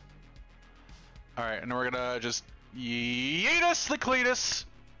 Alright, and we're gonna just... Yeet us the Cletus!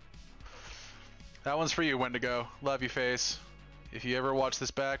 That one's for you, Wendigo. Love you, face. If you ever watch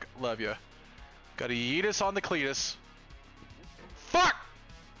this back, love you. Gotta yeet us on the Cletus. Fuck!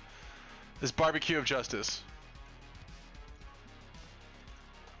 This barbecue of justice.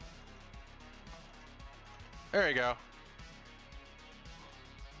 There you go.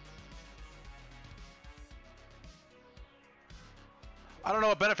 I don't know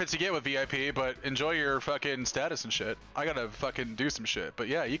what benefits you get with VIP, but enjoy your fucking status and shit. I gotta fucking do some shit, but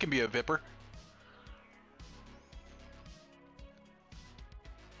yeah, you can be a Vipper.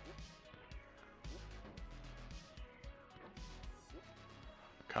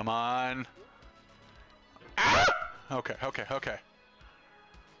 Come on. Ah! Okay, okay, okay.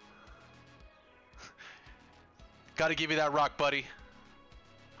 Gotta give you that rock, buddy.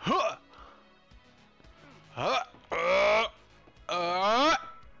 Huh!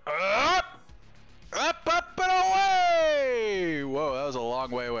 Up and away! Whoa, that was a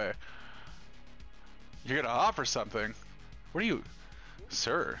long way away. You're gonna offer something. What are you...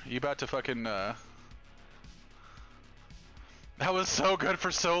 Sir, you about to fucking, That was so good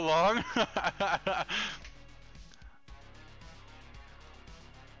for so long.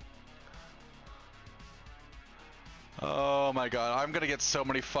 Oh my god, I'm gonna get so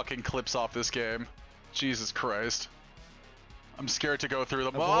many fucking clips off this game. Jesus Christ. I'm scared to go through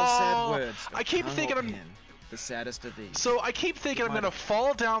them. Of all sad words, I keep thinking I'm... the saddest of these. So I keep thinking I'm gonna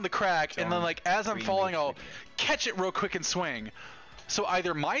fall down the crack, and then like as I'm falling I'll catch it real quick and swing. So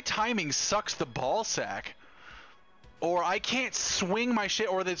either my timing sucks the ball sack, or I can't swing my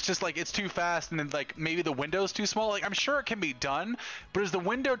shit, or it's just like it's too fast, and then like maybe the window's too small. Like I'm sure it can be done, but is the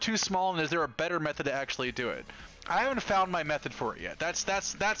window too small, and is there a better method to actually do it? I haven't found my method for it yet.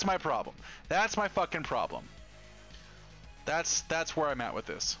 That's my problem. That's my fucking problem. That's where I'm at with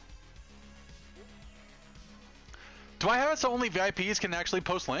this. Do I have it so only VIPs can actually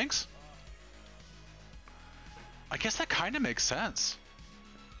post links? I guess that kind of makes sense.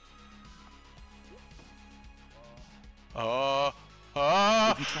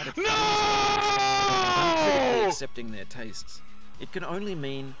 If you try to No! accepting their tastes, it can only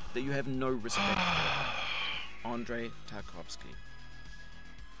mean that you have no respect for them. Andrei Tarkovsky.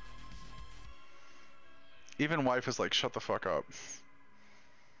 Even wife is like, shut the fuck up.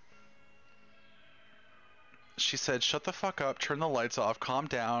 She said, shut the fuck up, turn the lights off, calm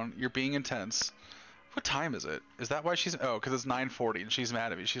down, you're being intense. What time is it? Is that why she's... Oh, because it's 9:40 and she's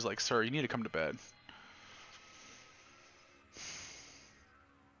mad at me. She's like, sir, you need to come to bed.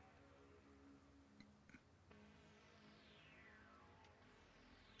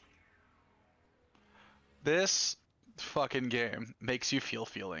 This fucking game makes you feel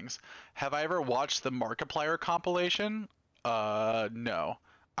feelings. Have I ever watched the Markiplier compilation? No.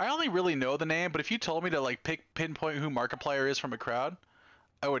 I only really know the name, but if you told me to like pinpoint who Markiplier is from a crowd,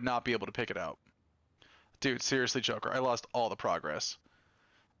 I would not be able to pick it out. Dude, seriously, Joker, I lost all the progress.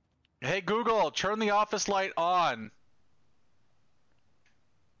 Hey Google, turn the office light on.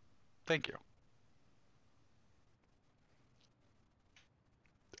 Thank you.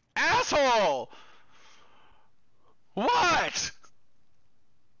 Asshole! What?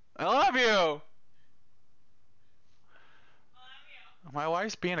 I love you. My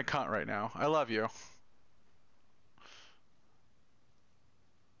wife's being a cunt right now. I love you.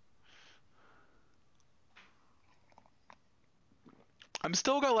 I'm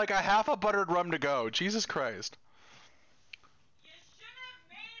still got like a half a buttered rum to go. Jesus Christ. You should have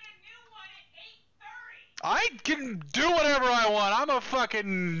made a new one at 8:30. I can do whatever I want. I'm a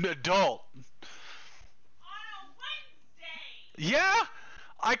fucking adult. On a Wednesday. Yeah?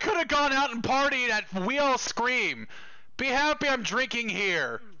 I could have gone out and partied at We All Scream. Be happy I'm drinking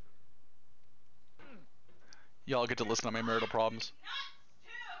here. Y'all get to listen to my marital problems.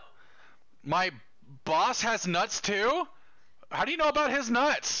 My boss has nuts too? How do you know about his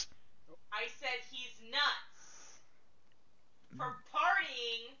nuts? I said he's nuts for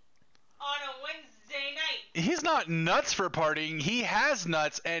partying on a Wednesday night. He's not nuts for partying. He has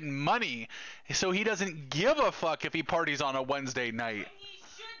nuts and money. So he doesn't give a fuck if he parties on a Wednesday night. And he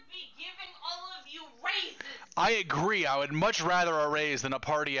should be giving all of you raises. I agree. I would much rather a raise than a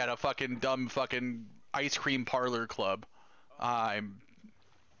party at a fucking dumb fucking ice cream parlor club.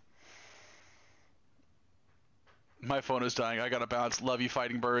 My phone is dying. I gotta bounce. Love you,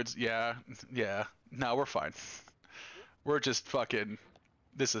 fighting birds. Yeah. No, we're fine. We're just fucking...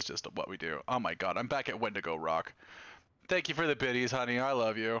 This is just what we do. Oh my god, I'm back at Wendigo Rock. Thank you for the biddies, honey. I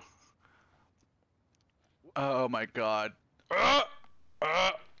love you. Oh my god. I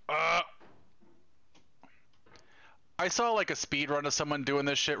saw like a speed run of someone doing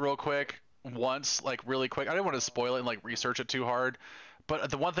this shit real quick. Once, like really quick. I didn't want to spoil it and like research it too hard. But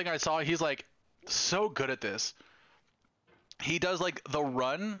the one thing I saw, he's like so good at this. He does like the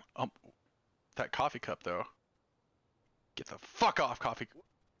run. That coffee cup though. Get the fuck off, coffee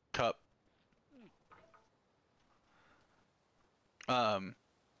cup. But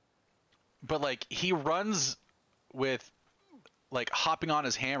like he runs with like hopping on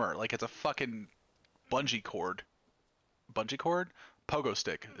his hammer like it's a fucking bungee cord. Bungee cord? Pogo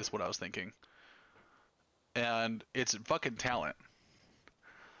stick is what I was thinking. And it's fucking talent.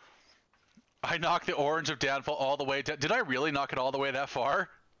 I knocked the orange of downfall all the way down. Did I really knock it all the way that far?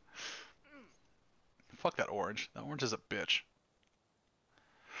 Fuck that orange. That orange is a bitch.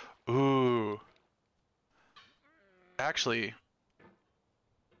 Ooh. Actually,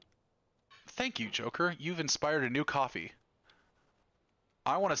 thank you, Joker. You've inspired a new coffee.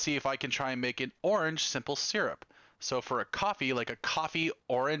 I want to see if I can try and make an orange simple syrup. So for a coffee, like a coffee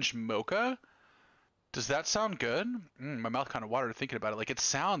orange mocha, does that sound good? My mouth kind of watered thinking about it. Like, it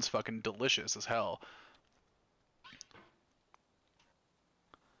sounds fucking delicious as hell.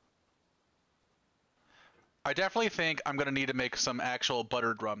 I definitely think I'm going to need to make some actual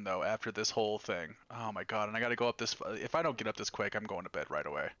buttered rum, though, after this whole thing. Oh my god, and I got to go up this... If I don't get up this quick, I'm going to bed right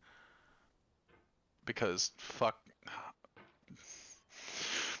away. Because, fuck...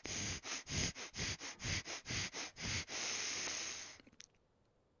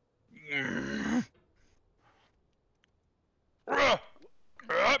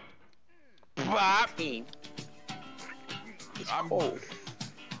 Steve, it's I'm cold.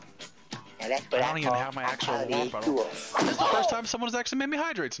 Now that's I what don't even have my actual water bottle. This is the first time someone's actually made me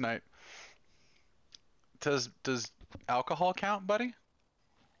hydrate tonight. Does alcohol count, buddy?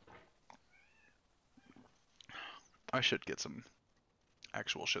 I should get some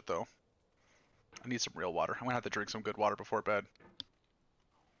actual shit though. I need some real water. I'm gonna have to drink some good water before bed.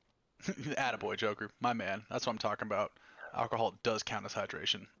 Attaboy, Joker. My man. That's what I'm talking about. Alcohol does count as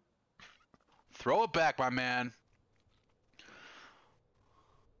hydration. Throw it back, my man.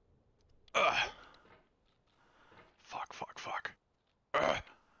 Ugh. Fuck. Ugh.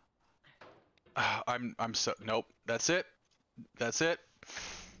 I'm so... Nope. That's it.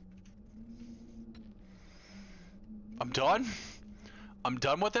 I'm done. I'm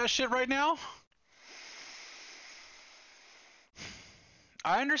done with that shit right now.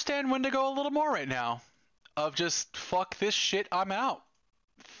 I understand when to go a little more right now. Of just, fuck this shit, I'm out.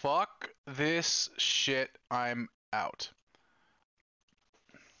 Fuck this shit, I'm out.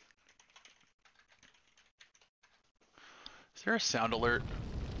 Is there a sound alert?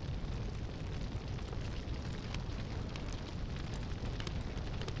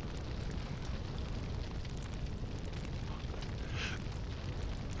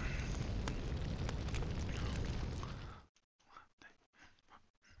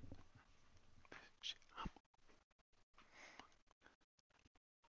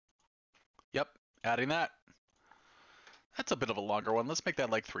 Yep, adding that. That's a bit of a longer one. Let's make that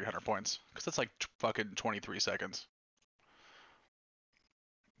like 300 points. Because that's like fucking 23 seconds.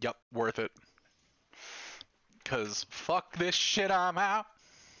 Yep, worth it. Because fuck this shit, I'm out.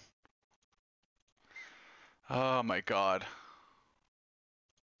 Oh my god.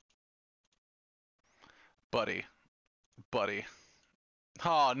 Buddy.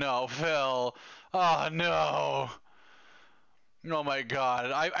 Oh no, Phil. Oh no. Oh my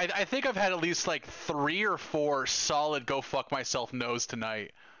god. I think I've had at least like 3 or 4 solid go fuck myself no's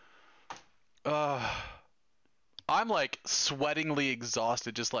tonight. I'm like sweatingly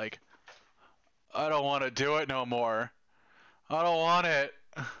exhausted, just like, I don't want to do it no more. I don't want it.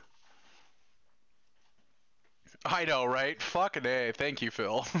 I know, right? Fucking A. Thank you,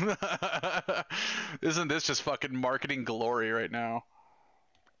 Phil. Isn't this just fucking marketing glory right now?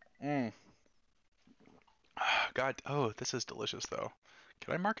 God, oh, this is delicious though.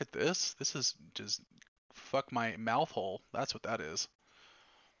 Can I market this? This is just fuck my mouth hole. That's what that is.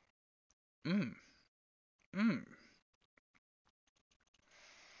 Mmm. Mmm.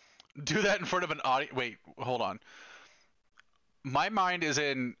 Do that in front of an audience. Wait, hold on. My mind is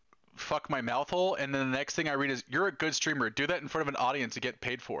in fuck my mouth hole, and then the next thing I read is you're a good streamer. Do that in front of an audience to get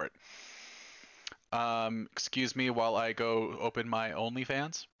paid for it. Excuse me while I go open my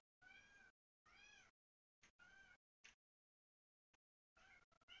OnlyFans.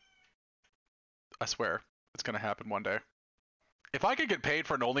 I swear, it's gonna happen one day. If I could get paid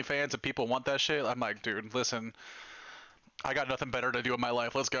for an OnlyFans and people want that shit, I'm like, dude, listen, I got nothing better to do in my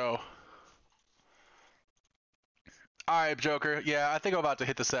life. Let's go. Alright, Joker. Yeah, I think I'm about to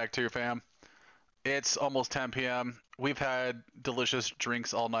hit the sack too, fam. It's almost 10 p.m. We've had delicious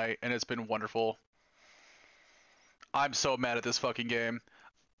drinks all night, and it's been wonderful. I'm so mad at this fucking game.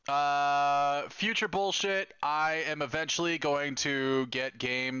 Future bullshit. I am eventually going to get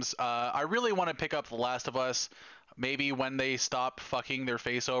games. I really want to pick up The Last of Us. Maybe when they stop fucking their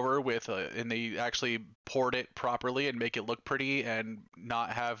face over with, and they actually port it properly and make it look pretty and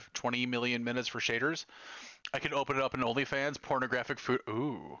not have 20 million minutes for shaders, I could open it up in OnlyFans, pornographic food.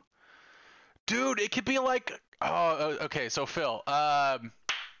 Ooh. Dude, it could be like, oh, okay, so Phil, I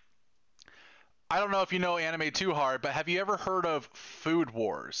don't know if you know anime too hard, but have you ever heard of Food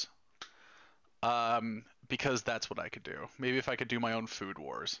Wars? Because that's what I could do. Maybe if I could do my own Food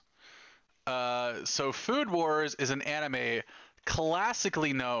Wars. So Food Wars is an anime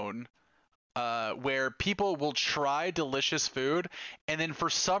classically known where people will try delicious food, and then for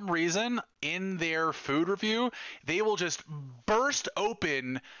some reason in their food review, they will just burst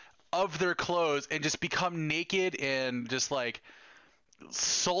open of their clothes and just become naked and just like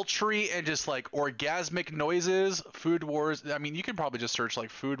sultry and just like orgasmic noises. Food Wars. I mean, you can probably just search like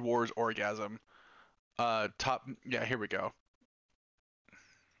Food Wars orgasm. Top. Yeah, here we go.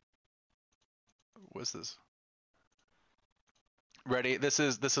 What's this? Ready? This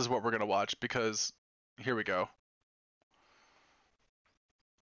is what we're gonna watch because here we go.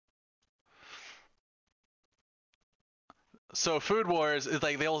 So Food Wars is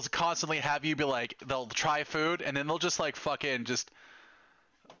like they'll constantly have you be like they'll try food and then they'll just like fucking just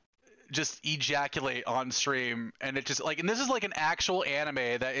ejaculate on stream, and it just like, and this is like an actual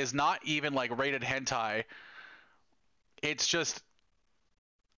anime that is not even like rated hentai. It's just,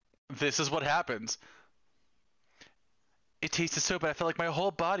 this is what happens. It tasted so bad, I felt like my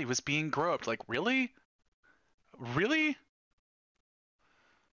whole body was being groped. Like, really? Really?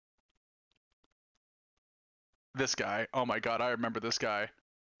 This guy. Oh my god, I remember this guy.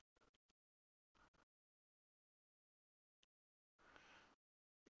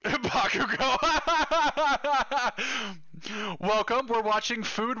 Bakugo! Welcome. We're watching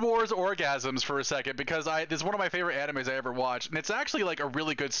Food Wars Orgasms for a second because this is one of my favorite animes I ever watched, and it's actually like a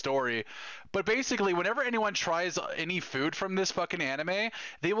really good story. But basically, whenever anyone tries any food from this fucking anime,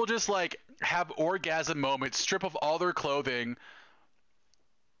 they will just like have orgasm moments, strip off all their clothing,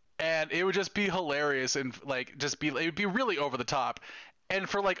 and it would just be hilarious and like it would be really over the top. And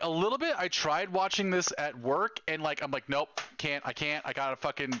for like a little bit, I tried watching this at work, and like I'm like, nope, I can't. I gotta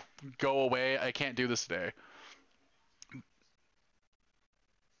fucking go away. I can't do this today.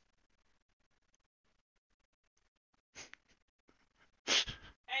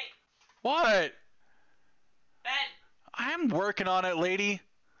 Hey. What? Ben. I'm working on it, lady.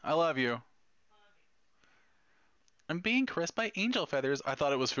 I love you. I'm being caressed by angel feathers. I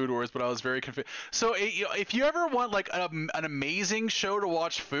thought it was Food Wars, but I was very confused. So if you ever want like an amazing show to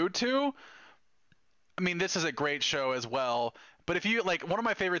watch food to, I mean, this is a great show as well. But if you like, one of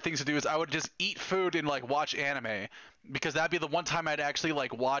my favorite things to do is I would just eat food and like watch anime, because that'd be the one time I'd actually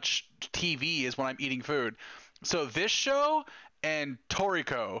like watch TV is when I'm eating food. So this show and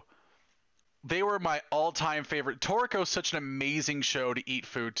Toriko, they were my all-time favorite. Toriko's such an amazing show to eat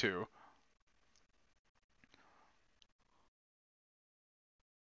food to.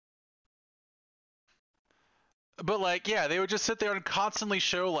 But like, yeah, they would just sit there and constantly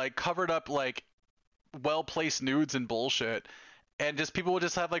show like covered up like well-placed nudes and bullshit, and just people would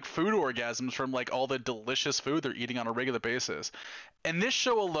just have like food orgasms from like all the delicious food they're eating on a regular basis. And this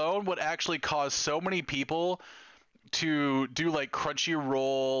show alone would actually cause so many people to do like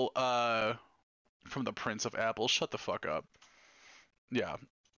Crunchyroll from the Prince of Apple. Shut the fuck up. Yeah,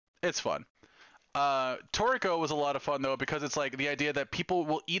 it's fun. Toriko was a lot of fun though, because it's like the idea that people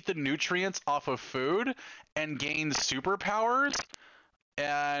will eat the nutrients off of food and gain superpowers,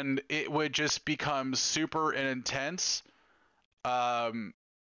 and it would just become super and intense. And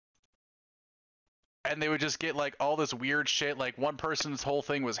they would just get like all this weird shit. Like one person's whole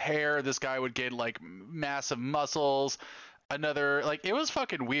thing was hair. This guy would get like massive muscles. Another, like, it was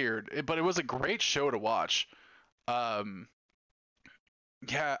fucking weird, but it was a great show to watch.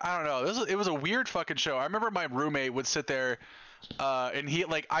 Yeah, I don't know. It was a weird fucking show. I remember my roommate would sit there, and he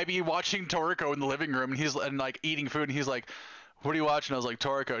like I'd be watching Toriko in the living room, and he's like eating food, and he's like, "What are you watching?" I was like,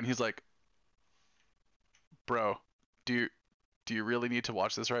 "Toriko," and he's like, "Bro, do you really need to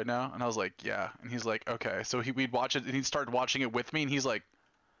watch this right now?" And I was like, "Yeah." And he's like, "Okay." So we'd watch it, and he'd start watching it with me, and he's like,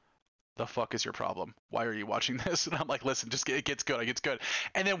 "The fuck is your problem? Why are you watching this?" And I'm like, "Listen, it gets good. It gets good."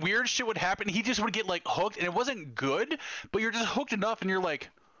 And then weird shit would happen. He just would get like hooked, and it wasn't good, but you're just hooked enough, and you're like,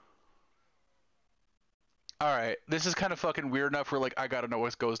 "All right, this is kind of fucking weird enough. Where like I gotta know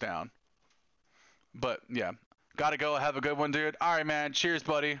what goes down." But yeah, gotta go. Have a good one, dude. All right, man. Cheers,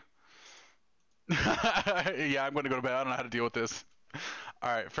 buddy. Yeah, I'm gonna go to bed. I don't know how to deal with this. All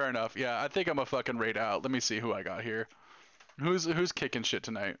right, fair enough. Yeah, I think I'm a fucking raid out. Let me see who I got here. Who's kicking shit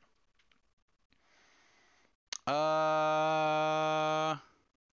tonight?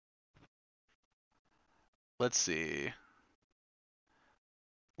 Let's see.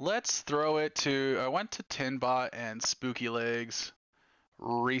 Let's throw it to. I went to Tinbot and Spooky Legs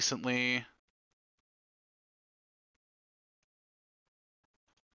recently.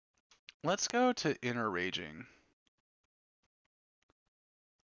 Let's go to Inner Raging.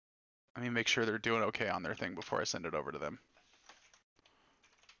 Let me make sure they're doing okay on their thing before I send it over to them.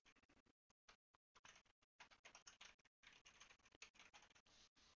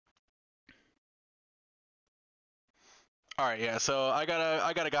 All right, yeah. So I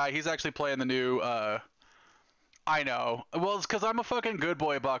got a guy. He's actually playing the new. I know. Well, it's because I'm a fucking good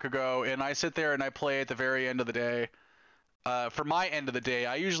boy, Bakugo, and I sit there and I play at the very end of the day. For my end of the day,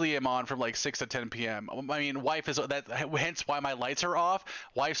 I usually am on from like 6 to 10 p.m. I mean, wife is that. Hence why my lights are off.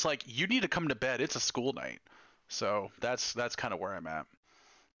 Wife's like, you need to come to bed. It's a school night. So that's kind of where I'm at.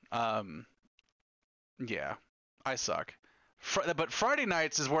 Yeah, I suck. But Friday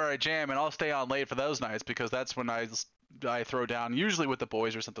nights is where I jam, and I'll stay on late for those nights because that's when I throw down, usually with the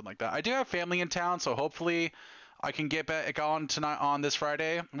boys or something like that. I do have family in town, so hopefully I can get back on tonight on this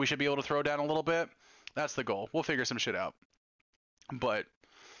Friday. We should be able to throw down a little bit. That's the goal. We'll figure some shit out. But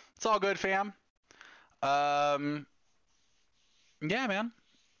it's all good, fam. Yeah, man.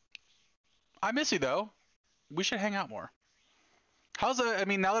 I miss you though. We should hang out more. I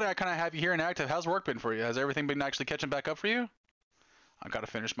mean, now that I kind of have you here and active, how's work been for you? Has everything been actually catching back up for you? I gotta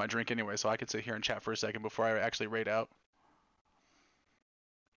finish my drink anyway, so I could sit here and chat for a second before I actually raid out.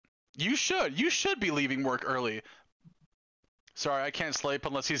 You should be leaving work early. Sorry, I can't sleep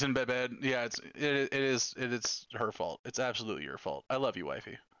unless he's in bed. Yeah, it is her fault. It's absolutely your fault. I love you,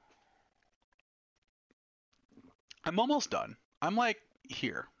 wifey. I'm almost done. I'm like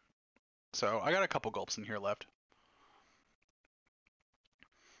here. So I got a couple gulps in here left.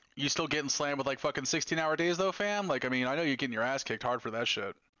 You still getting slammed with like fucking 16-hour days though, fam? Like, I mean, I know you're getting your ass kicked hard for that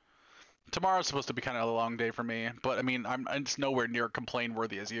shit. Tomorrow's supposed to be kind of a long day for me, but I mean, it's nowhere near complain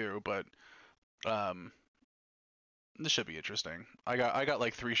worthy as you, but this should be interesting. I got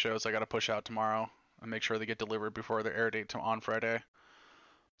like 3 shows I got to push out tomorrow and make sure they get delivered before their air date on Friday.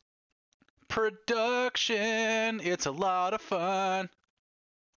 Production, it's a lot of fun.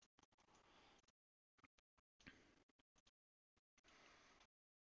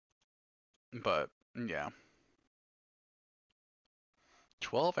 But yeah.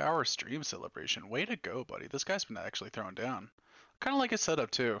 12-hour stream celebration. Way to go, buddy. This guy's been actually throwing down. Kind of like his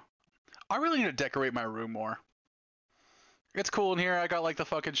setup too. I really need to decorate my room more. It's cool in here. I got like the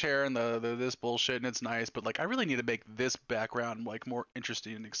fucking chair and the this bullshit, and it's nice, but like I really need to make this background like more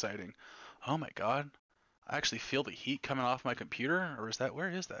interesting and exciting. Oh my god. I actually feel the heat coming off my computer, or is that, where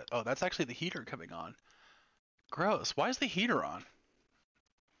is that? Oh, that's actually the heater coming on. Gross. Why is the heater on?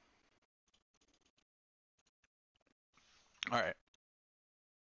 All right.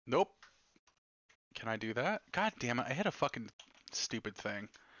 Nope. Can I do that? God damn it. I hit a fucking stupid thing.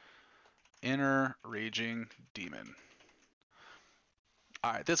 Inner Raging Demon.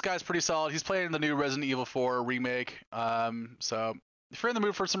 Alright, this guy's pretty solid. He's playing the new Resident Evil 4 remake. So if you're in the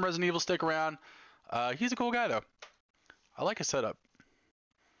mood for some Resident Evil, stick around. He's a cool guy though. I like his setup.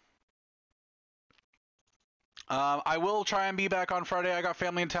 I will try and be back on Friday. I got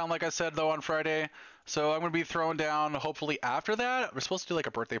family in town, like I said, though, on Friday. So I'm gonna be throwing down hopefully after that. We're supposed to do like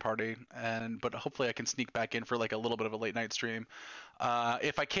a birthday party, but hopefully I can sneak back in for like a little bit of a late night stream.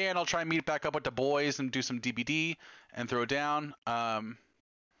 If I can, I'll try and meet back up with the boys and do some DBD and throw down.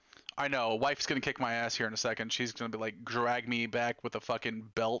 I know, wife's gonna kick my ass here in a second. She's gonna be like drag me back with a fucking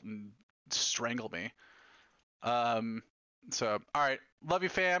belt and strangle me. So all right, love you,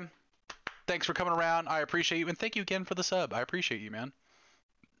 fam. Thanks for coming around. I appreciate you, and thank you again for the sub. I appreciate you, man.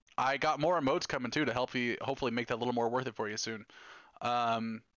 I got more emotes coming too to help you hopefully make that a little more worth it for you soon.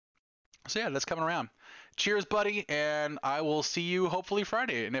 So yeah, that's coming around. Cheers, buddy, and I will see you hopefully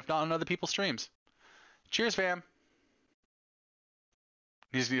Friday, and if not on other people's streams. Cheers, fam.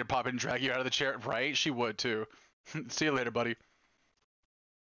 You just need to pop in and drag you out of the chair. Right? She would too. See you later, buddy.